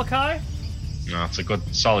class, Malachi? No, it's a good,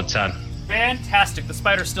 solid 10. Fantastic. The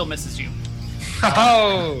spider still misses you.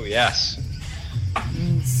 Oh, yes.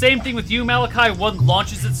 Same thing with you, Malachi. One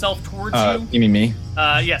launches itself towards you. You mean me?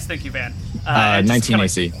 Yes, thank you, Van. 19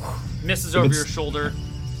 AC. Misses over your shoulder.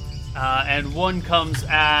 And one comes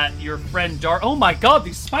at your friend Dart. Oh my god,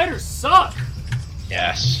 these spiders suck!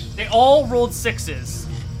 Yes. They all rolled 6s.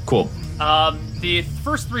 Cool. The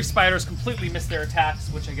first 3 spiders completely missed their attacks,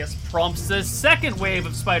 which I guess prompts the second wave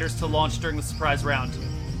of spiders to launch during the surprise round.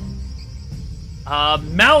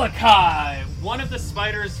 Malachi! One of the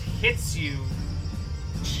spiders hits you.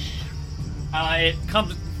 It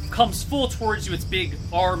comes full towards you, its big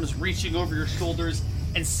arms reaching over your shoulders,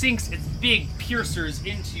 and sinks its big piercers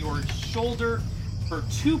into your shoulder for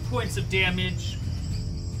 2 points of damage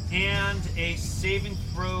and a saving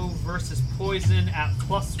throw versus poison at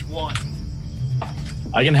 +1.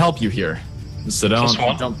 I can help you here, so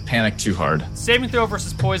don't panic too hard. Saving throw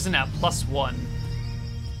versus poison at +1.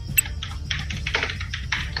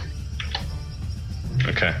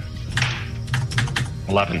 Okay.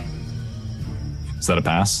 11. Is that a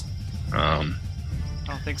pass? I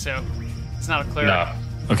don't think so. It's not a cleric. No.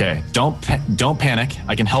 Okay, don't panic.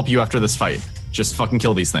 I can help you after this fight. Just fucking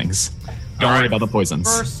kill these things. Don't worry about the poisons.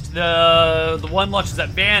 First, the one launches at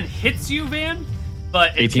Van hits you, Van,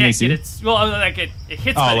 but it can't get its. Well, like it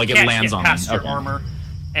hits. Oh, but like it can't lands get on past me. your armor,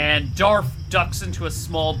 and Darf ducks into a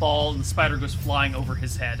small ball, and the spider goes flying over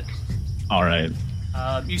his head. All right.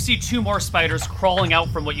 You see 2 more spiders crawling out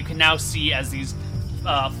from what you can now see as these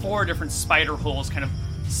 4 different spider holes, kind of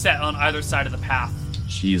set on either side of the path.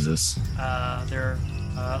 Jesus.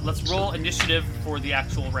 Let's roll initiative for the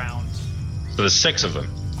actual round. So there's 6 of them.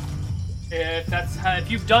 If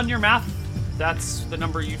you've done your math, that's the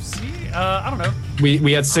number you see. I don't know.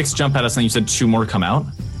 We had 6 jump at us, and you said 2 more come out?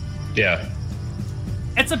 Yeah.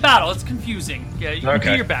 It's a battle. It's confusing. Yeah, you can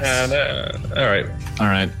do your best. All right. All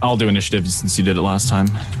right. I'll do initiative since you did it last time.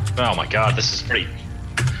 Oh my god, this is pretty.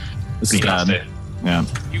 This is bad. nasty. Yeah.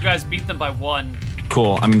 You guys beat them by 1.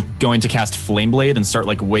 Cool. I'm going to cast Flame Blade and start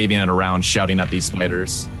like waving it around, shouting at these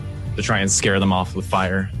spiders to try and scare them off with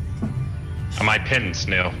fire. Am I pinned,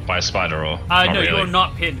 Neil, by a spider or? No, really? you're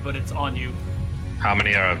not pinned, but it's on you. How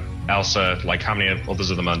many are Elsa? Like, how many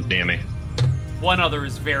others of them are near me? One other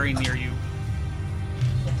is very near you.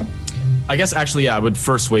 I guess actually, yeah, I would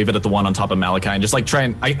first wave it at the one on top of Malachi and just like try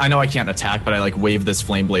and. I know I can't attack, but I like wave this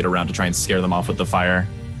Flame Blade around to try and scare them off with the fire.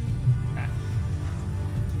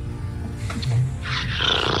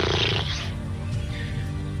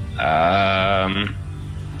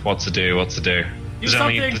 What to do?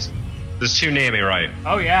 There's 2 near me, right?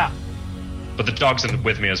 Oh, yeah. But the dog's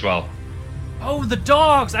with me as well. Oh, the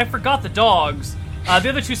dogs! I forgot the dogs. The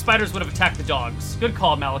other 2 spiders would have attacked the dogs. Good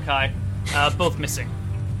call, Malachi. Both missing.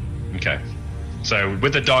 Okay. So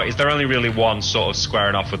with the dog, is there only really one sort of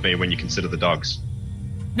squaring off with me when you consider the dogs?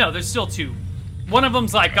 No, there's still 2. One of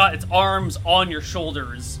them's like got its arms on your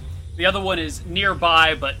shoulders. The other one is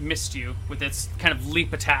nearby but missed you with its kind of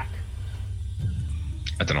leap attack.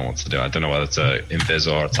 I don't know what to do. I don't know whether to invis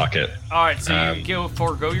or attack it. All right, so you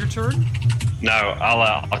forego your turn? No,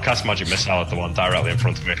 I'll cast Magic Missile at the one directly in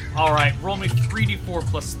front of me. All right, roll me 3d4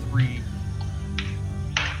 plus 3.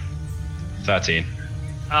 13.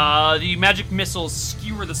 The magic missiles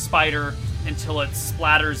skewer the spider until it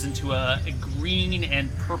splatters into a green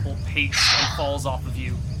and purple paste and falls off of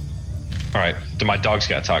you. All right, do my dogs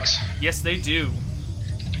get attacks? Yes, they do.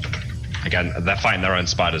 Again, they're fighting their own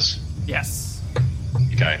spiders. Yes.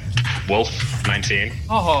 Okay. Wolf, 19.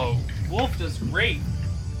 Oh, Wolf does great.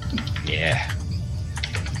 Yeah.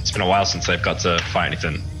 It's been a while since they've got to fight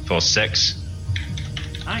anything. For 6.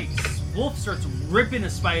 Nice. Wolf starts ripping a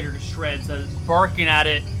spider to shreds, barking at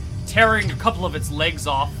it, tearing a couple of its legs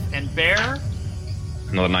off. And Bear?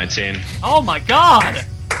 Another 19. Oh my god!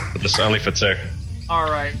 But this is only for 2.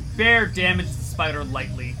 Alright, Bear damages the spider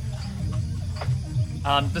lightly.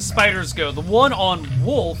 The spiders go. The one on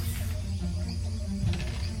Wolf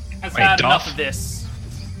has had enough of this.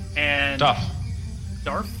 And Darf.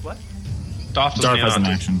 Darf? What? Darf has an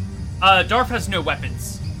action. Darf has no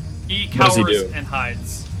weapons. He cowers What does he do? and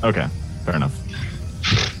hides. Okay, fair enough.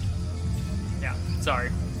 Yeah,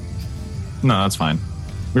 sorry. No, that's fine.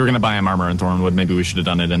 We were going to buy him armor in Thornwood. Maybe we should have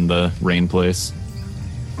done it in the rain place.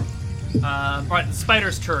 Right, the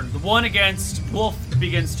spider's turn. The one against Wolf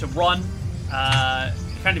begins to run,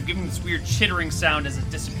 kind of giving this weird chittering sound as it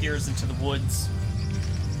disappears into the woods.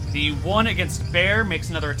 The one against Bear makes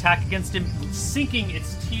another attack against him, sinking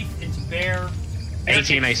its teeth into Bear.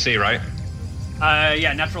 18 AC, right?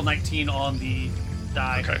 Yeah, natural 19 on the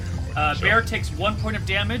die. Okay. Sure. Bear takes 1 point of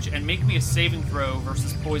damage, and make me a saving throw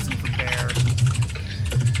versus poison for Bear.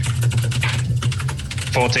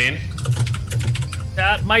 14.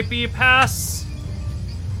 That might be a pass.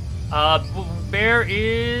 Bear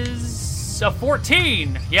is a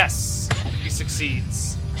 14. Yes, he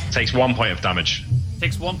succeeds. Takes 1 point of damage.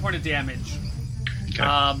 Takes 1 point of damage. Okay.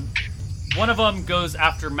 One of them goes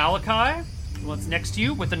after Malachi, one's next to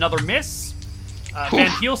you, with another miss. Van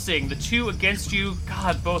Helsing, the two against you,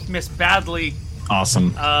 God, both miss badly.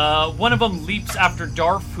 Awesome. One of them leaps after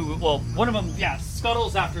Darf, one of them,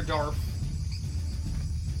 scuttles after Darf.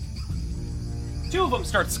 Two of them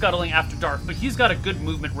start scuttling after Darf, but he's got a good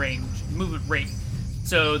movement rate.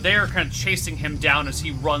 So they're kind of chasing him down as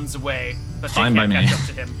he runs away, but they can't catch up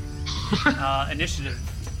to him. Initiative.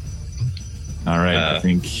 All right, I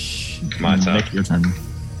think my turn. Nick, your turn.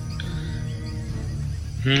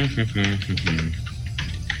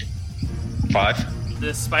 5.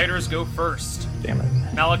 The spiders go first. Damn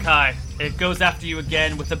it. Malachi, it goes after you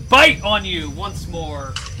again with a bite on you once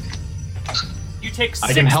more. You take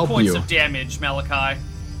 6 points of damage, Malachi.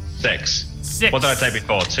 6. 6. What did I take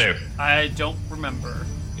before? 2. I don't remember.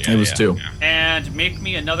 Yeah, it was 2. Yeah. And make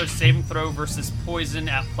me another saving throw versus poison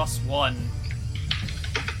at +1.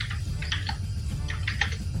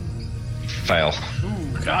 Fail.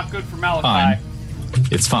 Ooh, not good for Malachi. Fine.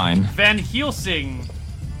 It's fine. Van Helsing.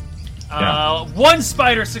 One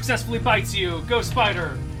spider successfully bites you. Go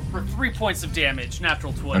spider for 3 points of damage.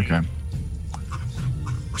 Natural 20. Okay.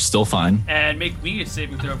 We're still fine. And make me a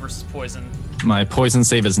saving throw versus poison. My poison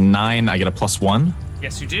save is 9. I get a +1.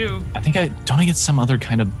 Yes, you do. I think I get some other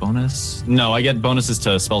kind of bonus? No, I get bonuses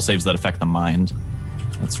to spell saves that affect the mind.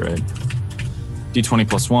 That's right. D20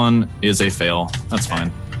 +1 is a fail. That's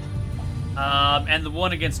fine. And the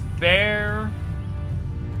one against Bear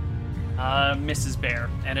misses Bear,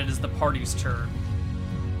 and it is the party's turn.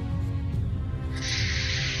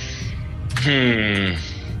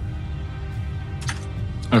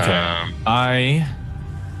 Okay.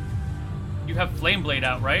 You have Flame Blade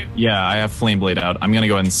out, right? Yeah, I have Flame Blade out. I'm gonna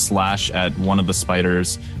go ahead and slash at one of the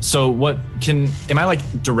spiders. So am I like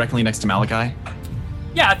directly next to Malachi?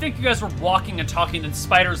 Yeah, I think you guys were walking and talking, and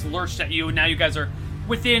spiders lurched at you, and now you guys are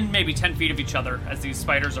within maybe 10 feet of each other as these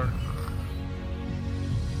spiders are...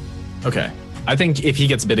 Okay. I think if he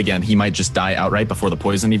gets bit again, he might just die outright before the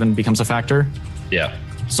poison even becomes a factor. Yeah.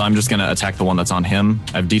 So I'm just going to attack the one that's on him.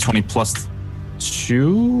 I have D20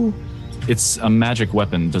 +2. It's a magic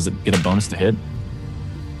weapon. Does it get a bonus to hit?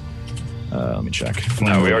 Let me check.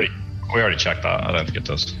 No, we already checked that. I don't think it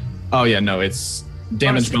does. Oh, yeah, no, it's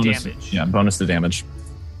damage bonus. Yeah, bonus to damage,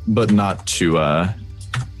 but not to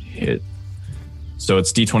hit. So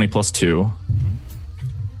it's D20 +2.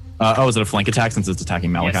 Is it a flank attack since it's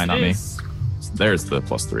attacking Malachi, yes, not me? So there's the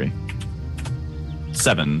 +3.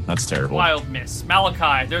 7. That's terrible. Wild miss.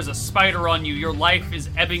 Malachi, there's a spider on you. Your life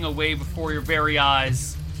is ebbing away before your very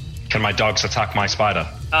eyes. Can my dogs attack my spider?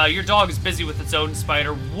 Your dog is busy with its own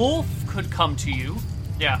spider. Wolf could come to you.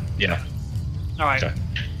 Yeah. Yeah. All right. Okay.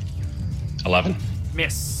 11.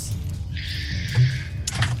 Miss.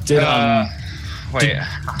 Don't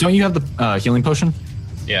you have the healing potion?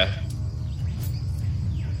 Yeah.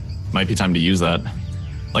 Might be time to use that.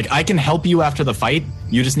 Like, I can help you after the fight.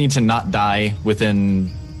 You just need to not die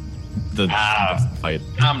within the fight.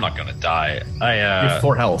 I'm not gonna die. You have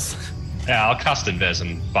 4 health. Yeah, I'll cast Invis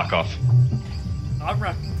and back off. All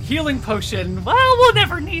right. Healing potion. Well, we'll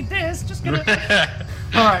never need this. Just gonna...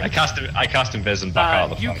 All right. I cast Invis and back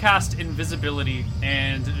out of the You fight. cast invisibility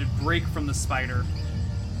and break from the spider.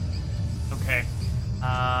 Okay.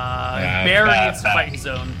 Bear needs to fight his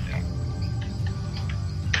own.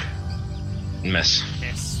 Miss.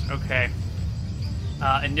 Miss. Okay.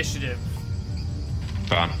 Initiative.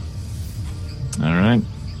 Fine. All right.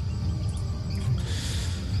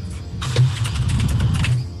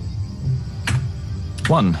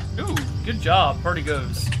 One. Ooh, good job. Party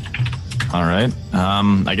goes. All right.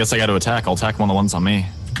 I guess I got to attack. I'll attack one of the ones on me.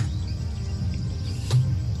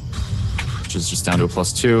 Which is just down to a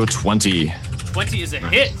 +2. 20. 20 is a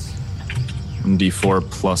hit. D4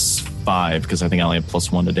 +5, because I think I only have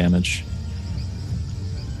 +1 to damage.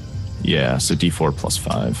 Yeah, so D4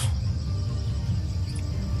 +5.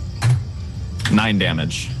 9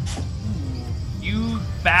 damage. You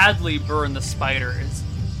badly burn the spider. Is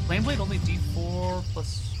Flame Blade only D4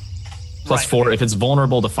 plus... +4. If it's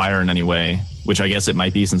vulnerable to fire in any way, which I guess it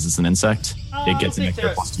might be since it's an insect, it gets an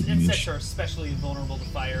extra +2 damage. Insects are especially vulnerable to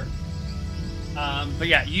fire. But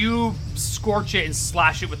yeah, you scorch it and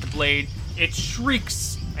slash it with the blade. It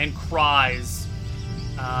shrieks and cries,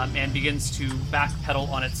 and begins to backpedal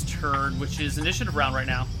on its turn, which is initiative round right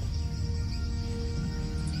now.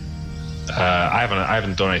 I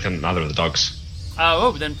haven't done anything. Neither of the dogs.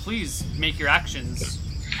 Oh, then please make your actions.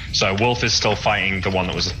 So Wolf is still fighting the one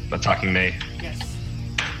that was attacking me. Yes.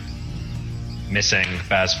 Missing.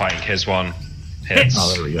 Bear's fighting his one. Hits.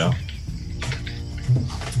 Oh, there we go.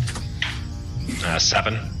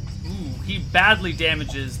 7. Ooh, he badly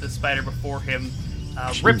damages the spider before him.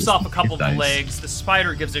 Rips off a couple of the legs. The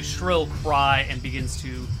spider gives a shrill cry and begins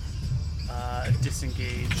to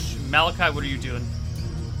disengage. Malachi, what are you doing?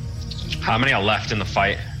 How many are left in the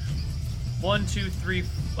fight? 1, 2, 3.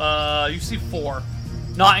 You see 4,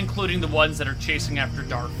 not including the ones that are chasing after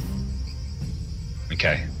Darth.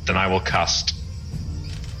 Okay, then I will cast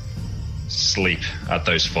Sleep at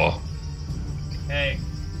those 4. Okay.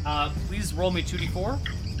 Please roll me 2d4.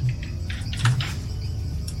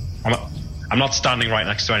 I'm not standing right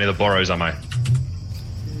next to any of the burrows, am I?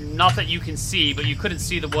 Not that you can see, but you couldn't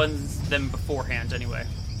see them beforehand anyway.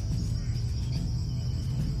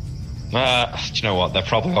 Do you know what? They're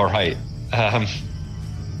probably all right. Do you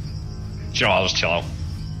know what? I'll just chill out.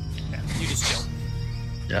 Yeah, you just chill.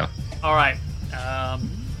 Yeah. All right.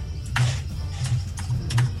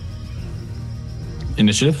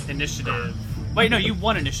 Initiative? Wait, no, you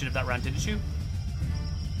won initiative that round, didn't you?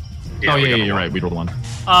 Yeah, you're right. We rolled 1.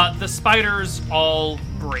 The spiders all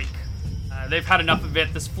break. They've had enough of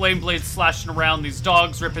it. This flame blade slashing around, these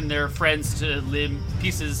dogs ripping their friends to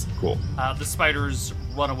pieces. Cool. The spiders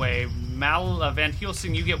run away. Van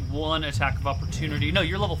Helsing, you get 1 attack of opportunity. No,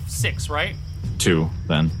 you're level 6, right? 2,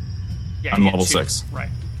 then. Yeah, I'm level 6. Right.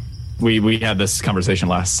 We had this conversation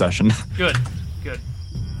last session. Good.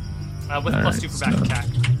 With All +2 right, for back attack.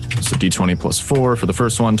 So D20 plus 4 for the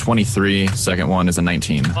first one, 23. Second one is a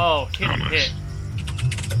 19. Oh, hit.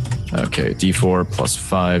 Okay, D4 plus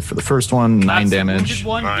 5 for the first one, 9 damage. Wounded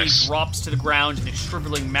one. Nice. He drops to the ground in a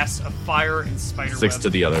shriveling mess of fire and spider 6 web. to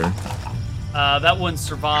the other. That one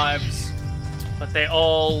survives, but they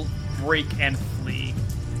all break and flee.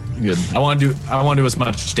 Good. I want to do as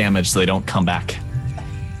much damage so they don't come back.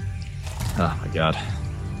 Oh my god.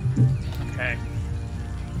 Okay.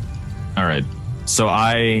 All right. So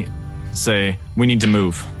I say we need to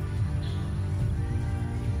move.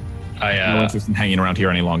 No interest in hanging around here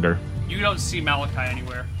any longer. You don't see Malachi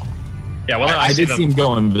anywhere. Yeah, well, I did see him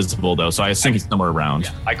go invisible though, so I assume he's somewhere around.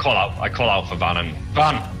 Yeah, I call out for Van and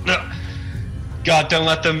Van. No, God, don't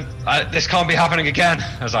let them. This can't be happening again.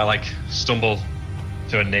 As I stumble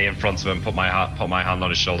to a knee in front of him, put my hand on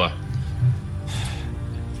his shoulder.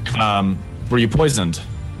 Were you poisoned?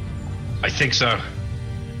 I think so.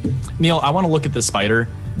 Neil, I want to look at this spider.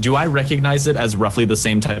 Do I recognize it as roughly the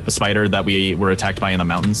same type of spider that we were attacked by in the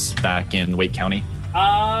mountains back in Wake County?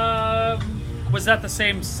 Was that the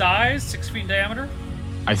same size, 6 feet in diameter?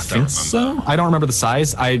 I think so. I don't remember the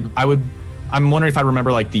size. I'm wondering if I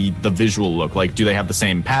remember the visual look. Do they have the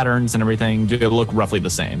same patterns and everything? Do they look roughly the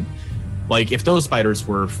same? If those spiders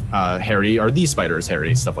were hairy, are these spiders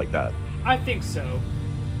hairy? Stuff like that. I think so.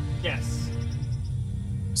 Yes.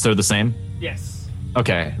 So they're the same? Yes.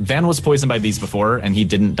 Okay. Van was poisoned by these before, and he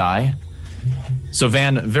didn't die. So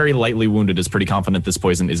Van, very lightly wounded, is pretty confident this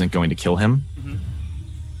poison isn't going to kill him. Mm-hmm.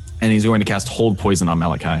 And he's going to cast Hold Poison on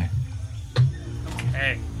Malachi.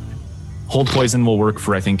 Okay. Hold Poison will work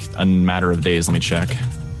for, I think, a matter of days. Let me check.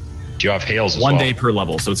 Do you have heals as 1 well? day per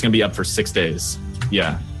level, so it's going to be up for 6 days.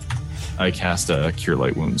 Yeah. I cast Cure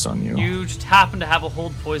Light Wounds on you. You just happen to have a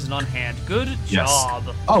Hold Poison on hand. Good job.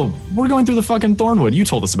 Yes. Oh, we're going through the fucking Thornwood. You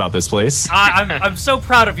told us about this place. I'm so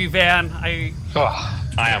proud of you, Van. I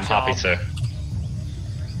am happy to.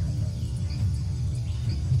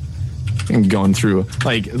 I'm going through,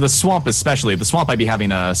 the swamp especially. The swamp I'd be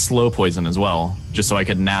having a slow poison as well, just so I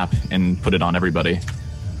could nap and put it on everybody.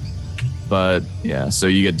 But, yeah, so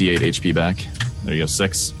you get D8 HP back. There you go,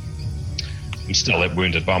 6. I'm still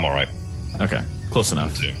wounded, but I'm alright. Okay, close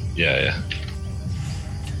enough. Yeah.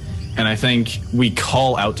 And I think we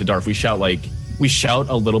call out to Darth. We shout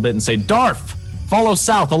a little bit and say, Darth, follow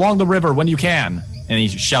south along the river when you can. And he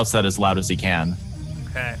shouts that as loud as he can.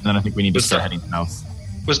 Okay. And then I think we need to start heading south.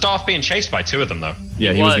 Was Darth being chased by 2 of them, though?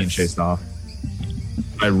 Yeah, he was being chased off.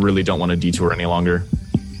 I really don't want to detour any longer.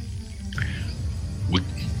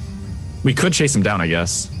 We could chase him down, I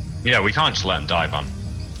guess. Yeah, we can't just let him die, Van.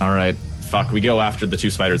 All right. Fuck, we go after the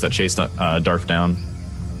 2 spiders that chased Darth down.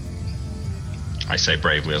 I say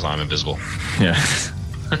bravely as I'm invisible. Yeah.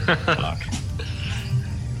 Fuck.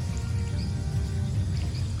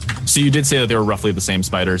 So you did say that they were roughly the same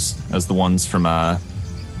spiders as the ones from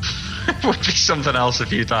would be something else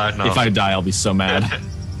if you died. No. If I die, I'll be so mad.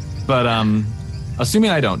 But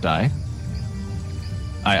assuming I don't die,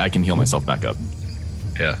 I can heal myself back up.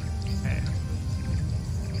 Yeah. Okay.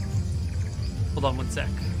 Hold on 1 sec.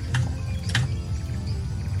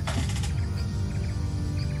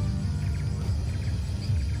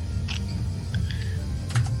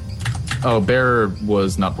 Oh, Bear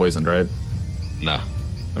was not poisoned, right? No.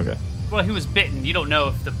 Okay. Well, he was bitten. You don't know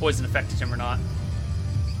if the poison affected him or not.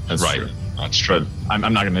 That's right. True. That's true. But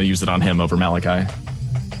I'm not going to use it on him over Malachi.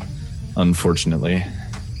 Unfortunately.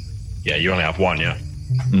 Yeah, you only have one, yeah.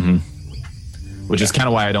 Mm-hmm. Which is kind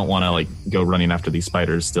of why I don't want to go running after these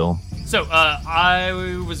spiders still. So, I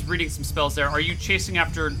was reading some spells there. Are you chasing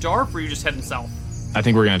after Darf, or are you just heading south? I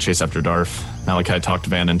think we're going to chase after Darf. Malachi talked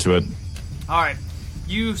Van into it. All right.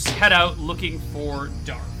 You head out looking for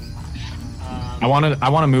Darf. I want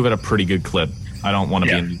to move at a pretty good clip. I don't want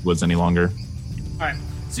to be in these woods any longer. All right.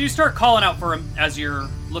 So you start calling out for him as you're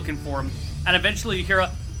looking for him, and eventually you hear a,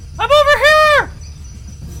 "I'm over here!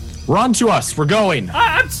 Run to us! We're going!"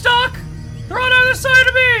 I'm stuck! They're on either side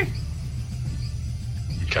of me!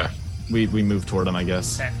 Okay. We move toward him, I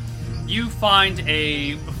guess. Okay. You find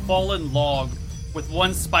a fallen log with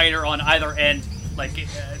one spider on either end,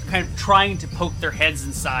 kind of trying to poke their heads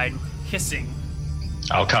inside, hissing.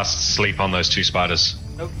 I'll cast sleep on those 2 spiders.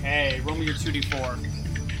 Okay, roll me your 2d4.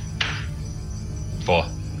 4.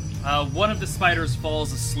 One of the spiders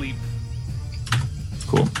falls asleep.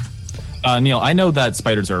 Cool. Neil, I know that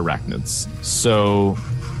spiders are arachnids, so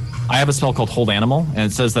I have a spell called Hold Animal,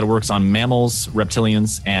 and it says that it works on mammals,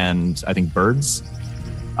 reptilians, and I think birds.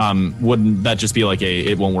 Wouldn't that just be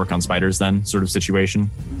it won't work on spiders then sort of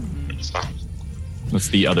situation? It's not. That's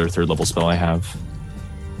the other 3rd level spell I have.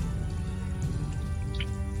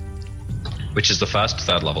 Which is the first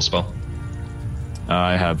 3rd level spell?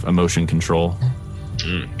 I have Emotion Control.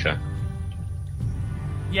 Okay.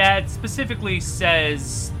 Yeah, it specifically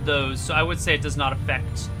says those, so I would say it does not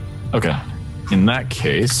affect. Okay. In that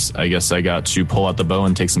case, I guess I got to pull out the bow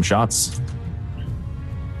and take some shots.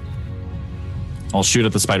 I'll shoot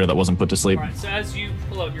at the spider that wasn't put to sleep. Alright, so as you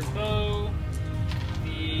pull out your bow,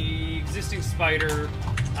 the existing spider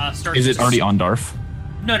starts. Is it already on Darf?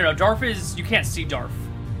 No. Darf is. You can't see Darf.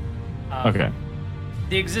 Okay.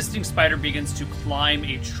 The existing spider begins to climb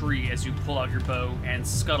a tree as you pull out your bow and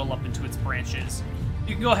scuttle up into its branches.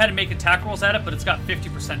 You can go ahead and make attack rolls at it, but it's got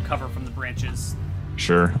 50% cover from the branches.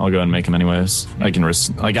 Sure, I'll go and make them anyways. I can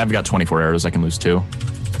risk. I've got 24 arrows. I can lose 2.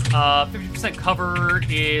 50% cover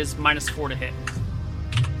is -4 to hit.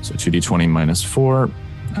 So 2d20 -4.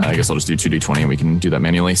 I guess I'll just do 2d20 and we can do that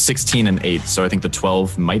manually. 16 and 8. So I think the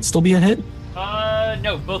 12 might still be a hit.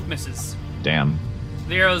 No, both misses. Damn.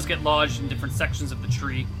 The arrows get lodged in different sections of the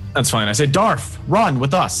tree. That's fine. I say, Darf, run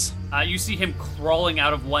with us. You see him crawling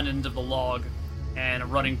out of one end of the log and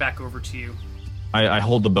running back over to you. I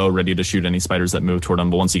hold the bow ready to shoot any spiders that move toward him,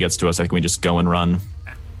 but once he gets to us, I think we just go and run.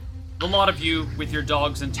 The lot of you, with your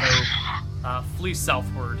dogs in tow, flee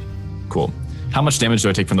southward. Cool. How much damage do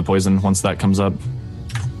I take from the poison once that comes up?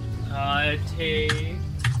 Take...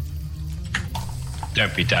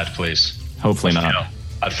 Don't be dead, please. Hopefully not.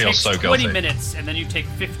 I'd feel so guilty. 20 minutes, and then you take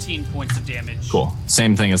 15 points of damage. Cool.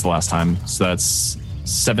 Same thing as the last time. So that's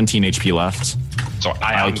 17 HP left. So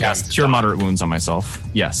I cast Cure Moderate Wounds on myself.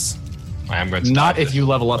 Yes. I am going to not if you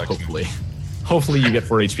level up, hopefully. Hopefully you get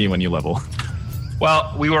 4 HP when you level.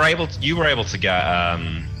 Well, you were able to get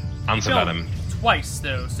Antivenom. Twice,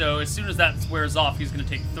 though. So as soon as that wears off, he's going to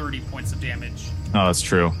take 30 points of damage. Oh, that's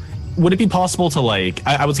true. Would it be possible to,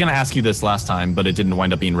 I was going to ask you this last time, but it didn't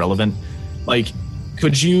wind up being relevant.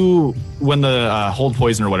 Could you, when the hold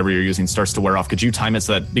poison or whatever you're using starts to wear off, could you time it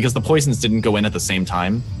so that, because the poisons didn't go in at the same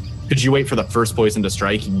time, could you wait for the first poison to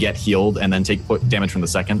strike, get healed, and then take damage from the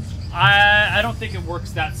second? I don't think it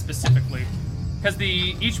works that specifically. Because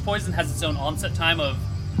each poison has its own onset time of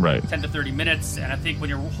 10 to 30 minutes, and I think when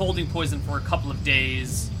you're holding poison for a couple of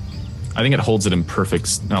days... I think it holds it in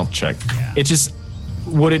perfect... I'll check. Yeah. It just...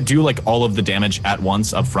 Would it do, all of the damage at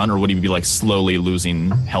once up front, or would he be, slowly losing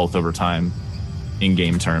health over time? In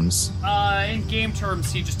game terms. In game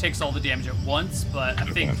terms, he just takes all the damage at once, but I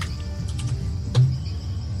think...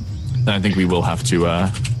 Then I think we will have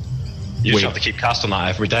to, You just have to keep casting that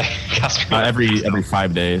every day. every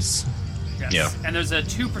 5 days. Yes. Yeah. And there's a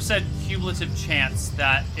 2% cumulative chance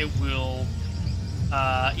that it will...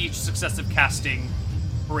 each successive casting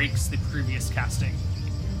breaks the previous casting.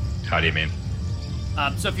 How do you mean?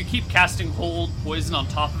 So if you keep casting hold poison on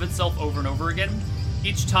top of itself over and over again,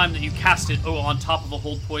 each time that you cast it on top of a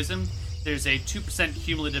hold poison, there's a 2%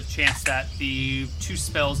 cumulative chance that the 2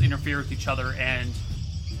 spells interfere with each other and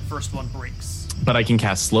The first one breaks. But I can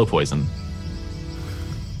cast slow poison.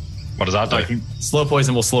 What does that do? Slow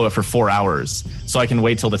poison will slow it for 4 hours. So I can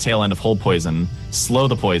wait till the tail end of hold poison, slow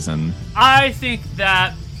the poison. I think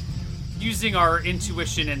that using our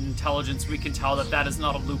intuition and intelligence, we can tell that is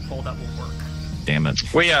not a loophole that will work. Damn it.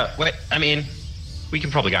 Wait, I mean, we can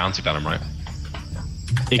probably get anti-venom, right?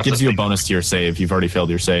 It gives you a bonus to your save. You've already failed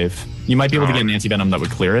your save. You might be able to get an anti-venom that would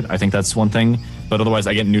clear it. I think that's one thing. But otherwise,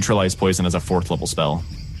 I get neutralize poison as a 4th level spell.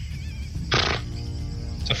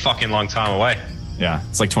 It's a fucking long time away. Yeah,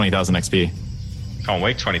 it's like 20,000 XP. Can't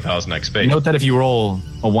wait 20,000 XP. Note that if you roll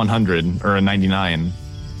a 100 or a 99,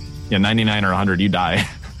 99 or 100, you die.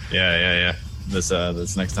 Yeah. This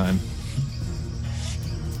next time.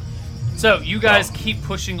 So you guys keep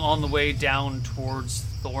pushing on the way down towards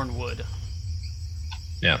Thornwood.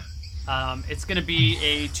 Yeah. It's going to be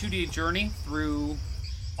a 2-day journey through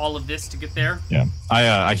all of this to get there. Yeah.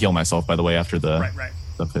 I heal myself, by the way, after the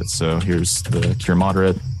hit. So here's the Cure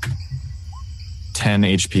Moderate. 10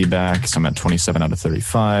 HP back, so I'm at 27 out of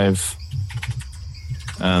 35.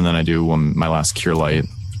 And then I do my last Cure Light.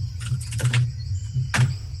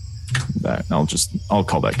 I'll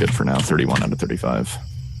call that good for now. 31 out of 35.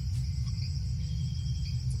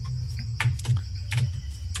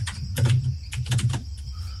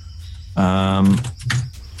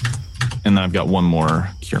 And then I've got one more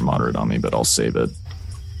Cure Moderate on me, but I'll save it.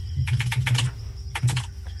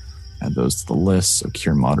 Add those to the list. So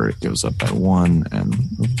Cure Moderate goes up by 1, and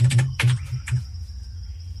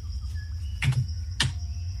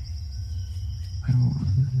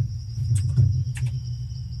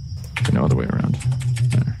no other way around.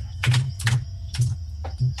 There.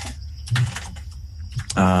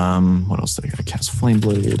 What else did I got? Cast Flame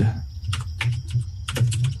Blade.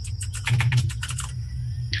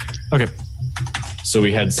 Okay. So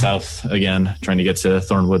we head south again, trying to get to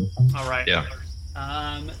Thornwood. All right. Yeah.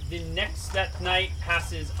 That night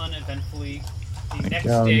passes uneventfully. The next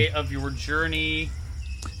day of your journey.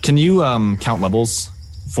 Can you count levels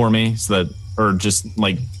for me, so that, or just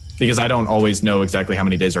like, because I don't always know exactly how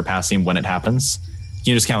many days are passing when it happens. Can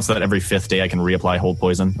you just count so that every 5th day I can reapply Hold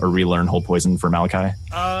Poison or relearn Hold Poison for Malachi?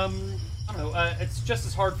 I don't know. It's just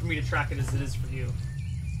as hard for me to track it as it is for you.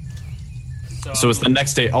 So it's the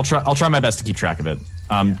next day. I'll try my best to keep track of it.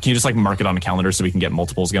 Can you just like mark it on a calendar so we can get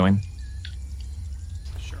multiples going?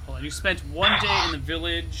 Sure. Hold on. You spent 1 day in the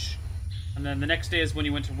village, and then the next day is when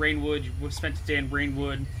you went to Rainwood. You spent a day in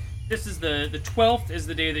Rainwood. This is the 12th is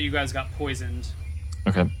the day that you guys got poisoned.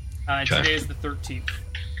 Okay. Today is the 13th.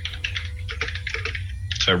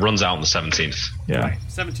 So it runs out on the 17th. Yeah. Right.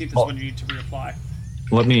 17th is when you need to reapply.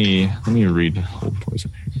 Let me read Hold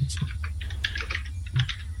Poison.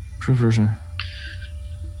 Perversion.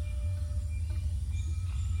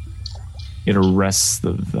 It arrests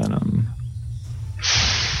the venom.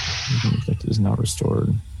 The effect is not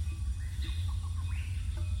restored.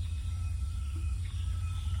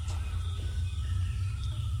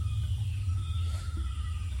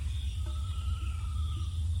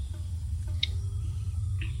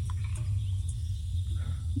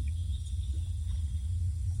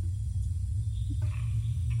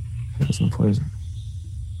 It doesn't poison.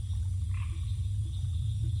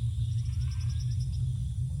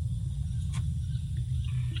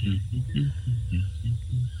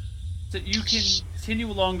 So you can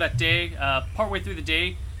continue along that day. Partway through the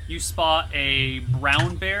day, you spot a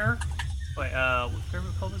brown bear. Wait, what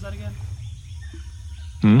color was that again?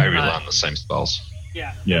 I relearn the same spells.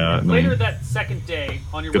 Yeah. Yeah. Later that second day,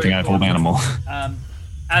 on your good way thing I have Hold Animal.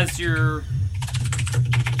 As you're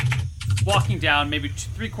walking down, maybe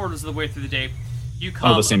 3/4 of the way through the day, you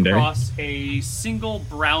come across a single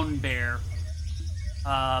brown bear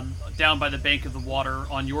down by the bank of the water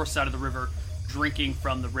on your side of the river, drinking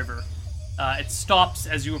from the river. It stops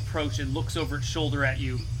as you approach and looks over its shoulder at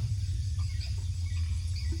you.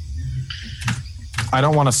 I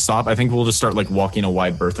don't want to stop. I think we'll just start like walking a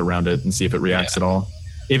wide berth around it and see if it reacts at all.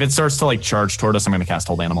 If it starts to like charge toward us, I'm going to cast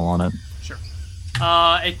Hold Animal on it. Sure.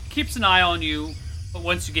 It keeps an eye on you, but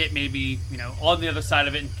once you get maybe, on the other side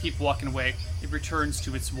of it and keep walking away, it returns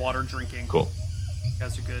to its water drinking. Cool. You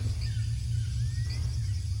guys are good.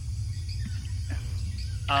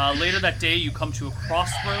 Later that day, you come to a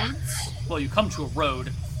crossroads. Well, you come to a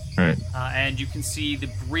road. All right. And you can see the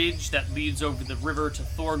bridge that leads over the river to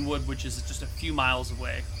Thornwood, which is just a few miles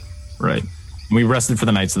away. Right. We rested for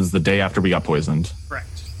the night, so this is the day after we got poisoned.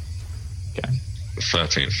 Correct. Okay. The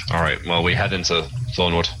 13th. All right. Well, we head into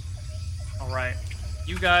Thornwood. All right.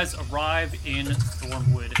 You guys arrive in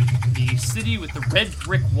Thornwood, the city with the red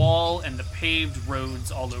brick wall and the paved roads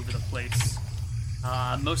all over the place.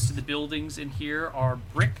 Most of the buildings in here are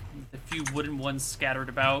brick, with a few wooden ones scattered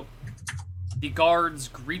about. The guards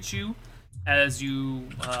greet you as you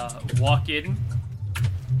walk in.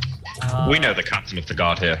 We know the captain of the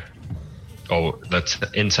guard here. Or the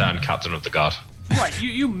intern captain of the guard. Right,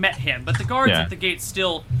 you met him, but the guards at the gate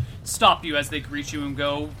still stop you as they greet you and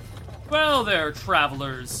go, "Well, they're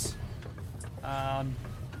travelers." They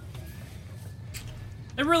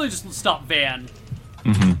really just stop Van.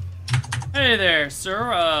 Mm-hmm. Hey there,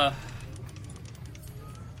 sir.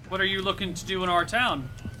 What are you looking to do in our town?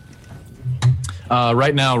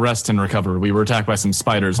 Right now, rest and recover. We were attacked by some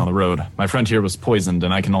spiders on the road. My friend here was poisoned,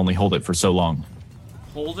 and I can only hold it for so long.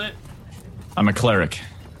 Hold it? I'm a cleric.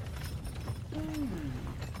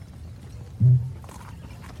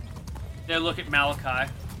 They look at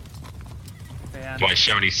Malachi. Van. Do I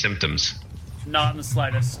show any symptoms? Not in the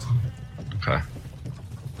slightest. Okay.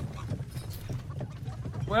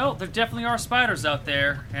 Well, there definitely are spiders out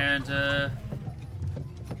there, and,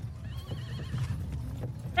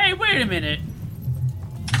 Hey, wait a minute!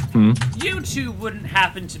 You two wouldn't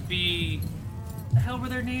happen to be... The hell were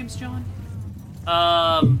their names, John?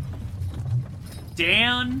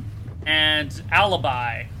 Dan and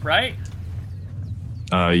Alibi, right?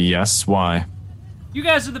 Yes, why? You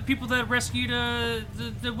guys are the people that rescued,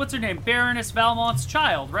 the what's her name? Baroness Valmont's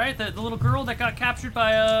child, right? The little girl that got captured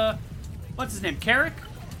by, what's his name? Carrick?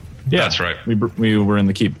 Yeah, that's right. We were in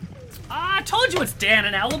the keep. I told you it's Dan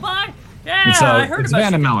and Alibi. Yeah, It's, I heard it's about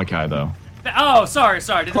Van and Malachi, though. Oh, sorry.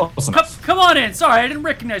 Close enough. Come on in. Sorry, I didn't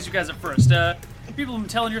recognize you guys at first. People have been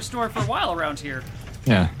telling your story for a while around here.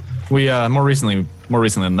 Yeah. We, more recently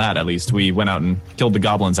than that, at least, we went out and killed the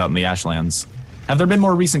goblins out in the Ashlands. Have there been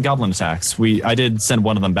more recent goblin attacks? I did send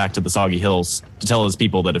one of them back to the Soggy Hills to tell his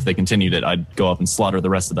people that if they continued it, I'd go up and slaughter the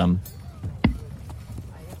rest of them.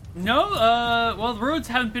 No, well, the roads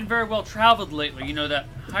haven't been very well traveled lately. You know, that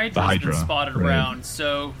Hydra's been spotted around,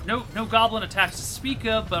 so no goblin attacks to speak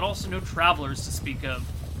of, but also no travelers to speak of.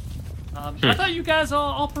 I thought you guys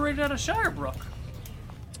all operated out of Shirebrook.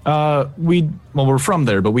 We're from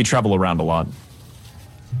there, but we travel around a lot.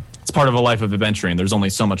 It's part of a life of adventuring. There's only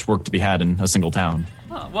so much work to be had in a single town.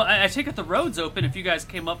 Oh, well, I take it the road's open if you guys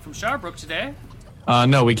came up from Shirebrook today.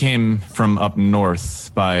 No, we came from up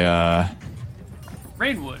north by,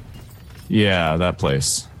 Rainwood. Yeah, that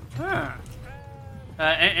place. Huh.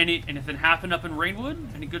 Anything happened up in Rainwood?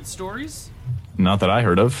 Any good stories? Not that I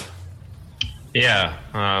heard of. Yeah,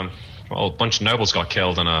 well, a bunch of nobles got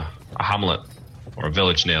killed in a hamlet or a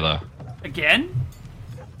village near there. Again?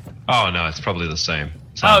 Oh, no, it's probably the same.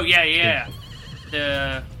 Oh, yeah.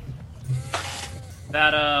 That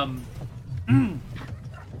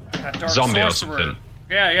dark zombie sorcerer. or something.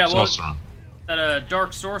 Yeah, well, Sorcerer. that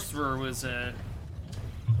dark sorcerer was,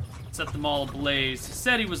 set them all ablaze. He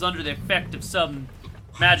said he was under the effect of some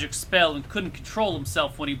magic spell and couldn't control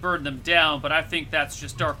himself when he burned them down, but I think that's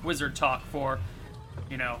just dark wizard talk for,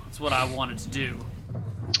 it's what I wanted to do.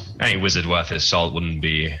 Any wizard worth his salt wouldn't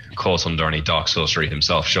be caught under any dark sorcery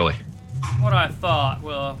himself, surely. What I thought.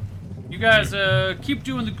 Well, you guys keep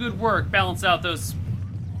doing the good work, balance out those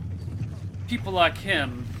people like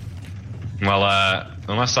him. Well,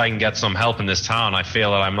 unless I can get some help in this town, I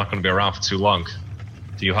feel that I'm not going to be around for too long.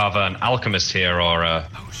 Do you have an alchemist here, or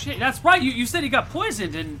Oh, shit, that's right. You said he got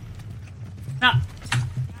poisoned, and... No,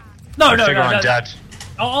 I'm dead.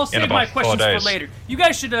 I'll save my questions for later. You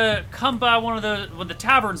guys should come by one of the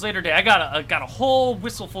taverns later today. I got a whole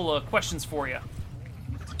whistle full of questions for you.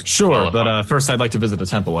 Sure, but first I'd like to visit a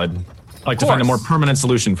temple. I'd like to find a more permanent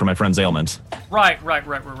solution for my friend's ailment. Right.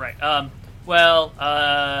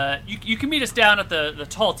 You can meet us down at the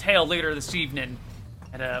Tall Tale later this evening,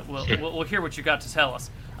 and we'll hear what you got to tell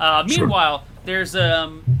us. Meanwhile, there's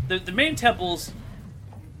the main temple's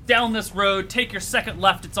down this road. Take your second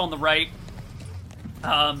left; it's on the right.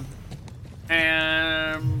 And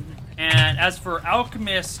as for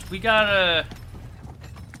alchemist, we got a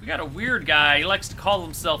weird guy. He likes to call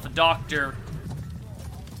himself a doctor,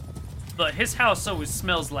 but his house always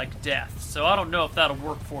smells like death. So I don't know if that'll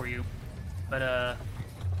work for you. But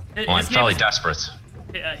I'm fairly desperate.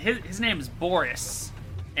 His name is Boris,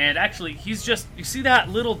 and actually he's just, you see that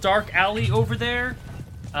little dark alley over there?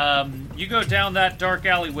 You go down that dark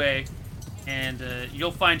alleyway, and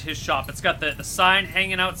you'll find his shop. It's got the sign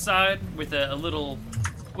hanging outside with a little,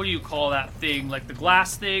 what do you call that thing? Like the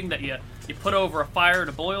glass thing that you put over a fire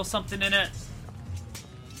to boil something in it.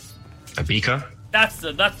 A beaker? That's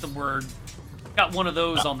the word. Got one of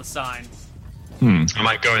those on the sign. I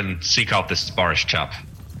might go and seek out this Boris chap.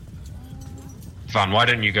 Van, why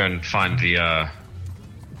don't you go and find the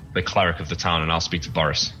cleric of the town, and I'll speak to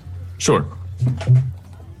Boris. Sure.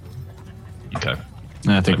 Okay.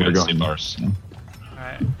 I think we're going. Bars. All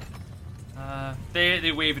right.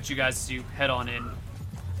 They wave at you guys as you head on in.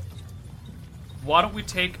 Why don't we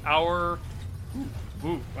take our...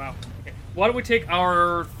 Ooh, wow. Okay. Why don't we take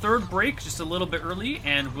our third break just a little bit early,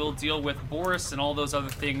 and we'll deal with Boris and all those other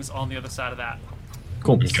things on the other side of that.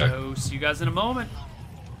 Cool. Okay. So, see you guys in a moment.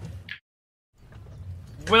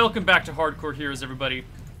 Welcome back to Hardcore Heroes, everybody.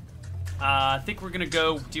 I think we're going to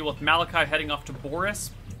go deal with Malachi heading off to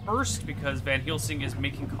Boris first, because Van Helsing is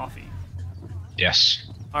making coffee. Yes.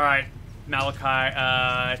 All right,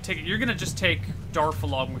 Malachi, you're going to just take Darf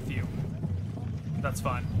along with you. That's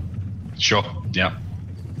fine. Sure, yeah.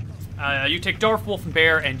 You take Darf, Wolf, and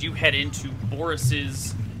Bear, and you head into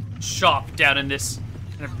Boris's shop down in this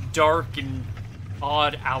kind of dark and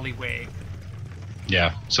odd alleyway.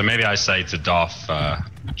 Yeah, so maybe I say to Darf,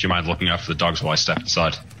 do you mind looking out for the dogs while I step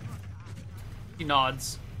inside? He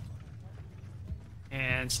nods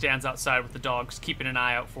and stands outside with the dogs, keeping an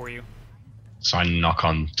eye out for you. So I knock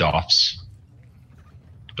on Darf's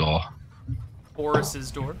door. Boris's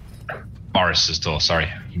door. Boris's door, sorry.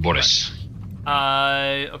 Boris.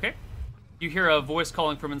 Okay. You hear a voice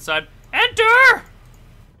calling from inside. Enter!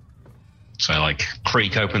 So I, like,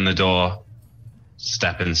 creak open the door,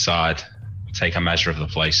 step inside, take a measure of the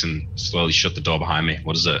place, and slowly shut the door behind me.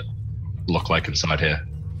 What does it look like inside here?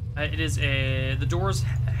 It is the door's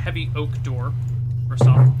heavy oak door, first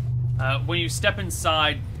off. When you step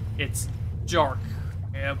inside, it's dark.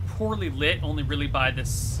 Poorly lit, only really by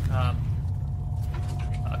this... a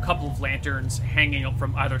couple of lanterns hanging up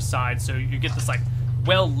from either side, so you get this like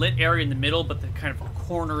well-lit area in the middle, but the kind of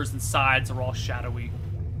corners and sides are all shadowy.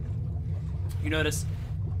 You notice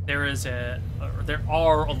there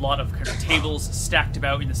are a lot of kind of tables stacked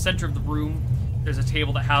about in the center of the room. There's a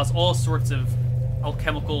table that has all sorts of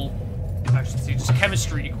alchemical, I should say, just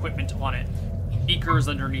chemistry equipment on it. Beakers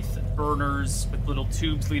underneath burners with little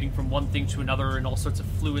tubes leading from one thing to another, and all sorts of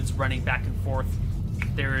fluids running back and forth.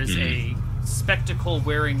 There is a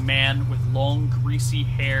spectacle-wearing man with long, greasy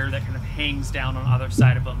hair that kind of hangs down on either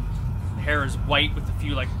side of him. The hair is white with a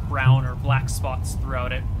few like brown or black spots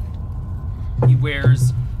throughout it. He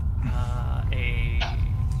wears a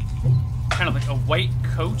kind of like a white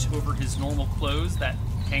coat over his normal clothes that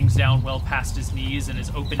hangs down well past his knees and is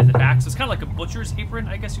open in the back. So it's kind of like a butcher's apron,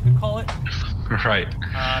 I guess you could call it. Right.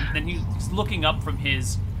 And he's looking up from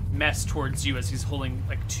his mess towards you as he's holding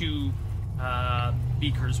like two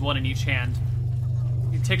beakers, one in each hand.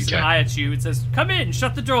 He takes an eye at you and says, "Come in,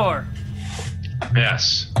 shut the door."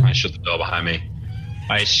 Yes, I shut the door behind me.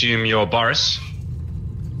 I assume you're Boris?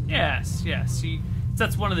 Yes. He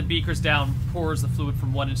sets one of the beakers down, pours the fluid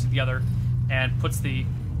from one into the other, and puts the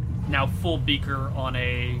now full beaker on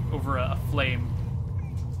over a flame.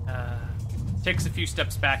 Takes a few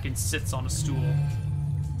steps back and sits on a stool,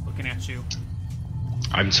 looking at you.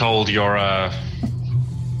 I'm told you're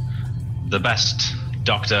the best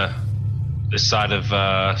doctor this side of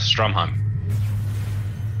Stromheim.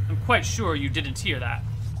 I'm quite sure you didn't hear that.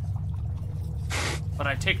 But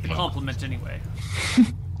I take the compliment anyway.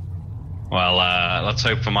 Well, let's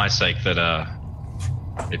hope for my sake that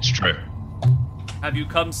it's true. Have you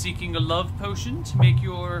come seeking a love potion to make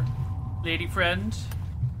your lady friend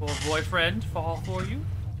or boyfriend fall for you?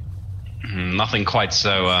 Nothing quite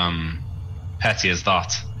so petty as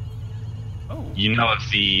that. Oh. You know of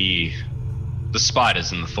the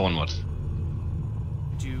spiders in the Thornwood?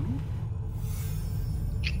 Do?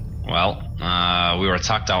 Well, we were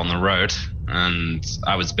attacked out on the road, and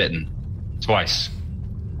I was bitten. Twice.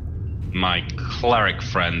 My cleric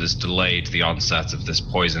friend has delayed the onset of this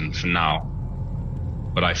poison for now,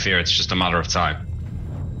 but I fear it's just a matter of time.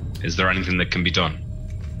 Is there anything that can be done?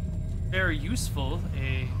 Very useful,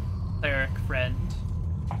 a cleric friend.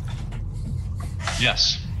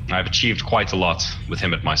 Yes, I've achieved quite a lot with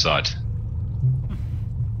him at my side.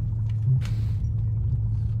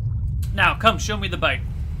 Now, come, show me the bite.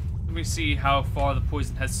 Let me see how far the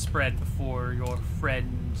poison has spread before your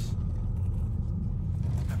friend,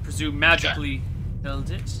 I presume, magically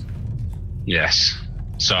killed it. Yes.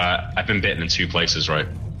 So I've been bitten in two places, right?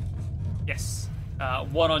 Yes.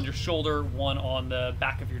 One on your shoulder, one on the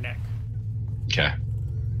back of your neck. Okay.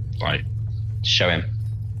 Right. Show him.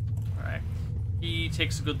 Alright. He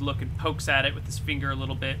takes a good look and pokes at it with his finger a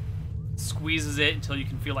little bit, squeezes it until you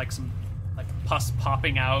can feel like some pus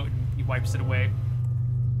popping out, and he wipes it away.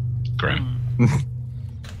 Grim.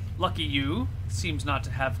 Lucky you. Seems not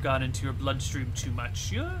to have gone into your bloodstream too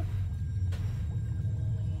much. Yeah.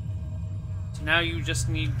 So now you just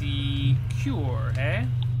need the cure, eh?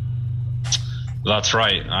 That's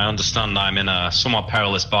right. I understand I'm in a somewhat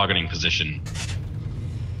perilous bargaining position.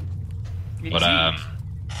 Indeed. But,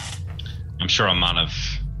 I'm sure a man of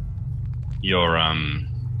your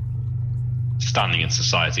standing in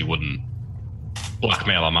society wouldn't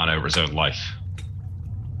blackmail a man over his own life.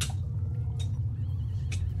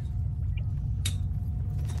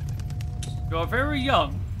 You're very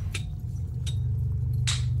young.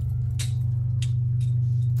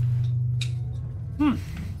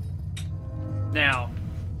 Now,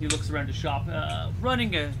 he looks around his shop.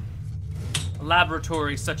 Running a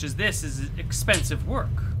laboratory such as this is expensive work.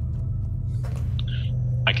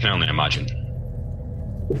 I can only imagine.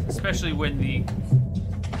 Especially when the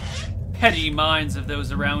petty minds of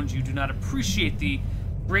those around you do not appreciate the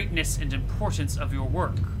greatness and importance of your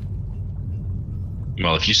work.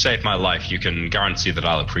 Well, if you save my life, you can guarantee that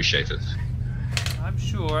I'll appreciate it. I'm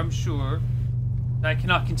sure. I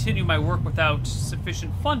cannot continue my work without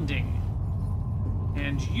sufficient funding.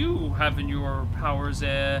 And you have in your powers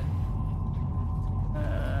at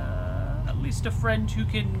least a friend who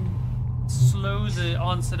can slow the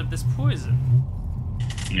onset of this poison.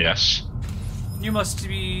 Yes. You must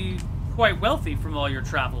be quite wealthy from all your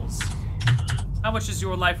travels. How much is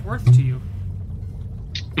your life worth to you?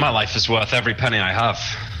 My life is worth every penny I have,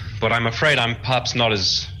 but I'm afraid I'm perhaps not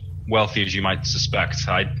as wealthy as you might suspect.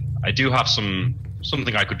 I do have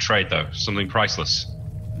something I could trade, though. Something priceless.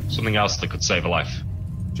 Something else that could save a life.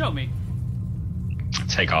 Show me.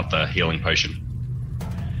 Take out the healing potion.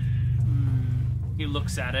 He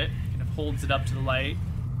looks at it, kind of holds it up to the light,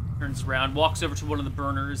 turns around, walks over to one of the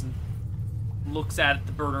burners, and looks at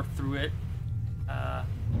the burner through it,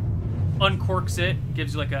 uncorks it,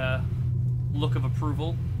 gives you like a look of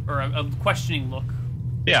approval, or a questioning look.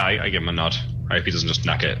 Yeah, I give him a nod. I hope he doesn't just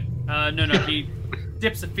knack it. No, he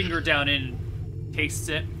dips a finger down in and tastes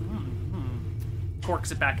it,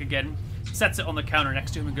 corks it back again, sets it on the counter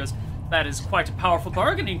next to him and goes, "That is quite a powerful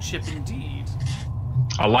bargaining chip indeed."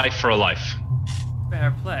 A life for a life.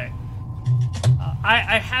 Fair play.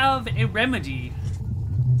 I have a remedy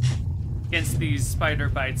against these spider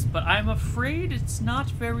bites, but I'm afraid it's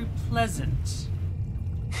not very pleasant.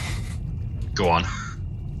 Go on.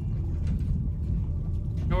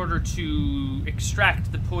 In order to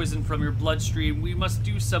extract the poison from your bloodstream, we must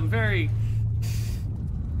do some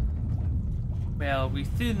we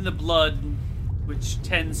thin the blood, which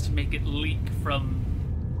tends to make it leak from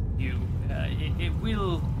you. It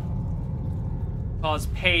will cause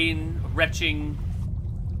pain, retching.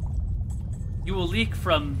 You will leak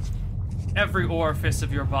from every orifice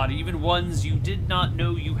of your body, even ones you did not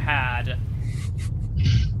know you had.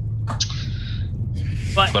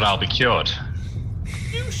 But I'll be cured.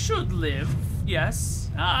 You should live,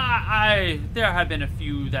 yes. There have been a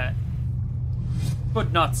few that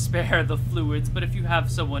could not spare the fluids, but if you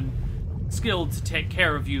have someone skilled to take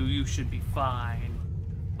care of you, you should be fine.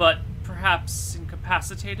 But perhaps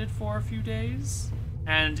incapacitated for a few days?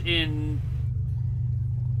 And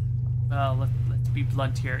let's be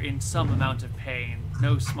blunt here, in some amount of pain.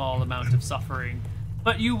 No small amount of suffering.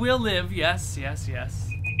 But you will live, yes.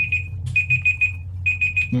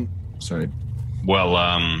 Sorry. Well,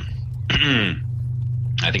 I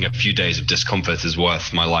think a few days of discomfort is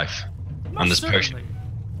worth my life. Most and this certainly. potion.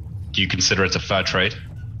 Do you consider it a fair trade?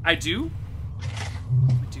 I do.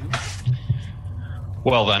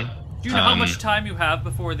 Well then. Do you know how much time you have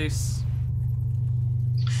before this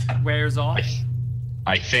wears off?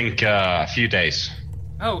 I think a few days.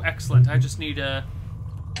 Oh, excellent. I just need a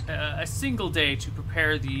single day to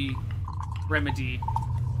prepare the remedy.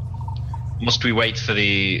 Must we wait for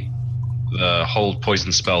the hold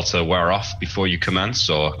poison spell to wear off before you commence,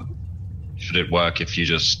 or should it work if you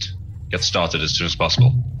just get started as soon as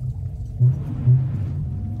possible?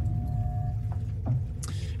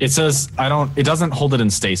 It says it doesn't hold it in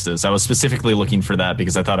stasis. I was specifically looking for that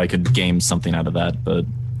because I thought I could game something out of that, but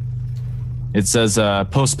it says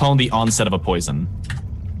postpone the onset of a poison.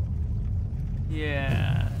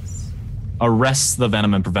 Yes. Arrests the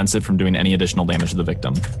venom and prevents it from doing any additional damage to the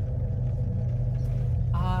victim.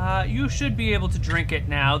 You should be able to drink it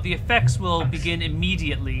now. The effects will begin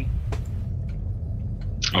immediately.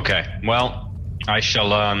 Okay. Well, I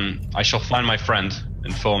shall find my friend,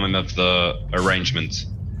 inform him of the arrangement,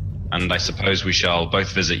 and I suppose we shall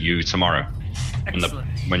both visit you tomorrow. Excellent.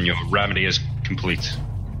 When your remedy is complete.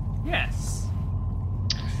 Yes.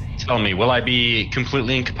 Tell me, will I be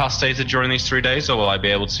completely incapacitated during these 3 days, or will I be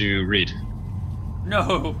able to read?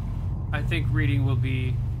 No. I think reading will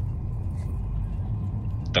be...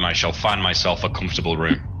 Then I shall find myself a comfortable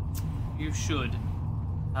room. You should.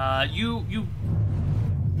 You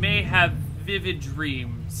may have vivid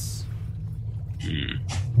dreams. You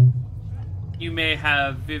may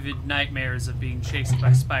have vivid nightmares of being chased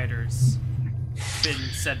by spiders. It's been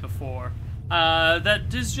said before.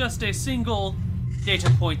 That is just a single data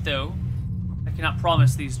point, though. I cannot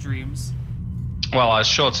promise these dreams. Well, I was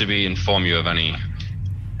sure to inform you of any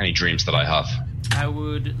dreams that I have. I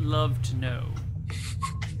would love to know.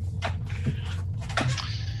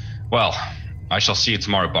 Well, I shall see you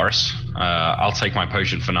tomorrow, Boris. I'll take my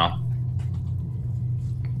potion for now.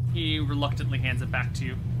 He reluctantly hands it back to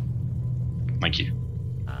you. Thank you.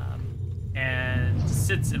 And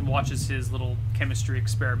sits and watches his little chemistry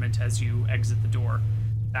experiment as you exit the door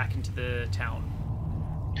back into the town.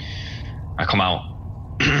 I come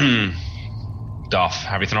out. Duff,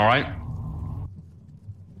 everything all right?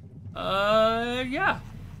 Yeah.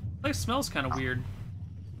 The place smells kind of weird.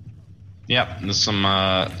 Yep, there's some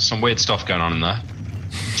weird stuff going on in there.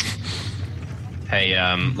 Hey,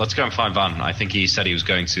 let's go and find Van. I think he said he was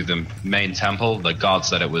going to the main temple. The guard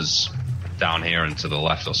said it was down here and to the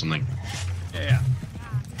left or something. Yeah.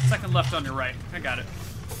 Second left on your right. I got it.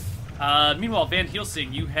 Meanwhile, Van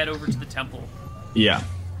Helsing, you head over to the temple. Yeah.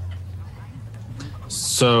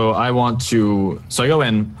 So I go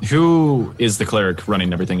in. Who is the cleric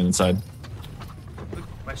running everything inside? Good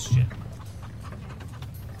question.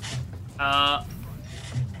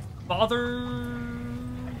 Father...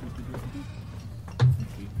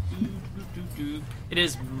 It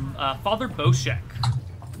is Father Boshek.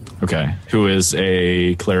 Okay. Who is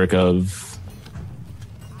a cleric of...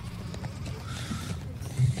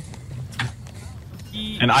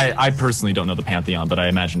 And I personally don't know the Pantheon, but I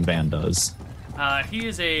imagine Van does. He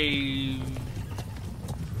is a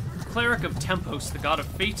cleric of Tempos, the god of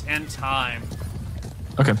fate and time.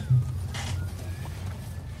 Okay.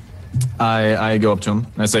 I go up to him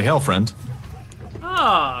and I say, "Hail, friend."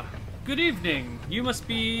 Ah, good evening. You must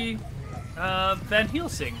be Van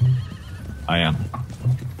Helsing. I am.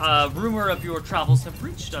 Rumor of your travels have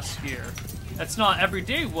reached us here. It's not every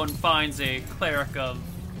day one finds a cleric of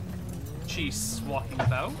Cheese walking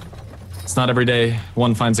about. It's not every day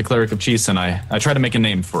one finds a cleric of Cheese, and I try to make a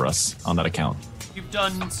name for us on that account. You've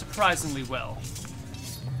done surprisingly well.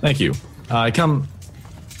 Thank you. I come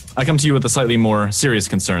to you with a slightly more serious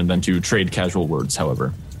concern than to trade casual words,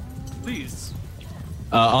 however. Please.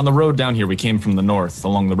 On the road down here, we came from the north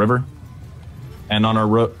along the river, and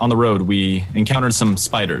on the road we encountered some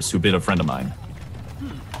spiders who bit a friend of mine.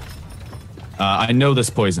 I know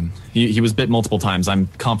this poison. He was bit multiple times. I'm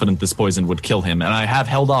confident this poison would kill him, and I have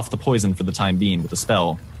held off the poison for the time being with a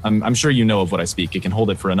spell. I'm sure you know of what I speak. It can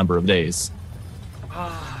hold it for a number of days.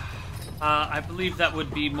 I believe that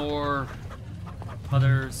would be more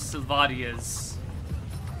Mother Silvadia's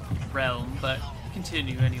realm, but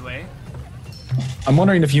continue anyway. I'm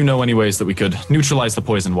wondering if you know any ways that we could neutralize the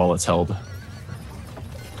poison while it's held.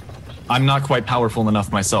 I'm not quite powerful enough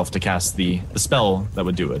myself to cast the spell that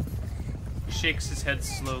would do it. He shakes his head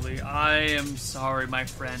slowly. I am sorry, my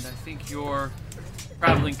friend. I think your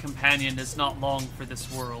traveling companion is not long for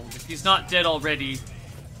this world. If he's not dead already, he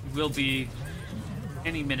will be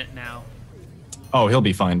any minute now. Oh, he'll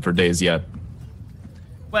be fine for days yet.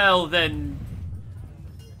 Well, then,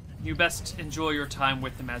 you best enjoy your time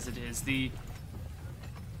with him as it is. The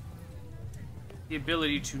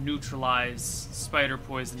ability to neutralize spider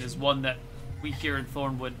poison is one that we here in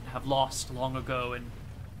Thornwood have lost long ago and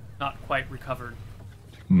not quite recovered.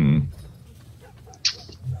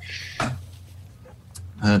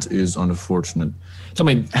 That is unfortunate. Tell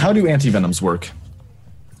me, how do antivenoms work?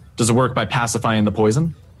 Does it work by pacifying the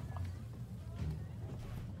poison?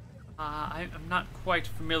 I'm not quite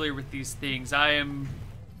familiar with these things. My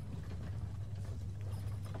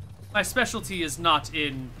specialty is not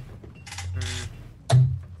in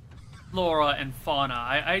flora and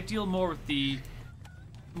fauna. I deal more with the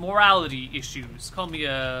morality issues. Call me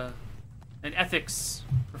an ethics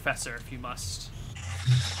professor, if you must.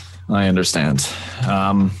 I understand.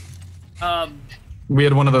 We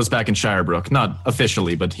had one of those back in Shirebrook. Not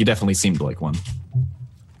officially, but he definitely seemed like one.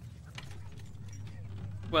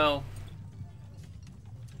 Well,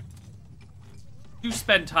 do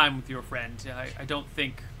spend time with your friend. I don't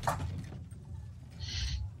think...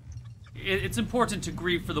 It's important to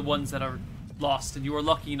grieve for the ones that are lost, and you are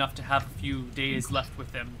lucky enough to have a few days left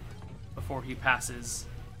with him before he passes.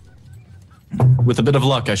 With a bit of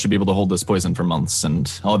luck, I should be able to hold this poison for months,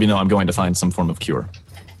 and I'll have you know I'm going to find some form of cure.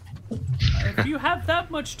 If you have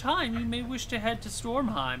that much time, you may wish to head to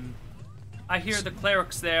Stromheim. I hear the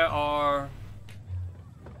clerics there are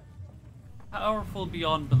powerful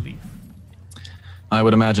beyond belief. I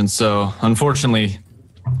would imagine so. Unfortunately,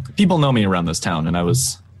 people know me around this town, and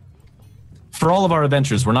for all of our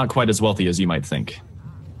adventures, we're not quite as wealthy as you might think.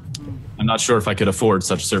 I'm not sure if I could afford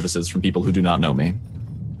such services from people who do not know me.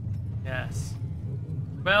 Yes.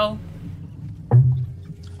 Well...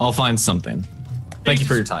 I'll find something. Thank you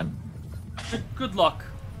for your time. Good luck.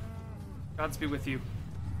 Gods be with you.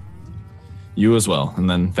 You as well. And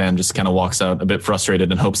then Van just kind of walks out a bit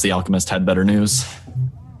frustrated and hopes the alchemist had better news.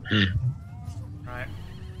 Right.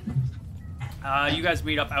 You guys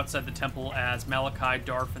meet up outside the temple as Malachi,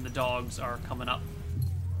 Darf, and the dogs are coming up.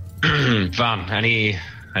 Van, any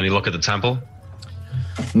look at the temple?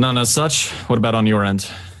 None as such. What about on your end?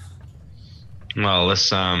 Well, this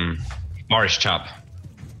Boris chap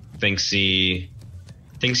thinks he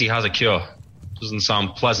has a cure. Doesn't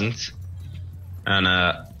sound pleasant, and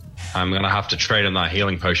I'm gonna have to trade him that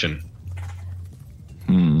healing potion.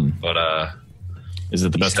 But is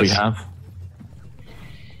it the best we have?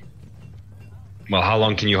 Well, how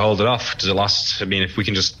long can you hold it off? Does it last? I mean, if we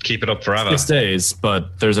can just keep it up forever. 6 days,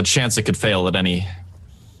 but there's a chance it could fail at any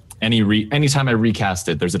time I recast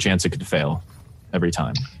it. There's a chance it could fail every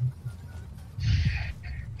time.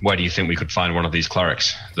 Where do you think we could find one of these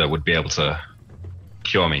clerics that would be able to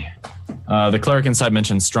cure me? The cleric inside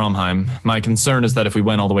mentioned Stromheim. My concern is that if we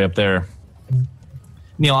went all the way up there...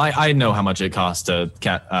 Neil, I know how much it costs to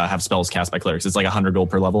have spells cast by clerics. It's like 100 gold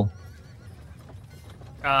per level.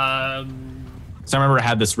 So I remember I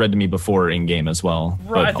had this read to me before in-game as well.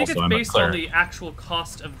 Right, I think it's based on the actual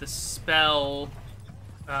cost of the spell.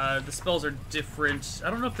 The spells are different. I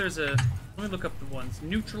don't know if there's a... Let me look up the ones.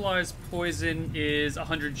 Neutralize poison is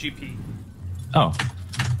 100 GP. Oh.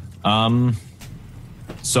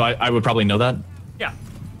 So I would probably know that? Yeah.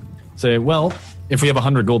 Say, well, if we have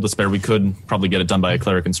 100 gold to spare, we could probably get it done by a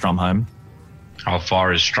cleric in Stromheim. How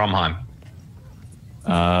far is Stromheim?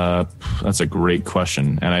 That's a great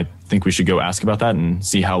question. And I think we should go ask about that and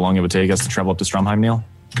see how long it would take us to travel up to Stromheim, Neil.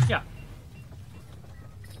 Yeah.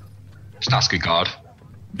 Just ask a god.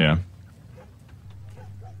 Yeah.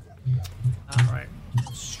 Alright.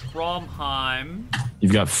 Stromheim.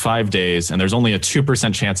 You've got 5 days, and there's only a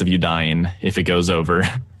 2% chance of you dying if it goes over.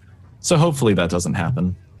 So hopefully that doesn't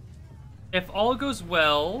happen. If all goes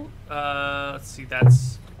well, let's see,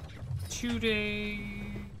 that's 2 days...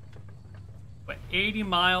 80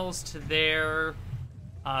 miles to there.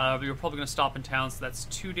 We're probably going to stop in town, so that's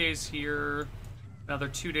 2 days here. Another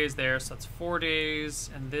 2 days there, so that's 4 days.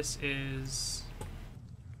 And this is...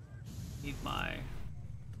 Need my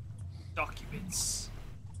documents.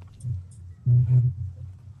 Ooh,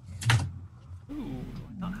 do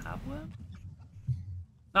I not have one?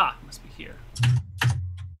 Ah, it must be here.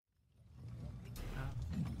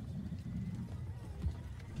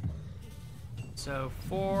 So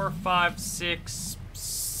 4, 5, 6,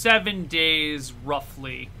 7 days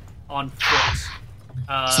roughly on foot.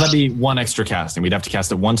 So that'd be one extra casting. We'd have to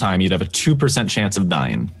cast it one time. You'd have a 2% chance of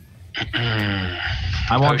dying.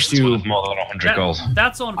 I want to more than 100 gold.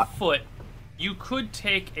 That's on foot. You could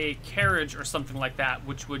take a carriage or something like that,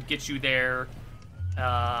 which would get you there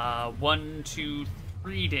 1, 2,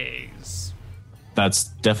 3 days. That's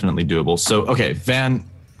definitely doable. So, okay,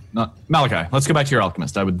 Malachi, let's go back to your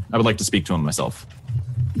alchemist. I would like to speak to him myself.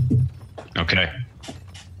 Okay.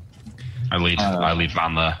 I lead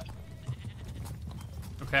Van there.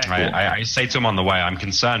 Okay. I say to him on the way, I'm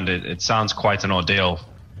concerned. It sounds quite an ordeal,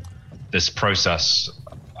 this process.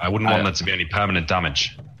 I wouldn't want there to be any permanent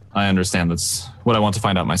damage. I understand. That's what I want to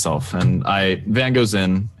find out myself. And Van goes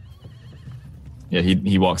in. Yeah,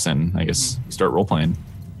 he walks in. I guess you start role-playing.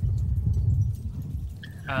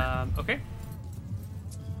 Okay.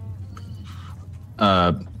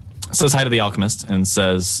 Says hi to the alchemist and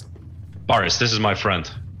says, Boris, this is my friend,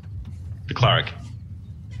 the cleric.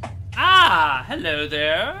 Ah, hello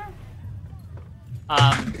there.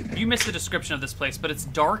 You missed the description of this place, but it's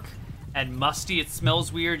dark and musty. It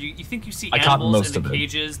smells weird. You think you see animals in the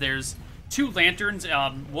cages. There's 2 lanterns,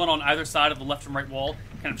 one on either side of the left and right wall,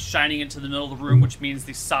 kind of shining into the middle of the room, which means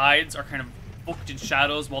the sides are kind of booked in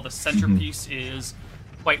shadows while the centerpiece is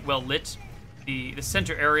quite well lit. The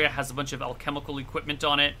center area has a bunch of alchemical equipment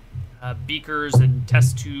on it, beakers and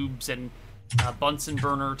test tubes and Bunsen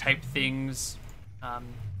burner type things.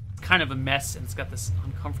 Kind of a mess, and it's got this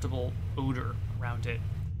uncomfortable odor around it.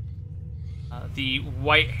 The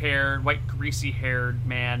white greasy-haired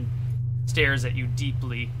man stares at you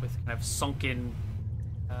deeply with kind of sunken,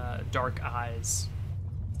 dark eyes.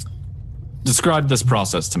 Describe this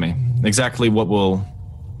process to me. Exactly what will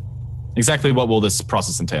this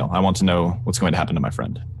process entail? I want to know what's going to happen to my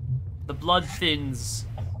friend. The blood thins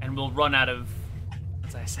and will run out of,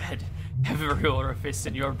 as I said, every orifice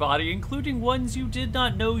in your body, including ones you did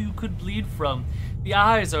not know you could bleed from. The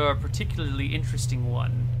eyes are a particularly interesting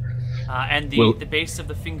one. And the base of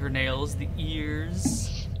the fingernails, the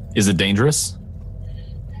ears. Is it dangerous?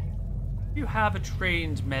 You have a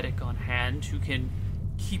trained medic on hand who can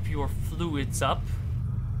keep your fluids up.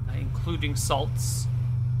 including salts.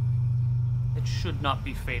 It should not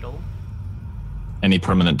be fatal. Any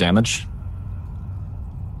permanent damage?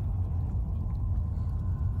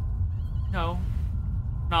 No,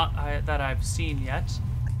 not that I've seen yet.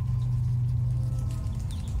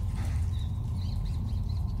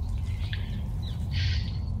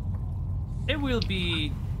 It will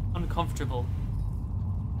be uncomfortable,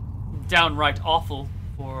 downright awful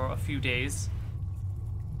for a few days.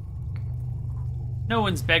 No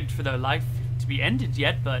one's begged for their life to be ended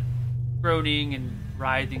yet, but groaning and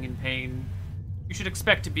writhing in pain. You should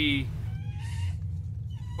expect to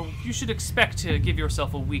give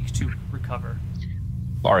yourself a week to recover.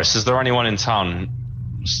 Boris, is there anyone in town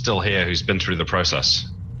still here who's been through the process?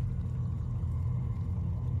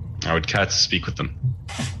 I would care to speak with them.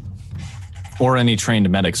 Or any trained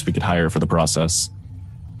medics we could hire for the process.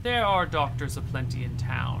 There are doctors aplenty in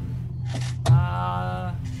town.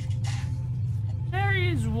 There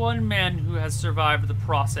is one man who has survived the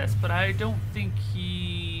process, but I don't think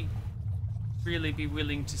he really be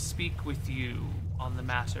willing to speak with you on the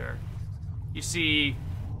matter. You see,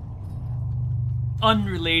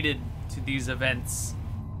 unrelated to these events,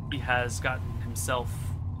 he has gotten himself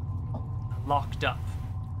locked up.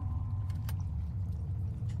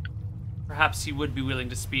 Perhaps he would be willing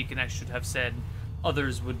to speak, and I should have said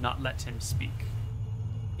others would not let him speak.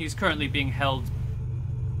 He's currently being held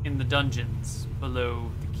in the dungeons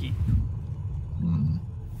below the keep.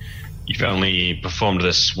 You've only performed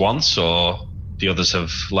this once, or the others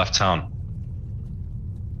have left town?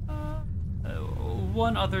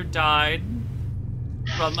 One other died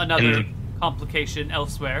from another complication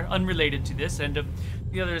elsewhere, unrelated to this, and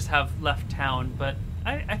the others have left town, but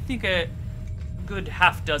I think a good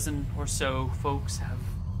half dozen or so folks have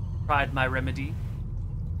tried my remedy.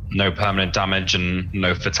 No permanent damage and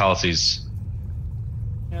no fatalities?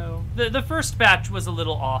 No. The first batch was a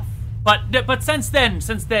little off, but since then,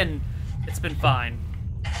 it's been fine.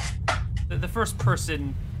 The first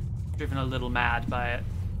person driven a little mad by it.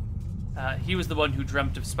 He was the one who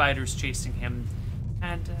dreamt of spiders chasing him,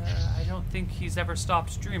 and I don't think he's ever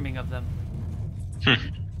stopped dreaming of them.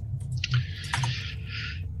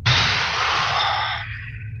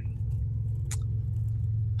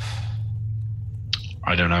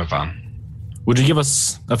 I don't know, Van. Would you give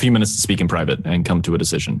us a few minutes to speak in private and come to a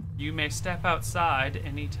decision? You may step outside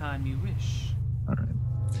anytime you wish. All right.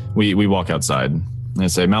 We walk outside, and I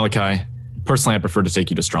say, Malachi, personally I prefer to take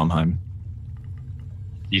you to Stromheim.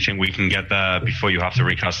 You think we can get there before you have to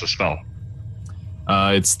recast the spell?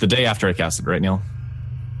 It's the day after I cast it, right, Neil?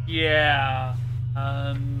 Yeah.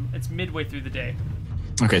 It's midway through the day.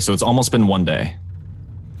 Okay, so it's almost been 1 day.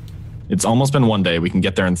 It's almost been 1 day. We can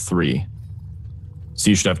get there in 3. So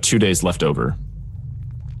you should have 2 days left over.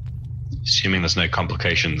 Assuming there's no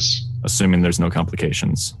complications. Assuming there's no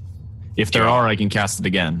complications. If there are, I can cast it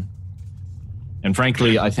again. And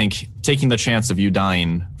frankly, I think taking the chance of you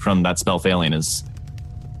dying from that spell failing is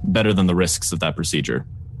better than the risks of that procedure.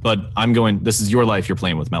 But this is your life you're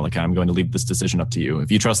playing with, Malachi. I'm going to leave this decision up to you.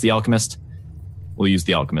 If you trust the alchemist, we'll use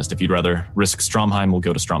the alchemist. If you'd rather risk Stromheim, we'll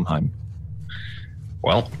go to Stromheim.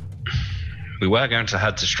 Well, we were going to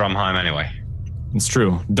head to Stromheim anyway. It's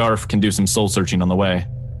true. Darf can do some soul searching on the way.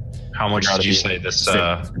 How much did you say this?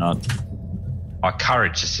 Our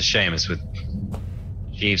carriage, it's a shame, is with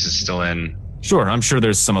Jeeves is still in. Sure, I'm sure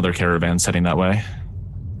there's some other caravans heading that way.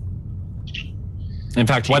 In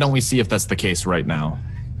fact, why don't we see if that's the case right now?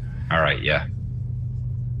 All right, yeah.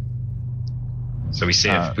 So we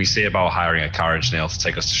see about hiring a carriage, Neil, to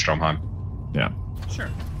take us to Stromheim. Yeah. Sure.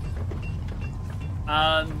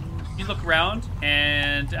 You look around,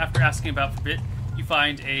 and after asking about for a bit, you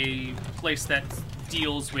find a place that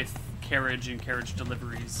deals with carriage and carriage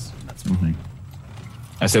deliveries and that sort of thing.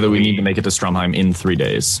 I say that we need to make it to Stromheim in 3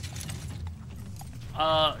 days.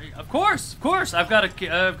 Of course. I've got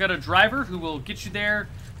a driver who will get you there.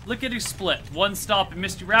 Lickety split. 1 stop in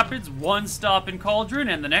Misty Rapids, 1 stop in Cauldron,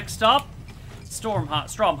 and the next stop,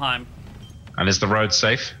 Stromheim. And is the road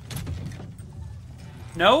safe?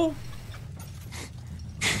 No.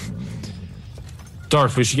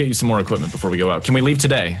 Darf, we should get you some more equipment before we go out. Can we leave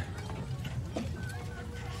today?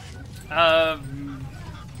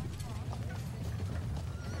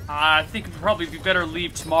 I think it'd probably be better to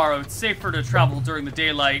leave tomorrow. It's safer to travel during the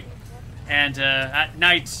daylight, and at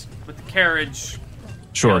night with the carriage.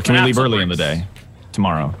 Sure. Can we leave early in the day?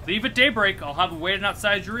 Tomorrow. Leave at daybreak. I'll have it waiting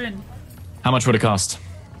outside your inn. How much would it cost?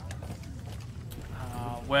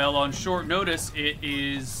 Well, on short notice, it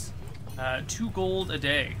is 2 gold a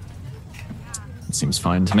day. It seems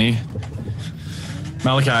fine to me.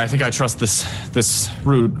 Malachi, I think I trust this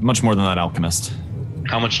route much more than that alchemist.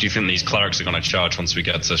 How much do you think these clerics are going to charge once we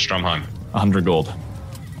get to Stromheim? 100 gold.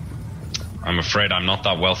 I'm afraid I'm not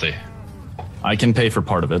that wealthy. I can pay for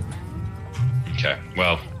part of it. Okay,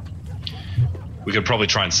 well, we could probably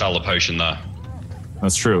try and sell the potion there.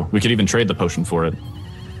 That's true. We could even trade the potion for it.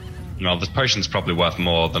 Well, the potion's probably worth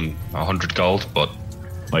more than 100 gold, but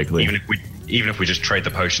likely. Even if we just trade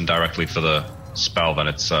the potion directly for the spell, then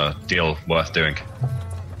it's a deal worth doing.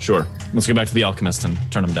 Sure. Let's go back to the alchemist and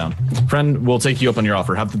turn him down. Friend, we'll take you up on your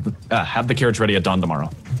offer. Have the carriage ready at dawn tomorrow.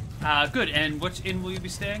 Good. And which inn will you be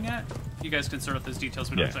staying at? You guys can sort out those details.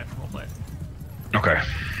 We don't have time for roleplay. Okay.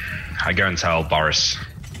 I go and tell Boris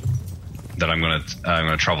that I'm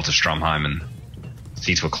gonna travel to Stromheim and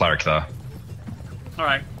see to a cleric there. All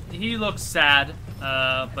right. He looks sad,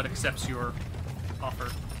 but accepts your offer.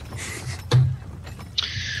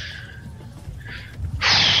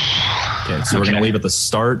 Okay, so we're going to leave at the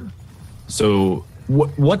start. So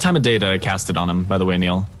what time of day did I cast it on him, by the way,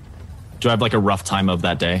 Neil? Do I have like a rough time of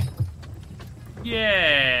that day?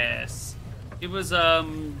 Yes. It was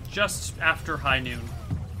just after high noon.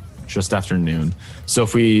 Just after noon. So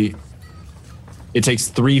it takes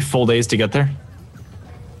 3 full days to get there?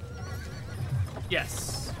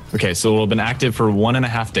 Yes. Okay, so we'll have been active for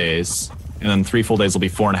 1.5 days, and then 3 full days will be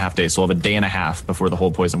 4.5 days. So we'll have a day and a half before the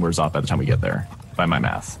whole poison wears off by the time we get there, by my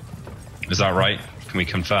math. Is that right? Can we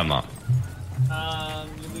confirm that?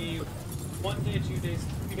 You leave 1 day, 2 days,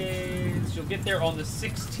 3 days. You'll get there on the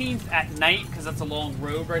 16th at night, because that's a long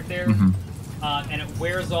road right there. Mm-hmm. And it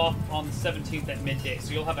wears off on the 17th at midday,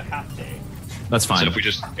 so you'll have a half day. That's fine. So if we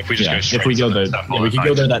just go straight if we go there, we could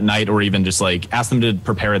go there that night, or even just like ask them to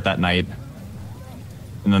prepare it that night,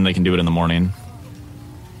 and then they can do it in the morning.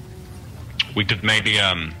 We could maybe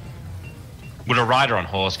would a rider on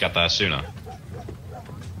horse get there sooner?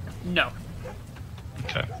 No.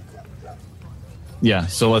 Okay. Yeah,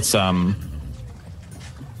 so let's do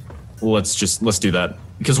that.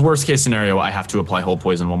 Because worst case scenario, I have to apply whole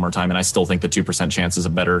poison one more time, and I still think the 2% chance is a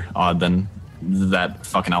better odd than that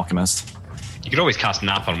fucking alchemist. You could always cast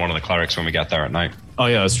Nap on one of the clerics when we get there at night. Oh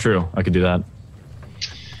yeah, that's true. I could do that.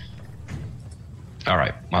 All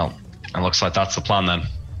right. Well, it looks like that's the plan then.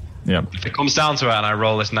 Yeah. If it comes down to it and I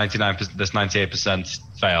roll this 98%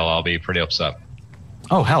 fail, I'll be pretty upset.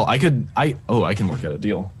 Oh hell, I can work out a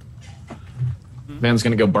deal. Van's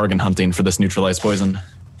gonna go bargain hunting for this neutralized poison.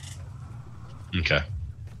 Okay.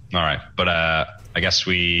 All right. But I guess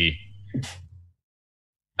we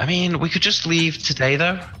could just leave today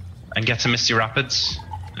though and get to Misty Rapids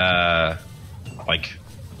like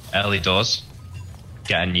early doors.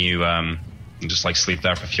 Get a new and just like sleep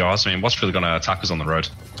there for a few hours. I mean, what's really gonna attack us on the road?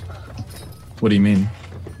 What do you mean?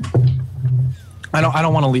 I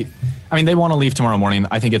don't want to leave. I mean, they want to leave tomorrow morning.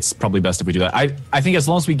 I think it's probably best if we do that. I think as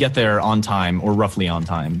long as we get there on time, or roughly on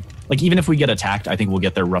time. Like, even if we get attacked, I think we'll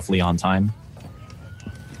get there roughly on time.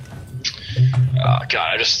 God,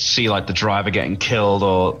 I just see like the driver getting killed,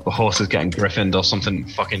 or the horses getting griffined, or something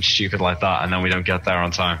fucking stupid like that, and then we don't get there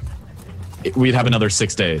on time. We'd have another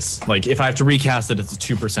 6 days. Like, if I have to recast it, it's a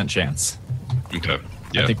 2% chance. Okay.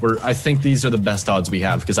 Yeah. I think these are the best odds we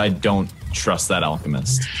have, because I don't trust that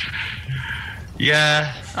alchemist.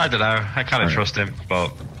 Yeah, I don't know. I kind of trust him,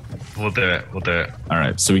 but we'll do it. All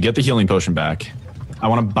right, so we get the healing potion back. I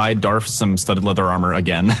want to buy Darf some studded leather armor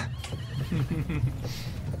again.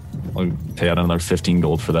 I'll pay out another 15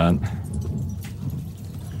 gold for that.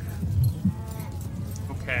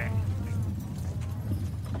 Okay.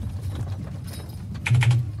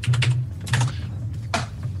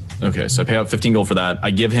 Okay, so I pay out 15 gold for that. I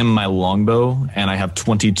give him my longbow, and I have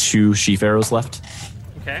 22 sheaf arrows left.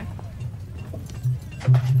 Okay.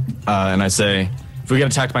 And I say, if we get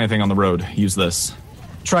attacked by anything on the road, use this.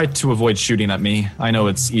 Try to avoid shooting at me. I know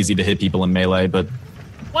it's easy to hit people in melee, but...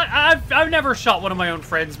 What? I've never shot one of my own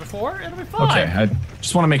friends before. It'll be fine. Okay, I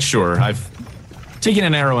just want to make sure. Taking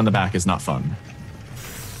an arrow in the back is not fun.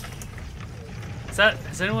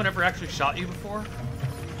 Has anyone ever actually shot you before?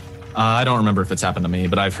 I don't remember if it's happened to me,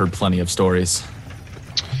 but I've heard plenty of stories.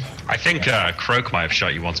 I think Croak might have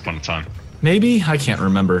shot you once upon a time. Maybe? I can't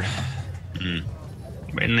remember.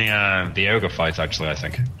 In the ogre fight, actually, I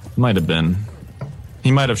think. Might have been.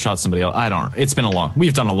 He might have shot somebody else. I don't. It's been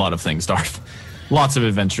we've done a lot of things, Darth. Lots of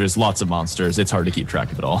adventures, lots of monsters. It's hard to keep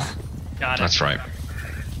track of it all. Got it. That's right.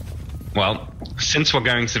 Well, since we're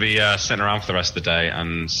going to be sitting around for the rest of the day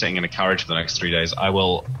and sitting in a carriage for the next 3 days, I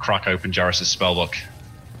will crack open Jarrus's spellbook.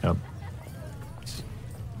 Yep.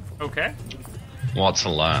 Okay. What to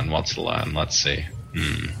learn? Let's see.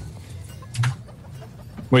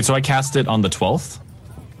 Wait, so I cast it on the 12th?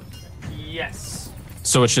 Yes.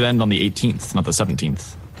 So it should end on the 18th, not the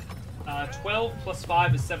 17th. 12 plus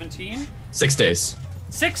 5 is 17. 6 days.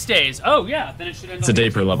 6 days. Oh, yeah. Then it should end It's a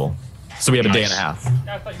day per level. So we have a day and a half.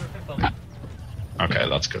 Yeah, I thought you were 5th level. Okay,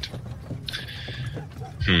 that's good.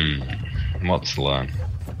 What's to learn?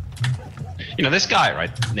 You know, this guy,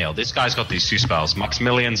 right, Neil, this guy's got these 2 spells,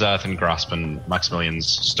 Maximilian's Earthen Grasp and Maximilian's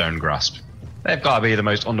Stone Grasp. They've got to be the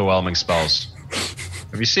most underwhelming spells.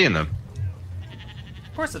 Have you seen them?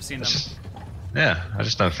 Of course I've seen them. Yeah, I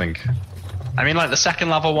just don't think... I mean, like, the 2nd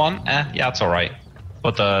level one, yeah, it's alright.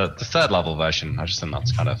 But the 3rd level version, I just think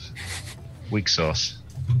that's kind of weak sauce.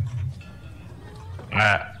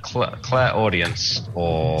 Clairaudience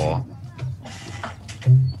or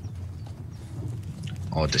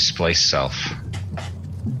Displace Self. I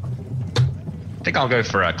think I'll go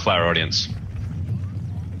for a Clairaudience.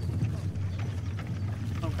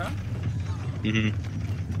 Okay. Mm-hmm.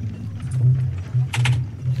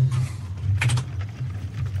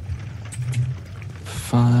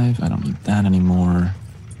 I don't need that anymore.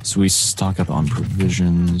 So we stock up on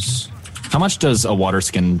provisions. How much does a water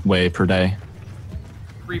skin weigh per day?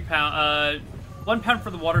 3 pound. 1 pound for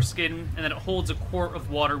the water skin, and then it holds a quart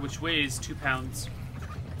of water, which weighs 2 pounds.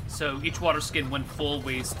 So each water skin, when full,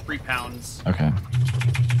 weighs 3 pounds. Okay.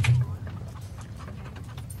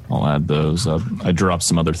 I'll add those up. I dropped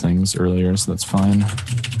some other things earlier, so that's fine.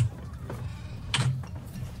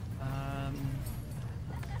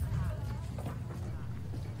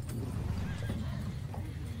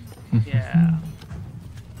 Yeah.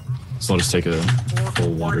 So I'll just take a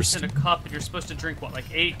full water in a cup, and you're supposed to drink what, like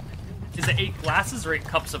 8? Is it 8 glasses or 8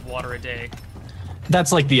 cups of water a day?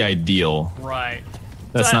 That's like the ideal. Right.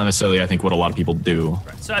 That's so not necessarily, I think, what a lot of people do.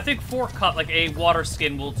 Right. So I think 4 cup, like a water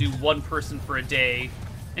skin, will do 1 person for a day.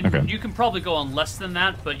 And okay. You can probably go on less than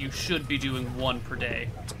that, but you should be doing 1 per day.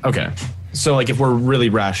 Okay. So like if we're really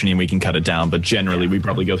rationing, we can cut it down, but generally we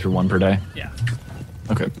probably go through 1 per day? Yeah.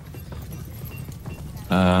 Okay.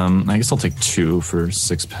 I guess I'll take 2 for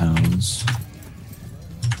 6 pounds.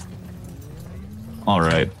 All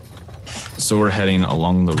right. So we're heading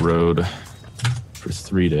along the road for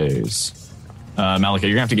 3 days. Malika,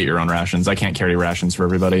 you're gonna have to get your own rations. I can't carry rations for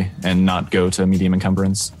everybody and not go to medium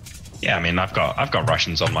encumbrance. Yeah, I mean, I've got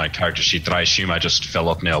rations on my character sheet that I assume I just fill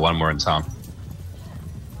up Neil when we're in town.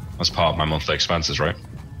 That's part of my monthly expenses, right?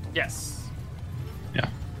 Yes. Yeah.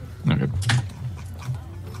 Okay.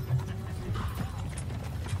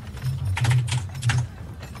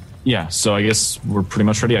 Yeah, so I guess we're pretty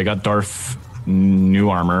much ready. I got Darth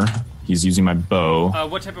new armor. He's using my bow.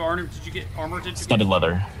 What type of armor did you get? Studded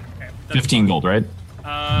leather. Okay, 15 gold, right?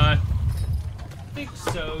 I think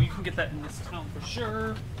so. You can get that in this town for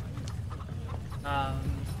sure.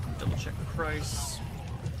 Double check the price.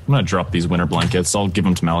 I'm gonna drop these winter blankets. I'll give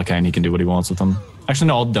them to Malachi and he can do what he wants with them. Actually,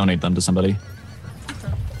 no, I'll donate them to somebody.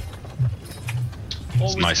 Okay.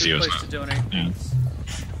 Always nice a good use, place to donate. Yeah.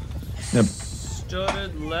 Yep.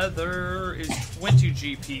 Studded leather is 20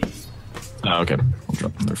 GP. Oh, okay. I'll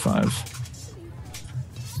drop them. They're 5.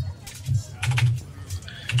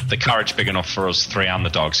 The carriage big enough for us 3 and the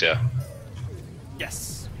dogs, yeah?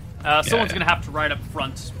 Yes. Someone's going to have to ride up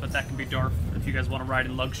front, but that can be Darth if you guys want to ride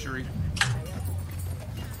in luxury.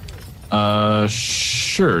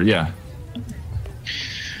 Sure, yeah.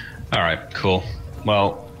 Alright, cool.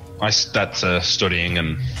 Well, I start studying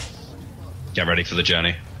and get ready for the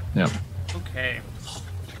journey. Yep. Okay.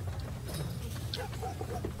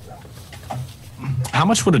 How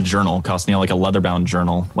much would a journal cost me? Like a leather-bound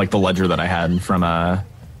journal, like the ledger that I had from that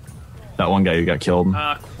one guy who got killed?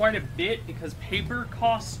 Quite a bit, because paper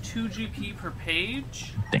costs 2 GP per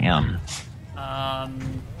page. Damn.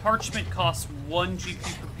 Parchment costs 1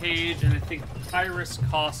 GP per page, and I think papyrus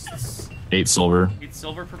costs 8 silver. 8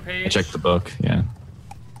 silver per page. I checked the book. Yeah.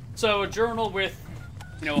 So a journal with,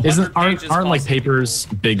 100 pages aren't like papers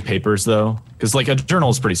big papers though? Because like a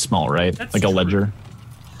journal is pretty small, right? That's like a true. ledger.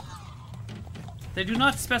 They do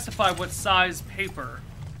not specify what size paper.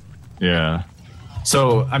 Yeah.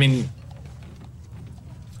 So I mean,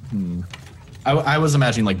 I was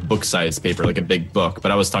imagining like book size paper, like a big book,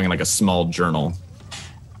 but I was talking like a small journal,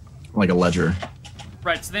 like a ledger.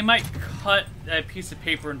 Right. So they might cut a piece of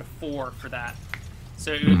paper into 4 for that.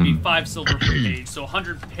 So it would be 5 silver per page. So a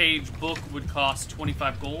 100-page book would cost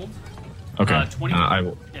 25 gold. Okay.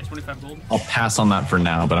 25 gold. I'll pass on that for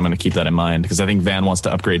now, but I'm going to keep that in mind because I think Van wants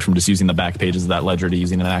to upgrade from just using the back pages of that ledger to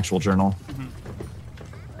using an actual journal. Mm-hmm.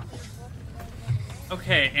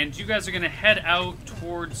 Okay, and you guys are going to head out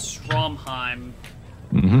towards Stromheim.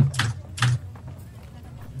 Mm-hmm.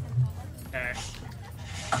 Okay.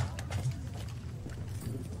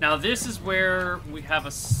 Now this is where we have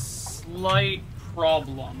a slight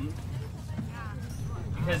problem,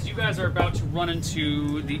 because you guys are about to run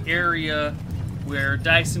into the area where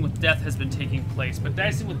Dicing with Death has been taking place. But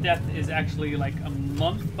Dicing with Death is actually like a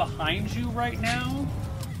month behind you right now.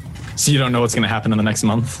 So you don't know what's going to happen in the next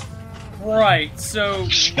month? Right, so...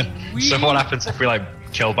 So what happens if we, like,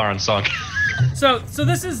 kill Baron Song? So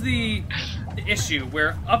this is the issue,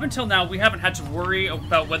 where up until now we haven't had to worry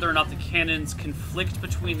about whether or not the canons conflict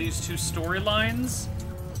between these two storylines.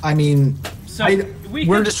 I mean, so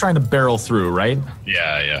we're just trying to barrel through, right?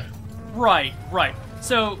 Yeah. Right.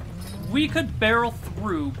 So we could barrel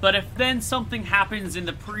through, but if then something happens in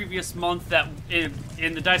the previous month that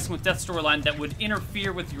in the Dicing with Death storyline that would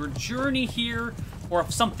interfere with your journey here, or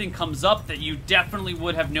if something comes up that you definitely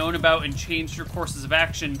would have known about and changed your courses of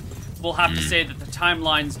action, we'll have to say that the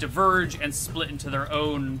timelines diverge and split into their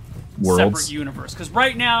own worlds. Separate universe. Because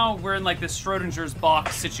right now we're in like this Schrodinger's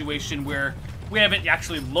box situation where we haven't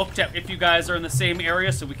actually looked at if you guys are in the same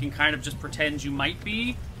area, so we can kind of just pretend you might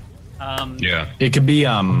be. It could be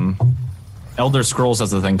Elder Scrolls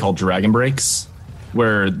has a thing called Dragon Breaks,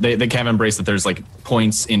 where they kind of embrace that there's like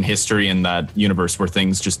points in history in that universe where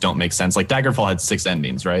things just don't make sense. Like Daggerfall had 6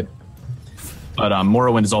 endings, right? But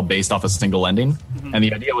Morrowind is all based off a single ending. Mm-hmm. And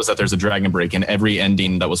the idea was that there's a Dragon Break and every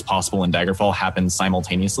ending that was possible in Daggerfall happened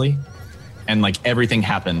simultaneously. And like everything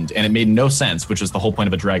happened and it made no sense, which is the whole point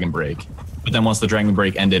of a Dragon Break. But then once the Dragon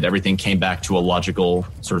Break ended, everything came back to a logical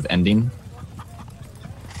sort of ending.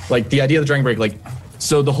 Like the idea of the Dragon Break, like,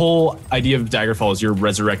 so the whole idea of Daggerfall is you're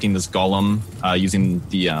resurrecting this golem using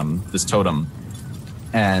the this totem.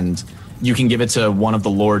 And you can give it to one of the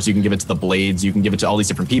lords, you can give it to the blades, you can give it to all these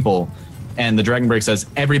different people. And the Dragon Break says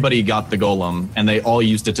everybody got the golem and they all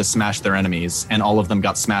used it to smash their enemies and all of them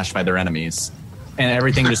got smashed by their enemies. And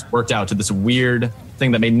everything just worked out to this weird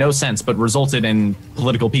thing that made no sense but resulted in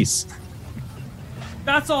political peace.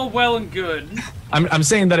 That's all well and good. I'm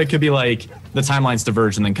saying that it could be like the timelines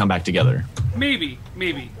diverge and then come back together. Maybe.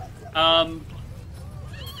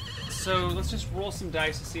 So let's just roll some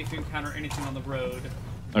dice to see if you encounter anything on the road.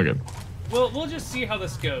 Okay. We'll just see how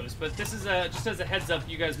this goes, but this is just as a heads up,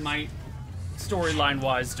 you guys might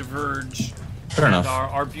storyline-wise diverge. Fair enough.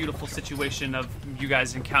 Our beautiful situation of you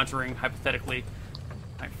guys encountering hypothetically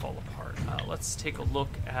might fall apart. Let's take a look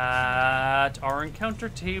at our encounter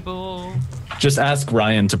table. Just ask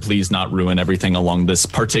Ryan to please not ruin everything along this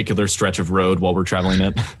particular stretch of road while we're traveling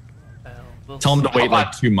it. Tell him to wait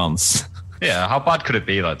like 2 months. Yeah, how bad could it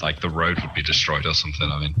be that like the road would be destroyed or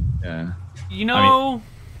something? I mean, yeah. You know,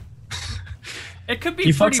 it could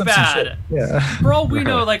be pretty bad. Yeah. For all we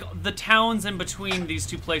know, like the towns in between these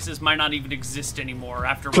two places might not even exist anymore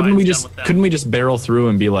after couldn't Ryan's we done with them. Couldn't we just barrel through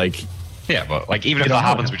and be like? Yeah, but like even if that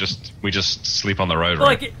happens, we just sleep on the road, but,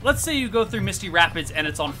 right? Like, let's say you go through Misty Rapids and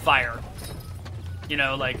it's on fire. You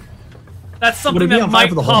know, like that's something that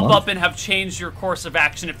might pop up and have changed your course of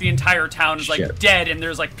action if the entire town is like dead and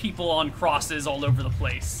there's like people on crosses all over the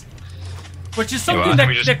place. Which is something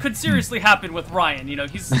that could seriously happen with Ryan. You know,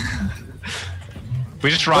 he's. We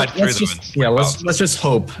just ride through them. Let's just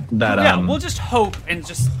hope that. Yeah, we'll just hope and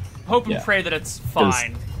pray that it's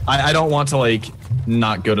fine. I don't want to like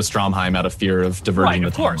not go to Stromheim out of fear of diverging.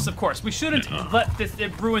 Right, of course. We shouldn't let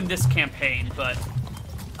it ruin this campaign, but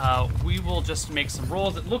we will just make some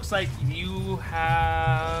rolls. It looks like you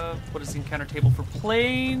have what is the encounter table for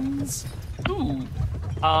planes? Ooh,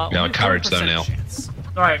 a carriage though now.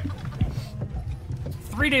 All right.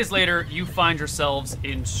 3 days later, you find yourselves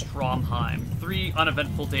in Stromheim. 3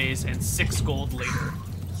 uneventful days and 6 gold later.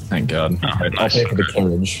 Thank God. Oh, I'll pay for the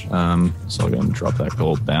carriage. So I'll go and drop that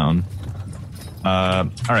gold down. All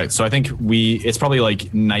right, so I think it's probably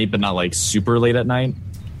like night, but not like super late at night.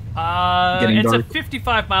 It's dark. A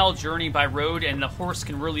 55-mile journey by road, and the horse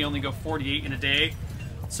can really only go 48 in a day,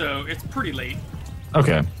 so it's pretty late.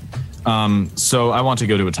 Okay. So I want to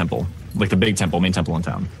go to a temple, like the big temple, main temple in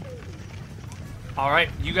town. All right,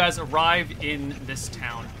 you guys arrive in this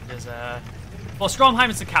town. It is Stromheim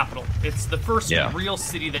is the capital. It's the first real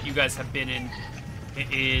city that you guys have been in.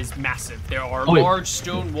 It is massive. There are large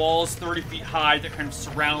stone walls 30 feet high that kind of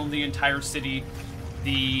surround the entire city.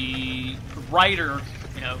 The rider,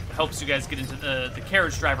 helps you guys get into the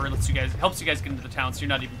carriage driver helps you guys get into the town, so you're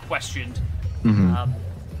not even questioned. Mm-hmm.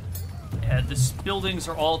 The buildings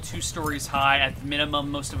are all 2 stories high at the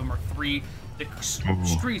minimum. Most of them are 3. The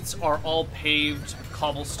streets are all paved with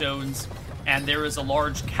cobblestones, and there is a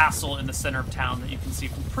large castle in the center of town that you can see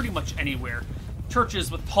from pretty much anywhere.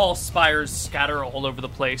 Churches with tall spires scatter all over the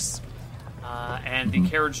place, and the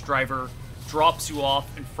carriage driver drops you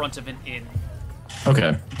off in front of an inn.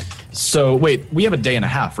 Okay. So, wait, we have a day and a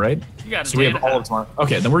half, right? You got a day we have and a all half. of tomorrow.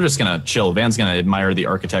 Okay, then we're just going to chill. Van's going to admire the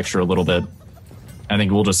architecture a little bit. I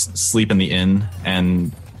think we'll just sleep in the inn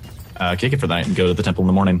and kick it for the night and go to the temple in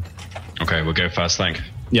the morning. Okay, we'll go first thing.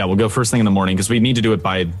 Yeah, we'll go first thing in the morning because we need to do it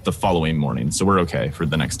by the following morning, so we're okay for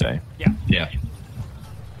the next day. Yeah.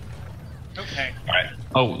 Okay. All right.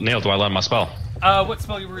 Oh, Neil, do I learn my spell? What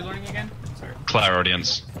spell you were learning again? Sorry.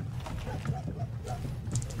 Clairaudience.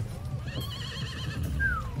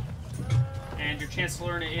 And your chance to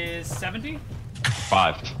learn is 70?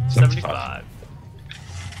 75.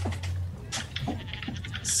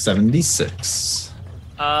 76.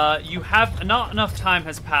 You have not enough time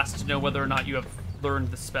has passed to know whether or not you have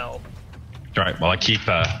learned the spell. All right. Well, I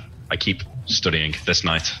keep studying this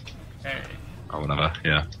night. Okay. Or whatever.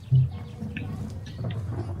 Yeah.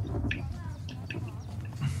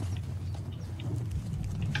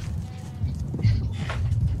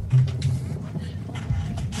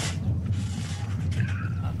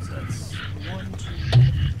 So that's 1, 2.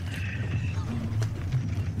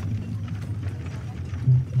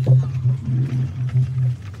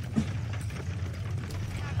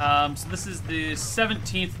 So this is the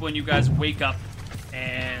 17th when you guys wake up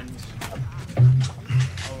and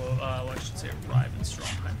I should say arrive in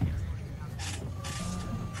Stromheim here.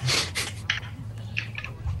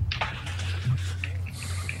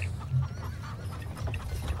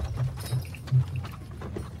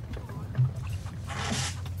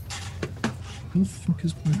 Who the fuck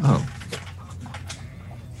is my... Oh.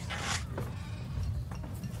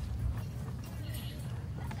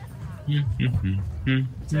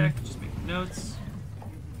 Zach, just make notes.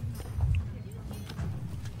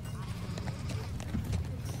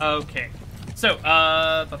 Okay. So,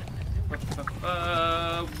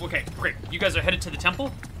 okay, great. You guys are headed to the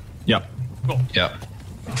temple? Yep. Cool. Yep.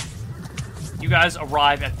 You guys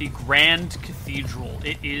arrive at the Grand Cathedral.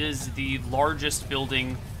 It is the largest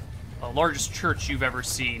building, largest church you've ever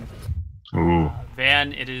seen. Ooh.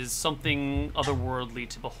 Van, it is something otherworldly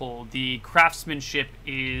to behold. The craftsmanship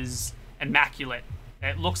is immaculate.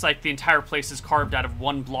 It looks like the entire place is carved out of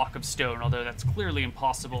one block of stone, although that's clearly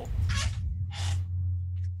impossible.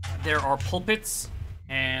 There are pulpits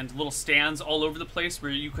and little stands all over the place where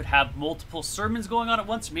you could have multiple sermons going on at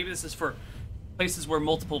once. Maybe this is for places where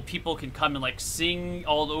multiple people can come and like sing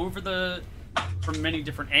all over from many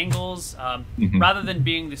different angles. Rather than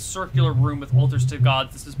being the circular room with altars to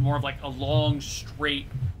gods, this is more of like a long, straight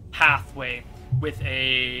pathway with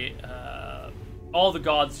all the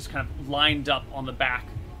gods just kind of lined up on the back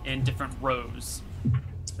in different rows.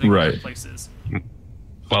 Right. Places.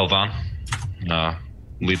 Well, Van,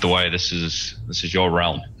 lead the way. This is your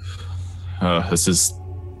realm. This is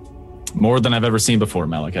more than I've ever seen before,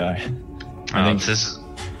 Malachi. I think this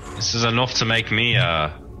is enough to make me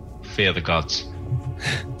fear the gods.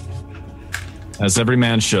 As every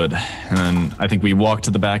man should. And I think we walk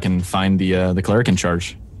to the back and find the cleric in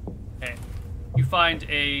charge. Okay. You find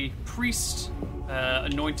a priest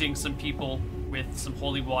anointing some people with some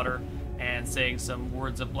holy water and saying some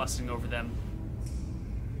words of blessing over them.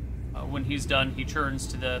 When he's done, he turns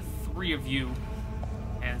to the three of you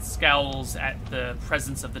and scowls at the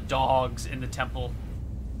presence of the dogs in the temple.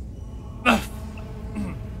 I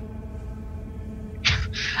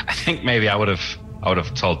think maybe I would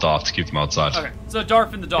have told Darth to keep them outside. Okay, so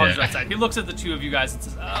Darth and the dogs are outside. He looks at the two of you guys and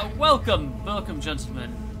says, welcome,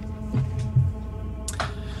 gentlemen.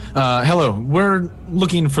 Hello, we're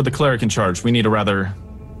looking for the cleric in charge. We need a rather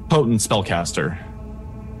potent spellcaster.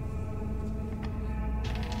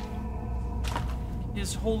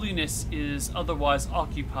 His Holiness is otherwise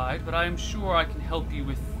occupied, but I am sure I can help you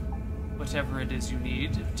with whatever it is you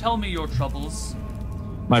need. Tell me your troubles.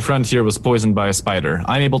 My friend here was poisoned by a spider.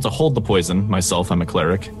 I'm able to hold the poison, myself, I'm a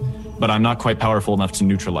cleric, but I'm not quite powerful enough to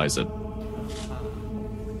neutralize it.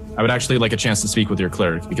 I would actually like a chance to speak with your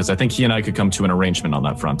cleric, because I think he and I could come to an arrangement on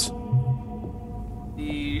that front.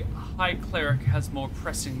 The High Cleric has more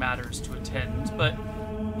pressing matters to attend, but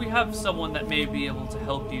we have someone that may be able to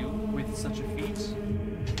help you with such a feat.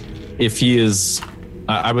 If he is...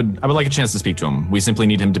 I would like a chance to speak to him. We simply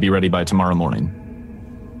need him to be ready by tomorrow morning.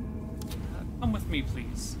 Come with me,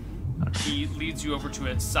 please. He leads you over to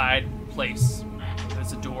a side place.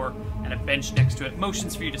 There's a door and a bench next to it.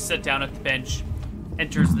 Motions for you to sit down at the bench.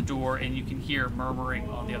 Enters the door, and you can hear murmuring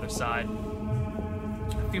on the other side.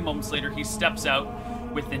 A few moments later, he steps out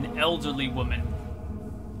with an elderly woman.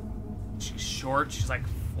 She's short. She's like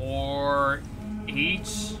 4'8",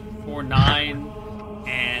 4'9",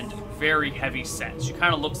 and very heavy set. She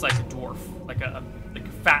kind of looks like a dwarf, like a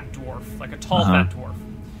fat dwarf, like a tall fat dwarf.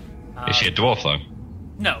 Is she a dwarf though?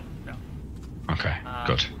 No. Okay,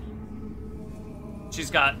 good. She's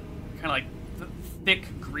got kind of like thick,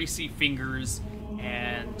 greasy fingers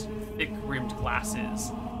and thick-rimmed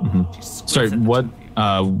glasses. Sorry,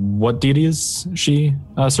 what deity is she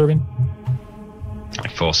serving? I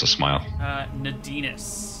force a smile.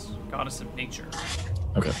 Nadinus, goddess of nature.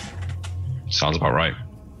 Okay. Sounds about right.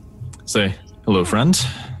 Say, hello, friend.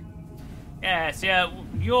 Yes, yeah.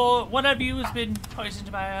 One of you has been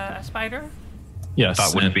poisoned by a spider? Yes.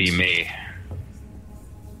 That would be me.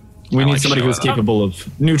 We need somebody who's capable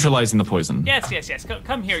of neutralizing the poison. Yes.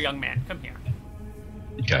 Come here, young man. Come here.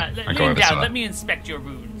 Okay. Lean down. Let me inspect your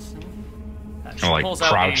wounds.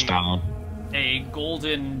 Crouch down. A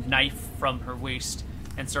golden knife from her waist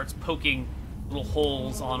and starts poking little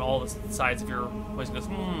holes on all the sides of your poison. Goes,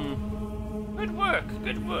 good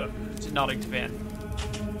work. She's nodding to Van.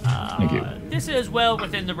 Thank you. This is well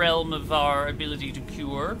within the realm of our ability to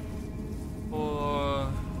cure. But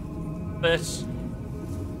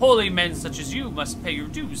holy men such as you must pay your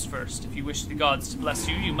dues first. If you wish the gods to bless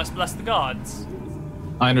you, you must bless the gods.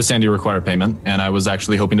 I understand you require payment, and I was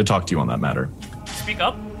actually hoping to talk to you on that matter. Speak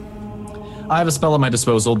up. I have a spell at my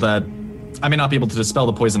disposal that I may not be able to dispel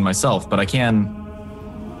the poison myself, but I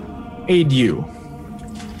can aid you.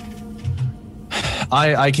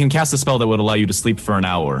 I can cast a spell that would allow you to sleep for an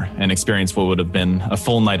hour and experience what would have been a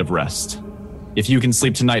full night of rest. If you can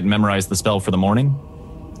sleep tonight and memorize the spell for the morning,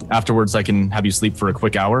 afterwards I can have you sleep for a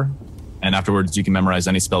quick hour, and afterwards you can memorize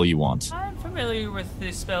any spell you want. I'm familiar with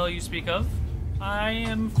the spell you speak of. I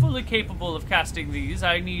am fully capable of casting these.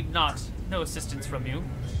 I need no assistance from you.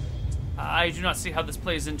 I do not see how this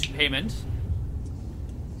plays into payment.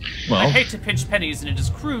 Well, I hate to pinch pennies, and it is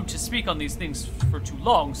crude to speak on these things for too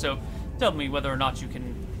long, so tell me whether or not you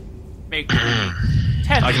can make 10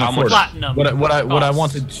 platinum. What I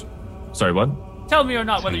wanted... Sorry, what? Tell me or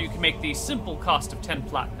not whether you can make the simple cost of 10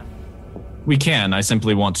 platinum. We can. I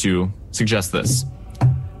simply want to suggest this.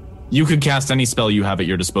 You could cast any spell you have at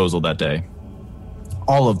your disposal that day.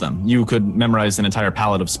 All of them. You could memorize an entire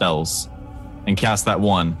palette of spells and cast that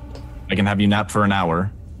one. I can have you nap for an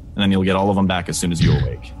hour, and then you'll get all of them back as soon as you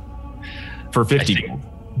awake. For 50 gold.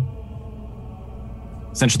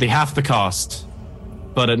 Essentially half the cost,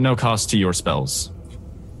 but at no cost to your spells.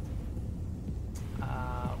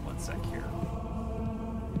 One sec here.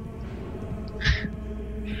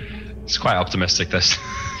 It's quite optimistic, this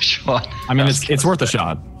shot. I mean, it's worth a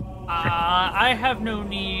shot. I have no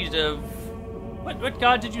need of... What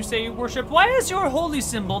god did you say you worship? Why is your holy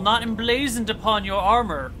symbol not emblazoned upon your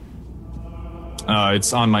armor?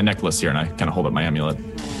 It's on my necklace here, and I kind of hold up my amulet.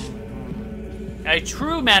 A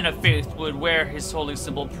true man of faith would wear his holy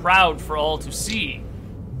symbol proud for all to see.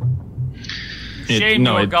 Shame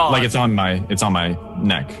your god. Like it's on my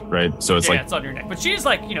neck, right? So it's it's on your neck. But she's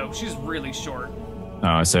like, she's really short. Oh,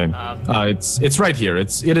 I say. It's right here.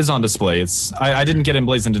 It is on display. I didn't get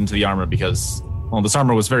emblazoned into the armor because, well, this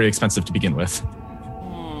armor was very expensive to begin with.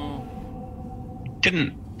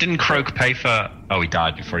 Didn't Croak pay for... Oh, he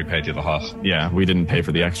died before he paid the other half. Yeah, we didn't pay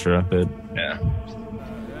for the extra bit. Yeah.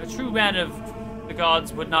 A true man of the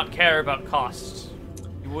gods would not care about cost.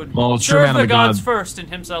 He would serve the gods first and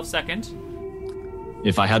himself second.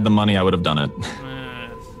 If I had the money, I would have done it.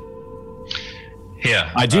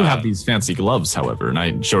 Here. I do have these fancy gloves, however, and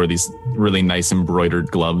I show her these really nice embroidered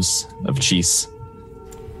gloves of cheese.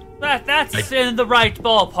 That's in the right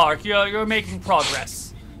ballpark. You're making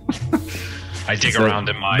progress. I dig around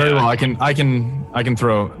in my... Very well, I can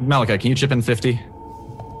throw... Malachi, can you chip in 50?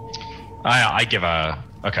 I give a...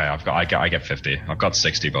 Okay, I get 50. I've got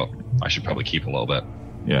 60, but I should probably keep a little bit.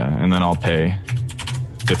 Yeah, and then I'll pay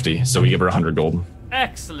 50, so we give her 100 gold.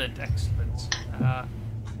 Excellent.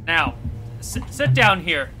 Now, sit down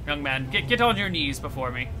here, young man. Get on your knees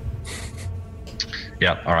before me.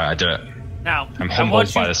 Yeah, all right, I do it. Now, I'm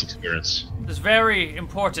humbled by this experience. This is very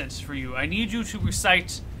important for you. I need you to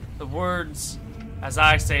recite the words as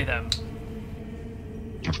I say them.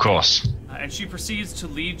 Of course. And she proceeds to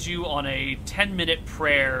lead you on a 10-minute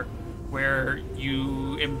prayer where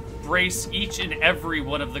you embrace each and every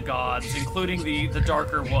one of the gods, including the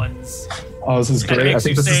darker ones. Oh, this is great. I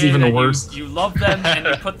think this is even worse. You love them and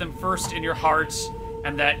you put them first in your heart,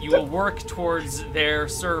 and that you will work towards their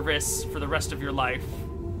service for the rest of your life.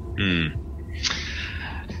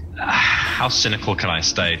 How cynical can I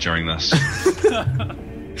stay during this?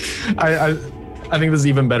 I think this is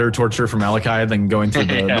even better torture for Malachi than going through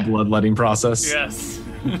the bloodletting process. Yes.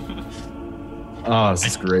 Oh, this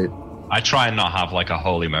is great. I try and not have like a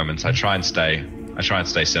holy moment. I try and stay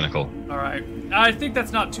cynical. All right. I think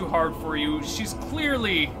that's not too hard for you. She's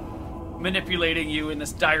clearly manipulating you in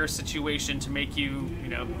this dire situation to make you,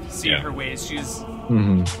 see her ways. She's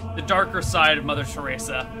the darker side of Mother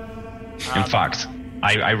Teresa. In fact,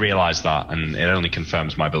 I realize that, and it only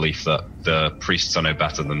confirms my belief that the priests are no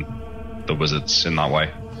better than the wizards in that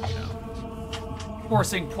way.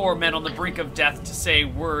 forcing poor men on the brink of death to say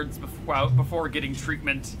words before getting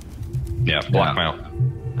treatment. Yeah, blackmail.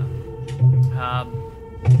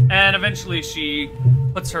 And eventually she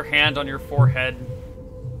puts her hand on your forehead.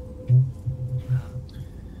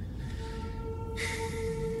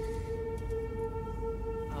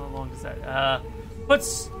 How long does that...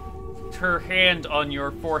 puts her hand on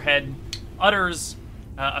your forehead, utters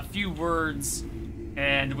a few words,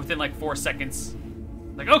 and within like 4 seconds,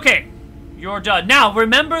 like, okay, you're done. Now,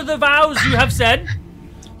 remember the vows you have said.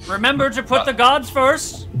 Remember to put the gods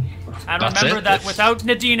first. And remember that without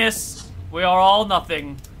Nadinus, we are all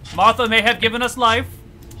nothing. Martha may have given us life.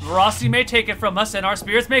 Verasi may take it from us, and our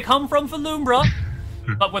spirits may come from Falumbra.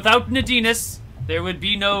 But without Nadinus, there would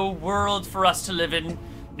be no world for us to live in.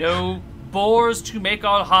 No boars to make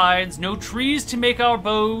our hides. No trees to make our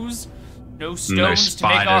bows. No stones to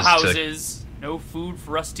make our houses. No food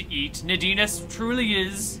for us to eat. Nadinus truly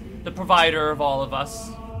is the provider of all of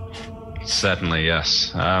us. Certainly,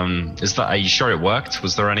 yes. Are you sure it worked?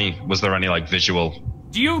 Was there any like visual?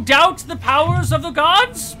 Do you doubt the powers of the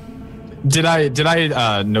gods? Did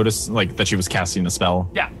I notice like that she was casting a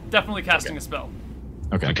spell? Yeah, definitely casting a spell.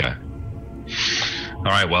 Okay. All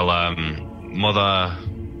right. Well, Mother,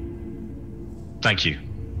 thank you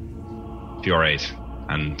for your aid,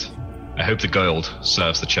 and I hope the gold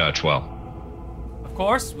serves the church well. Of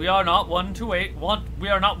course, we are not ones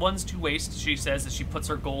to waste, she says as she puts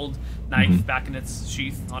her gold knife back in its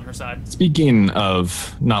sheath on her side. Speaking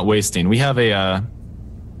of not wasting, we have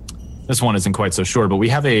this one isn't quite so sure, but we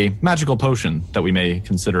have a magical potion that we may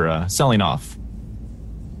consider selling off.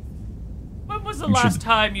 When was the last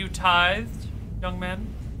time you tithed, young man?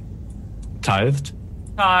 Tithed?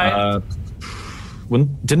 Tithed.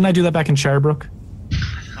 Didn't I do that back in Shirebrook?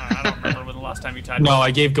 I don't remember when the last time you tithed. No, I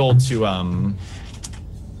gave gold to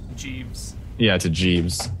Jeeves. Yeah, to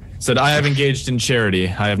Jeeves. Said, I have engaged in charity.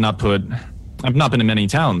 I've not been in many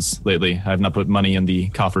towns lately. I have not put money in the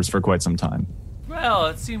coffers for quite some time. Well,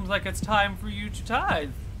 it seems like it's time for you to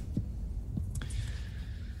tithe.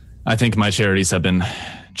 I think my charities have been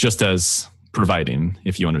just as providing,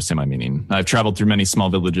 if you understand my meaning. I've traveled through many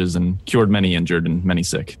small villages and cured many injured and many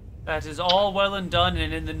sick. That is all well and done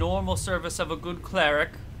and in the normal service of a good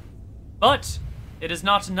cleric. But it is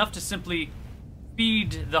not enough to simply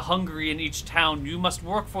feed the hungry in each town. You must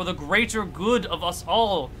work for the greater good of us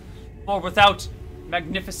all. For without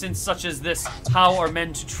magnificence such as this, how are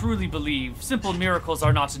men to truly believe? Simple miracles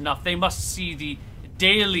are not enough. They must see the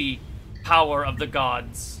daily power of the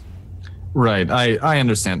gods. Right, I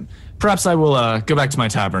understand. Perhaps I will go back to my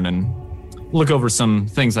tavern and look over some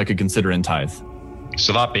things I could consider in tithe.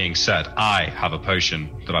 So that being said, I have a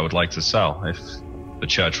potion that I would like to sell if the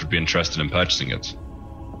church would be interested in purchasing it.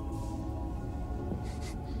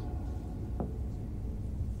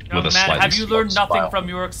 Young man, have you learned nothing from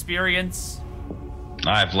your experience?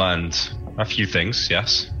 I've learned a few things,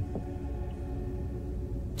 yes.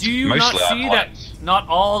 Do you not see that not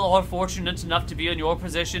all are fortunate enough to be in your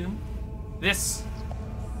position? This...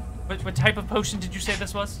 What type of potion did you say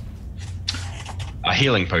this was? A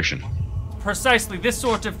healing potion. Precisely, this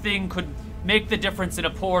sort of thing could make the difference in a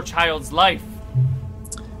poor child's life.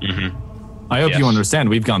 I hope you understand,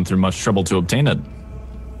 we've gone through much trouble to obtain it.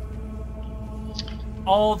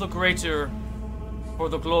 All the greater for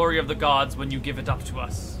the glory of the gods when you give it up to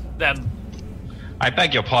us. Them. I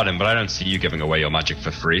beg your pardon, but I don't see you giving away your magic for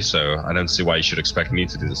free, so I don't see why you should expect me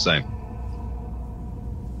to do the same.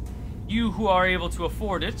 You who are able to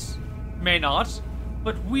afford it may not,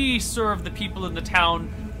 but we serve the people in the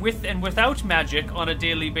town with and without magic on a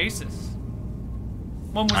daily basis.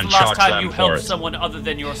 When was the last time you helped someone other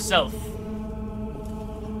than yourself?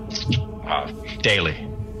 Daily.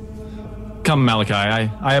 Come, Malachi,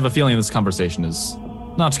 I have a feeling this conversation is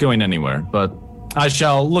not going anywhere, but I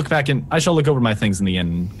shall look over my things in the inn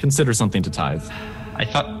and consider something to tithe. I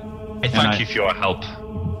thank you for your help,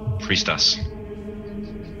 priestess.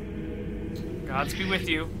 Gods be with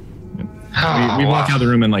you. We walk out of the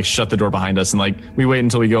room and shut the door behind us, and we wait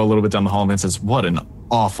until we go a little bit down the hall, and it says, "What an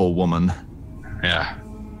awful woman." Yeah,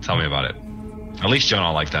 tell me about it. At least you're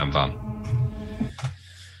not like them, Van.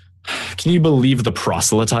 Can you believe the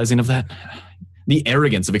proselytizing of that? The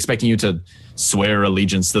arrogance of expecting you to swear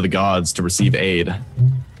allegiance to the gods to receive aid.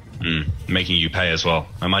 Making you pay as well.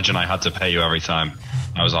 Imagine I had to pay you every time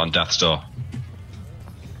I was on death's door.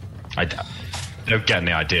 I don't get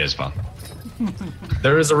any ideas, Van.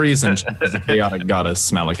 There is a reason she's a chaotic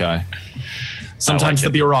goddess, Malachi. Sometimes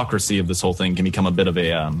the bureaucracy of this whole thing can become a bit of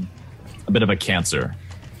a cancer.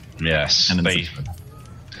 Yes.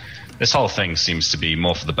 This whole thing seems to be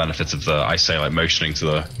more for the benefit of the, motioning to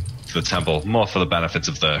the for the temple, more for the benefits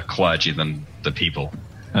of the clergy than the people.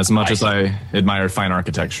 As much as I admire fine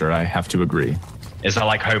architecture, I have to agree. Is there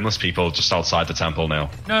like homeless people just outside the temple now?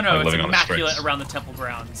 No, like it's immaculate around the temple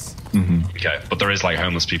grounds. Mm-hmm. Okay, but there is like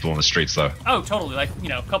homeless people on the streets though. Oh, totally. Like,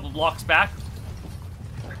 a couple of blocks back.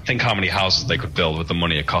 Think how many houses they could build with the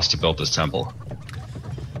money it costs to build this temple.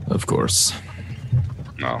 Of course.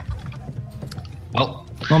 No. Well,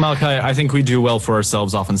 Malachi, I think we do well for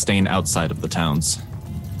ourselves often staying outside of the towns.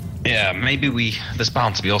 Yeah, maybe there's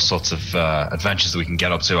bound to be all sorts of adventures that we can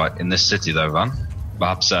get up to in this city though, Van.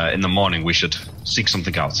 Perhaps in the morning we should seek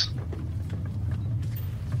something out.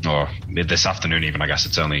 Or this afternoon even, I guess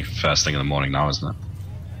it's only first thing in the morning now, isn't it?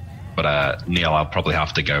 But Neil, I'll probably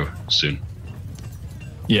have to go soon.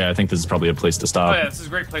 Yeah, I think this is probably a place to stop. Oh yeah, this is a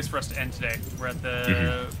great place for us to end today. We're at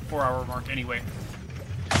the 4-hour mark anyway.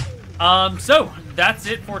 So, that's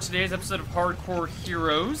it for today's episode of Hardcore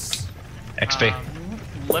Heroes. XP.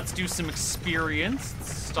 Let's do some experience.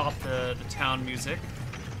 Stop the town music.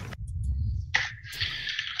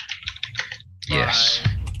 Yes.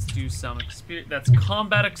 Let's do some experience. That's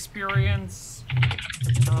combat experience.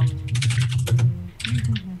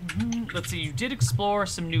 Let's see, you did explore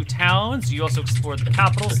some new towns. You also explored the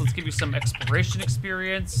capital, so let's give you some exploration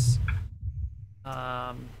experience.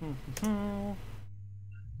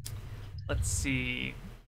 Let's see.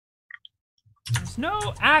 There's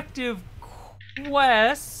no active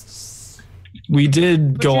quests. We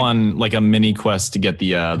did go on like a mini quest to get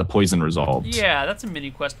the poison resolved. Yeah, that's a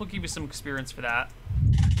mini quest. We'll give you some experience for that.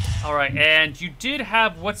 All right, and you did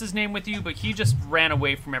have what's his name with you, but he just ran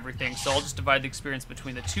away from everything. So I'll just divide the experience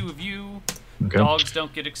between the two of you. Okay. Dogs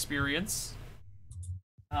don't get experience.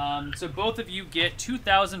 So both of you get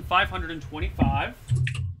 2,525.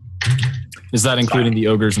 Is that including the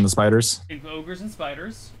ogres and the spiders? Ogres and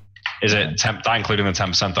spiders. Is it that including the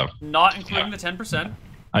 10% though? Not including the 10%.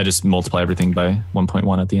 I just multiply everything by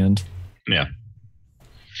 1.1 at the end. Yeah.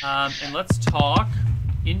 And let's talk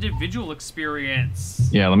individual experience.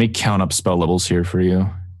 Yeah, let me count up spell levels here for you.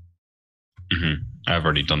 I've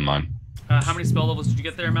already done mine. How many spell levels did you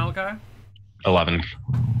get there, Malachi? 11.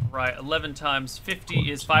 Right, 11 times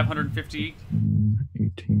 50 is 550.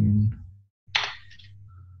 18,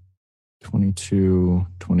 22,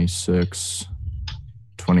 26,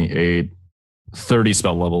 28, 30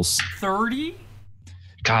 spell levels. 30?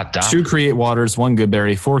 God damn. 2 create waters, 1 good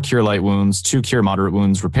berry, 4 cure light wounds, 2 cure moderate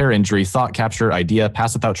wounds, repair injury, thought capture, idea,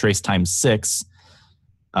 pass without trace times 6,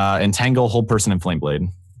 entangle, hold person, and flame blade.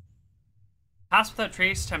 Pass without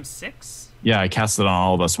trace times 6? Yeah, I cast it on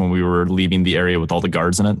all of us when we were leaving the area with all the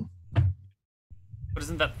guards in it. But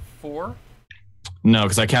isn't that 4? No,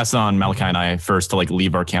 because I cast it on Malachi and I first to like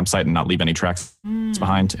leave our campsite and not leave any tracks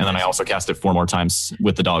behind, and then I also cast it 4 more times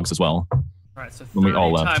with the dogs as well. All right, so 30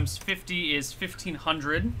 times 50 is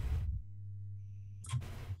 1,500.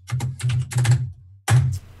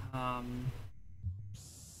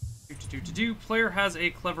 Player has a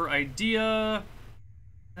clever idea.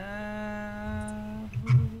 I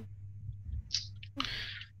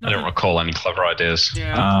don't recall any clever ideas.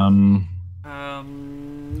 Yeah.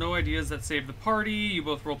 No ideas that save the party. You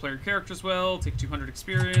both roleplay your characters well. Take 200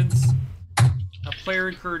 experience. A player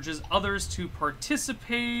encourages others to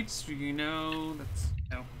participate. So that's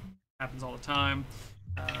happens all the time.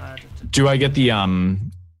 Do I get the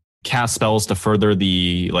cast spells to further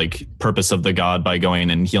the purpose of the god by going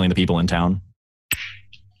and healing the people in town?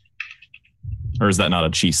 Or is that not a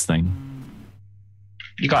cheese thing?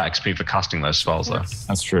 You got XP for casting those spells, though.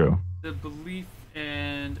 That's true. The belief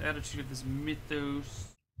and attitude of this mythos.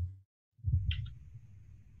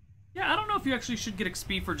 Yeah, I don't know if you actually should get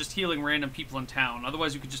XP for just healing random people in town.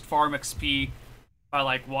 Otherwise, you could just farm XP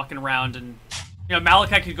by walking around and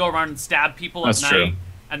Malachi could go around and stab people at night,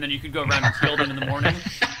 and then you could go around and heal them in the morning.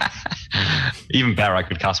 Even better, I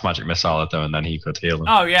could cast magic missile at them, and then he could heal them.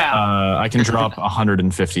 Oh yeah. I can drop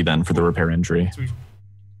 150 then for the repair injury. Sweet.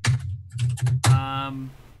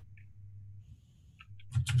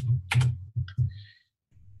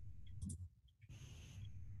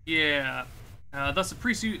 Yeah. Thus, a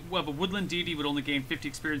priest of a woodland deity would only gain 50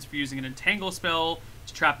 experience for using an entangle spell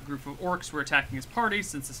to trap a group of orcs who are attacking his party,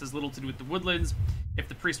 since this has little to do with the woodlands. If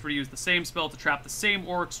the priest were to use the same spell to trap the same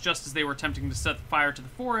orcs just as they were attempting to set fire to the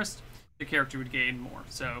forest, the character would gain more.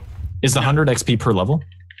 So, is the 100 XP per level?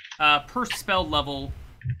 Per spell level,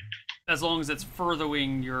 as long as it's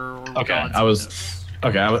furthering your. Okay, I was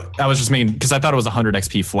just mean because I thought it was 100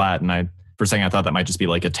 XP flat, and for a second I thought that might just be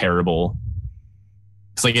a terrible.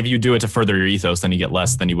 It's if you do it to further your ethos, then you get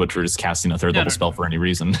less than you would for just casting a third level spell for any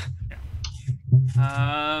reason.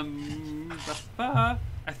 Yeah.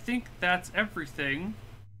 I think that's everything.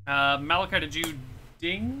 Malachi, did you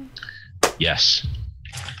Ding. Yes.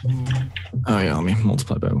 Oh yeah, let me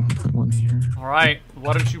multiply by 1.1 here. All right,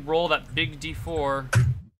 why don't you roll that big D4?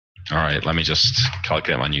 All right, let me just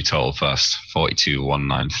calculate my new total first.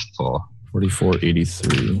 42,194.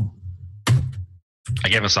 4483. I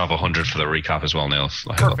gave myself 100 for the recap as well, Neil.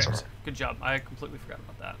 Perfect. Good job. I completely forgot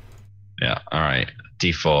about that. Yeah, all right.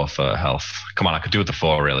 D4 for health. Come on, I could do with the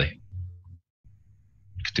 4, really.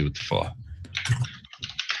 I could do with the 4.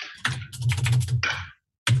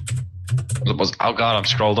 Oh, God, I'm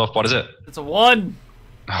scrolled up. What is it? It's a 1.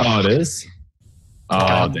 Oh, it is?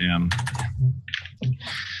 Oh, damn.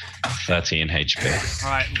 13 HP. All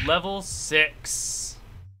right, level 6.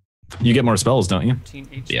 You get more spells, don't you? 13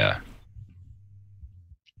 HP. Yeah.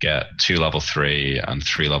 Get 2 level 3 and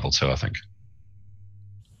 3 level 2, I think.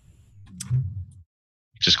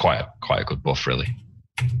 Just quite a good buff, really.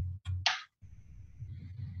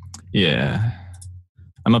 Yeah.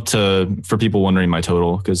 I'm up to, for people wondering my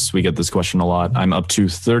total, because we get this question a lot, I'm up to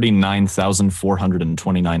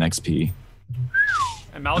 39,429 XP.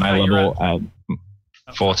 And Malachi, I level at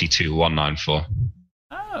 42,194.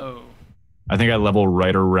 Oh. I think I level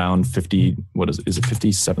right around 50, what is it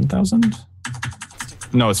 57,000?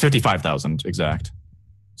 No, it's 55,000 exact.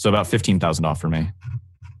 So about 15,000 off for me.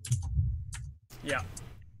 Yeah.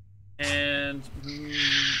 And...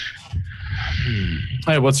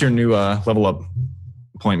 Hey, what's your new level up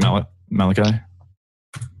point, Malachi?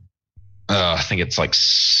 I think it's like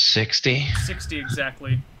 60. 60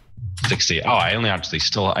 exactly. 60. Oh, I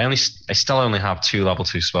still only have 2 level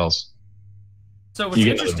 2 spells. So what's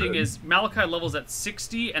interesting is Malachi levels at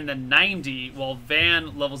 60 and then 90, while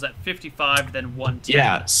Van levels at 55, then 110.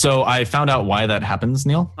 Yeah, so I found out why that happens,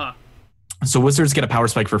 Neil. Huh. So wizards get a power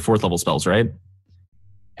spike for 4th level spells, right?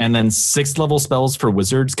 And then 6th level spells for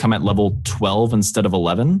wizards come at level 12 instead of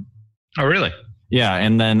 11. Oh, really? Yeah,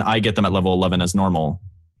 and then I get them at level 11 as normal.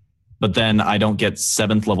 But then I don't get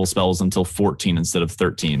 7th level spells until 14 instead of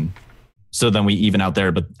 13. So then we even out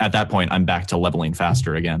there, but at that point, I'm back to leveling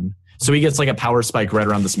faster again. So he gets like a power spike right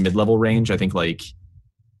around this mid-level range. I think like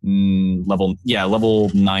level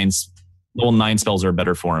 9 spells are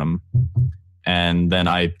better for him. And then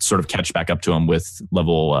I sort of catch back up to him with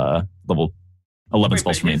level 11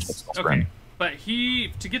 spells for me. Okay, but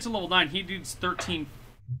to get to level 9, he needs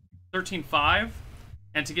 13.5,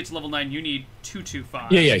 and to get to level 9, you need 2.25.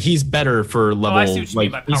 Yeah, he's better for level. I see what you mean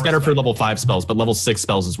by power he's better spike. for level 5 spells, but level 6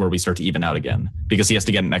 spells is where we start to even out again because he has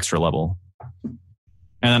to get an extra level.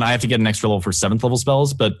 And then I have to get an extra level for 7th level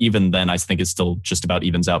spells, but even then, I think it still just about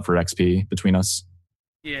evens out for XP between us.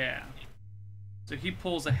 Yeah. So he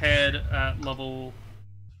pulls ahead at level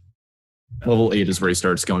 8 is where he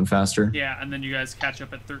starts going faster. Yeah, and then you guys catch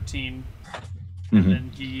up at 13. Mm-hmm.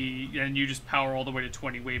 And then you just power all the way to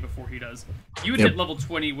 20 way before he does. You would hit level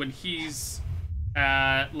 20 when he's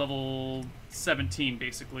at level 17,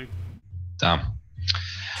 basically. Damn.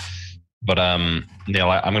 But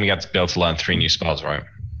Neil, I'm gonna be able to learn 3 new spells, right?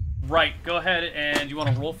 Right. Go ahead, and you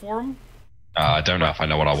want to roll for him? I don't know if I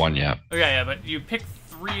know what I want yet. Oh yeah, but you pick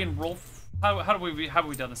 3 and roll. How have we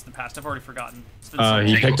done this in the past? I've already forgotten.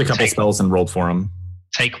 He picked a couple spells and rolled for him.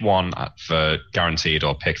 Take 1 for guaranteed,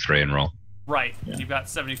 or pick 3 and roll. Right. Yeah. You've got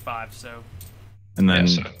 75, so. And then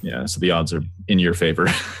so the odds are in your favor.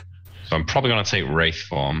 So I'm probably gonna take Wraith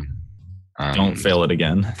form. Don't fail it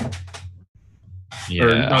again.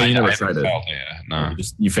 Yeah, you never tried it. Failed, no.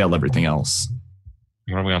 You failed everything else.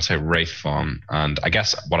 I'm going to say Wraith form, and I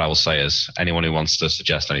guess what I will say is anyone who wants to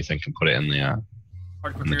suggest anything can put it in the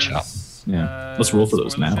chat. Yeah, let's roll for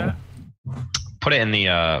those now. Put it in the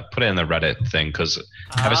Reddit thing because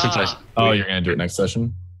ever since you're gonna do it next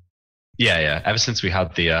session. Yeah. Ever since we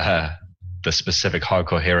had the specific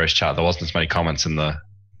Hardcore Heroes chat, there wasn't as many comments in the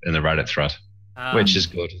Reddit thread. Which is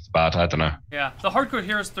good, it's bad, I don't know. Yeah, the Hardcore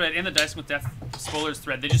Heroes thread and the Dicing with Death spoilers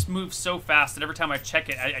thread, they just move so fast that every time I check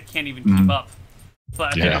it, I can't even keep up.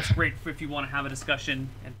 But I think it's great if you want to have a discussion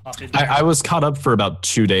and pop in. I was caught up for about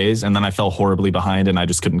 2 days, and then I fell horribly behind, and I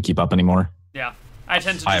just couldn't keep up anymore. Yeah, I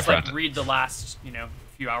tend to just read the last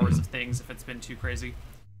few hours of things if it's been too crazy.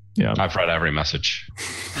 Yeah, I've read every message.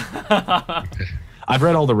 I've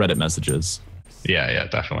read all the Reddit messages. Yeah,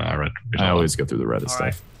 definitely. I always go through the Reddit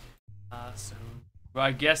stuff. Well,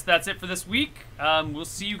 I guess that's it for this week. We'll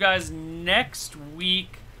see you guys next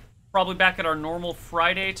week, probably back at our normal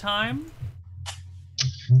Friday time.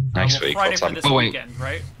 Next week. Friday for this weekend,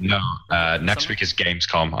 right? No, next week is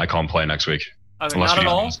Gamescom. I can't play next week. Okay, not at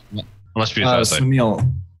all? Unless we do Thursday. So Neil,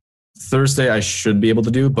 Thursday I should be able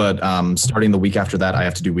to do, but starting the week after that, I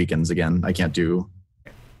have to do weekends again. I can't do...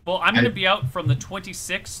 Okay. Well, I'm going to be out from the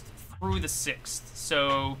 26th through the 6th,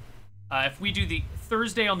 so... If we do the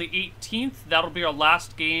Thursday on the 18th, that'll be our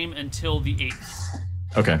last game until the 8th.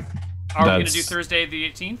 Okay. Are we going to do Thursday the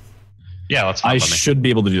 18th? Yeah, that's fine. I should be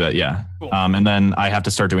able to do that, yeah. Cool. And then I have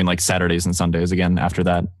to start doing like Saturdays and Sundays again after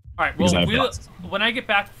that. All right, well, when I get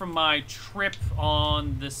back from my trip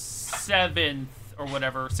on the 7th or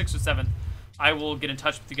whatever, 6th or 7th, I will get in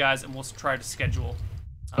touch with you guys and we'll try to schedule.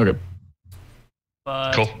 Okay.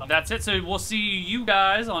 But cool. That's it. So we'll see you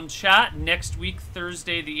guys on chat next week,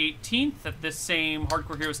 Thursday the 18th at this same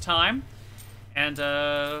Hardcore Heroes time. And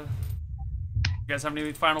you guys have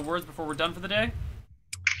any final words before we're done for the day?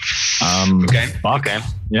 Okay.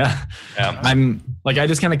 Yeah. I'm like, I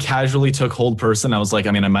just kind of casually took hold person. I was like,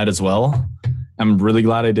 I mean, I might as well. I'm really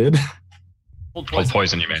glad I did. Hold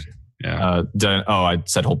poison, you mean? Yeah. I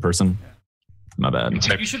said hold person. Yeah. My bad.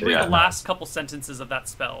 You should read the last couple sentences of that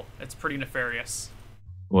spell. It's pretty nefarious.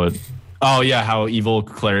 What? Oh yeah, how evil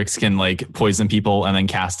clerics can like poison people and then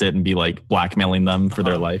cast it and be like blackmailing them for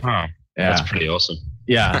their life. Yeah, that's pretty awesome.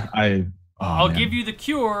 Yeah, I'll give you the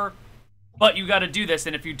cure, but you got to do this,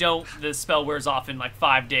 and if you don't, the spell wears off in like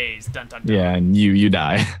 5 days. Dun dun dun. Yeah, and you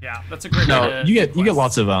die. Yeah, that's a great. You get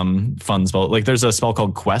lots of fun spell. Like there's a spell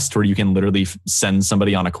called Quest where you can literally send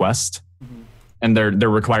somebody on a quest, and they're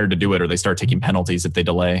required to do it, or they start taking penalties if they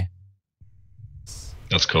delay.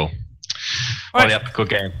 That's cool. All right. Yep, good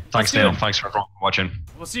game. Thanks, Neil. Thanks for everyone watching.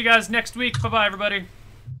 We'll see you guys next week. Bye-bye, everybody.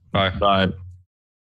 Bye. Bye.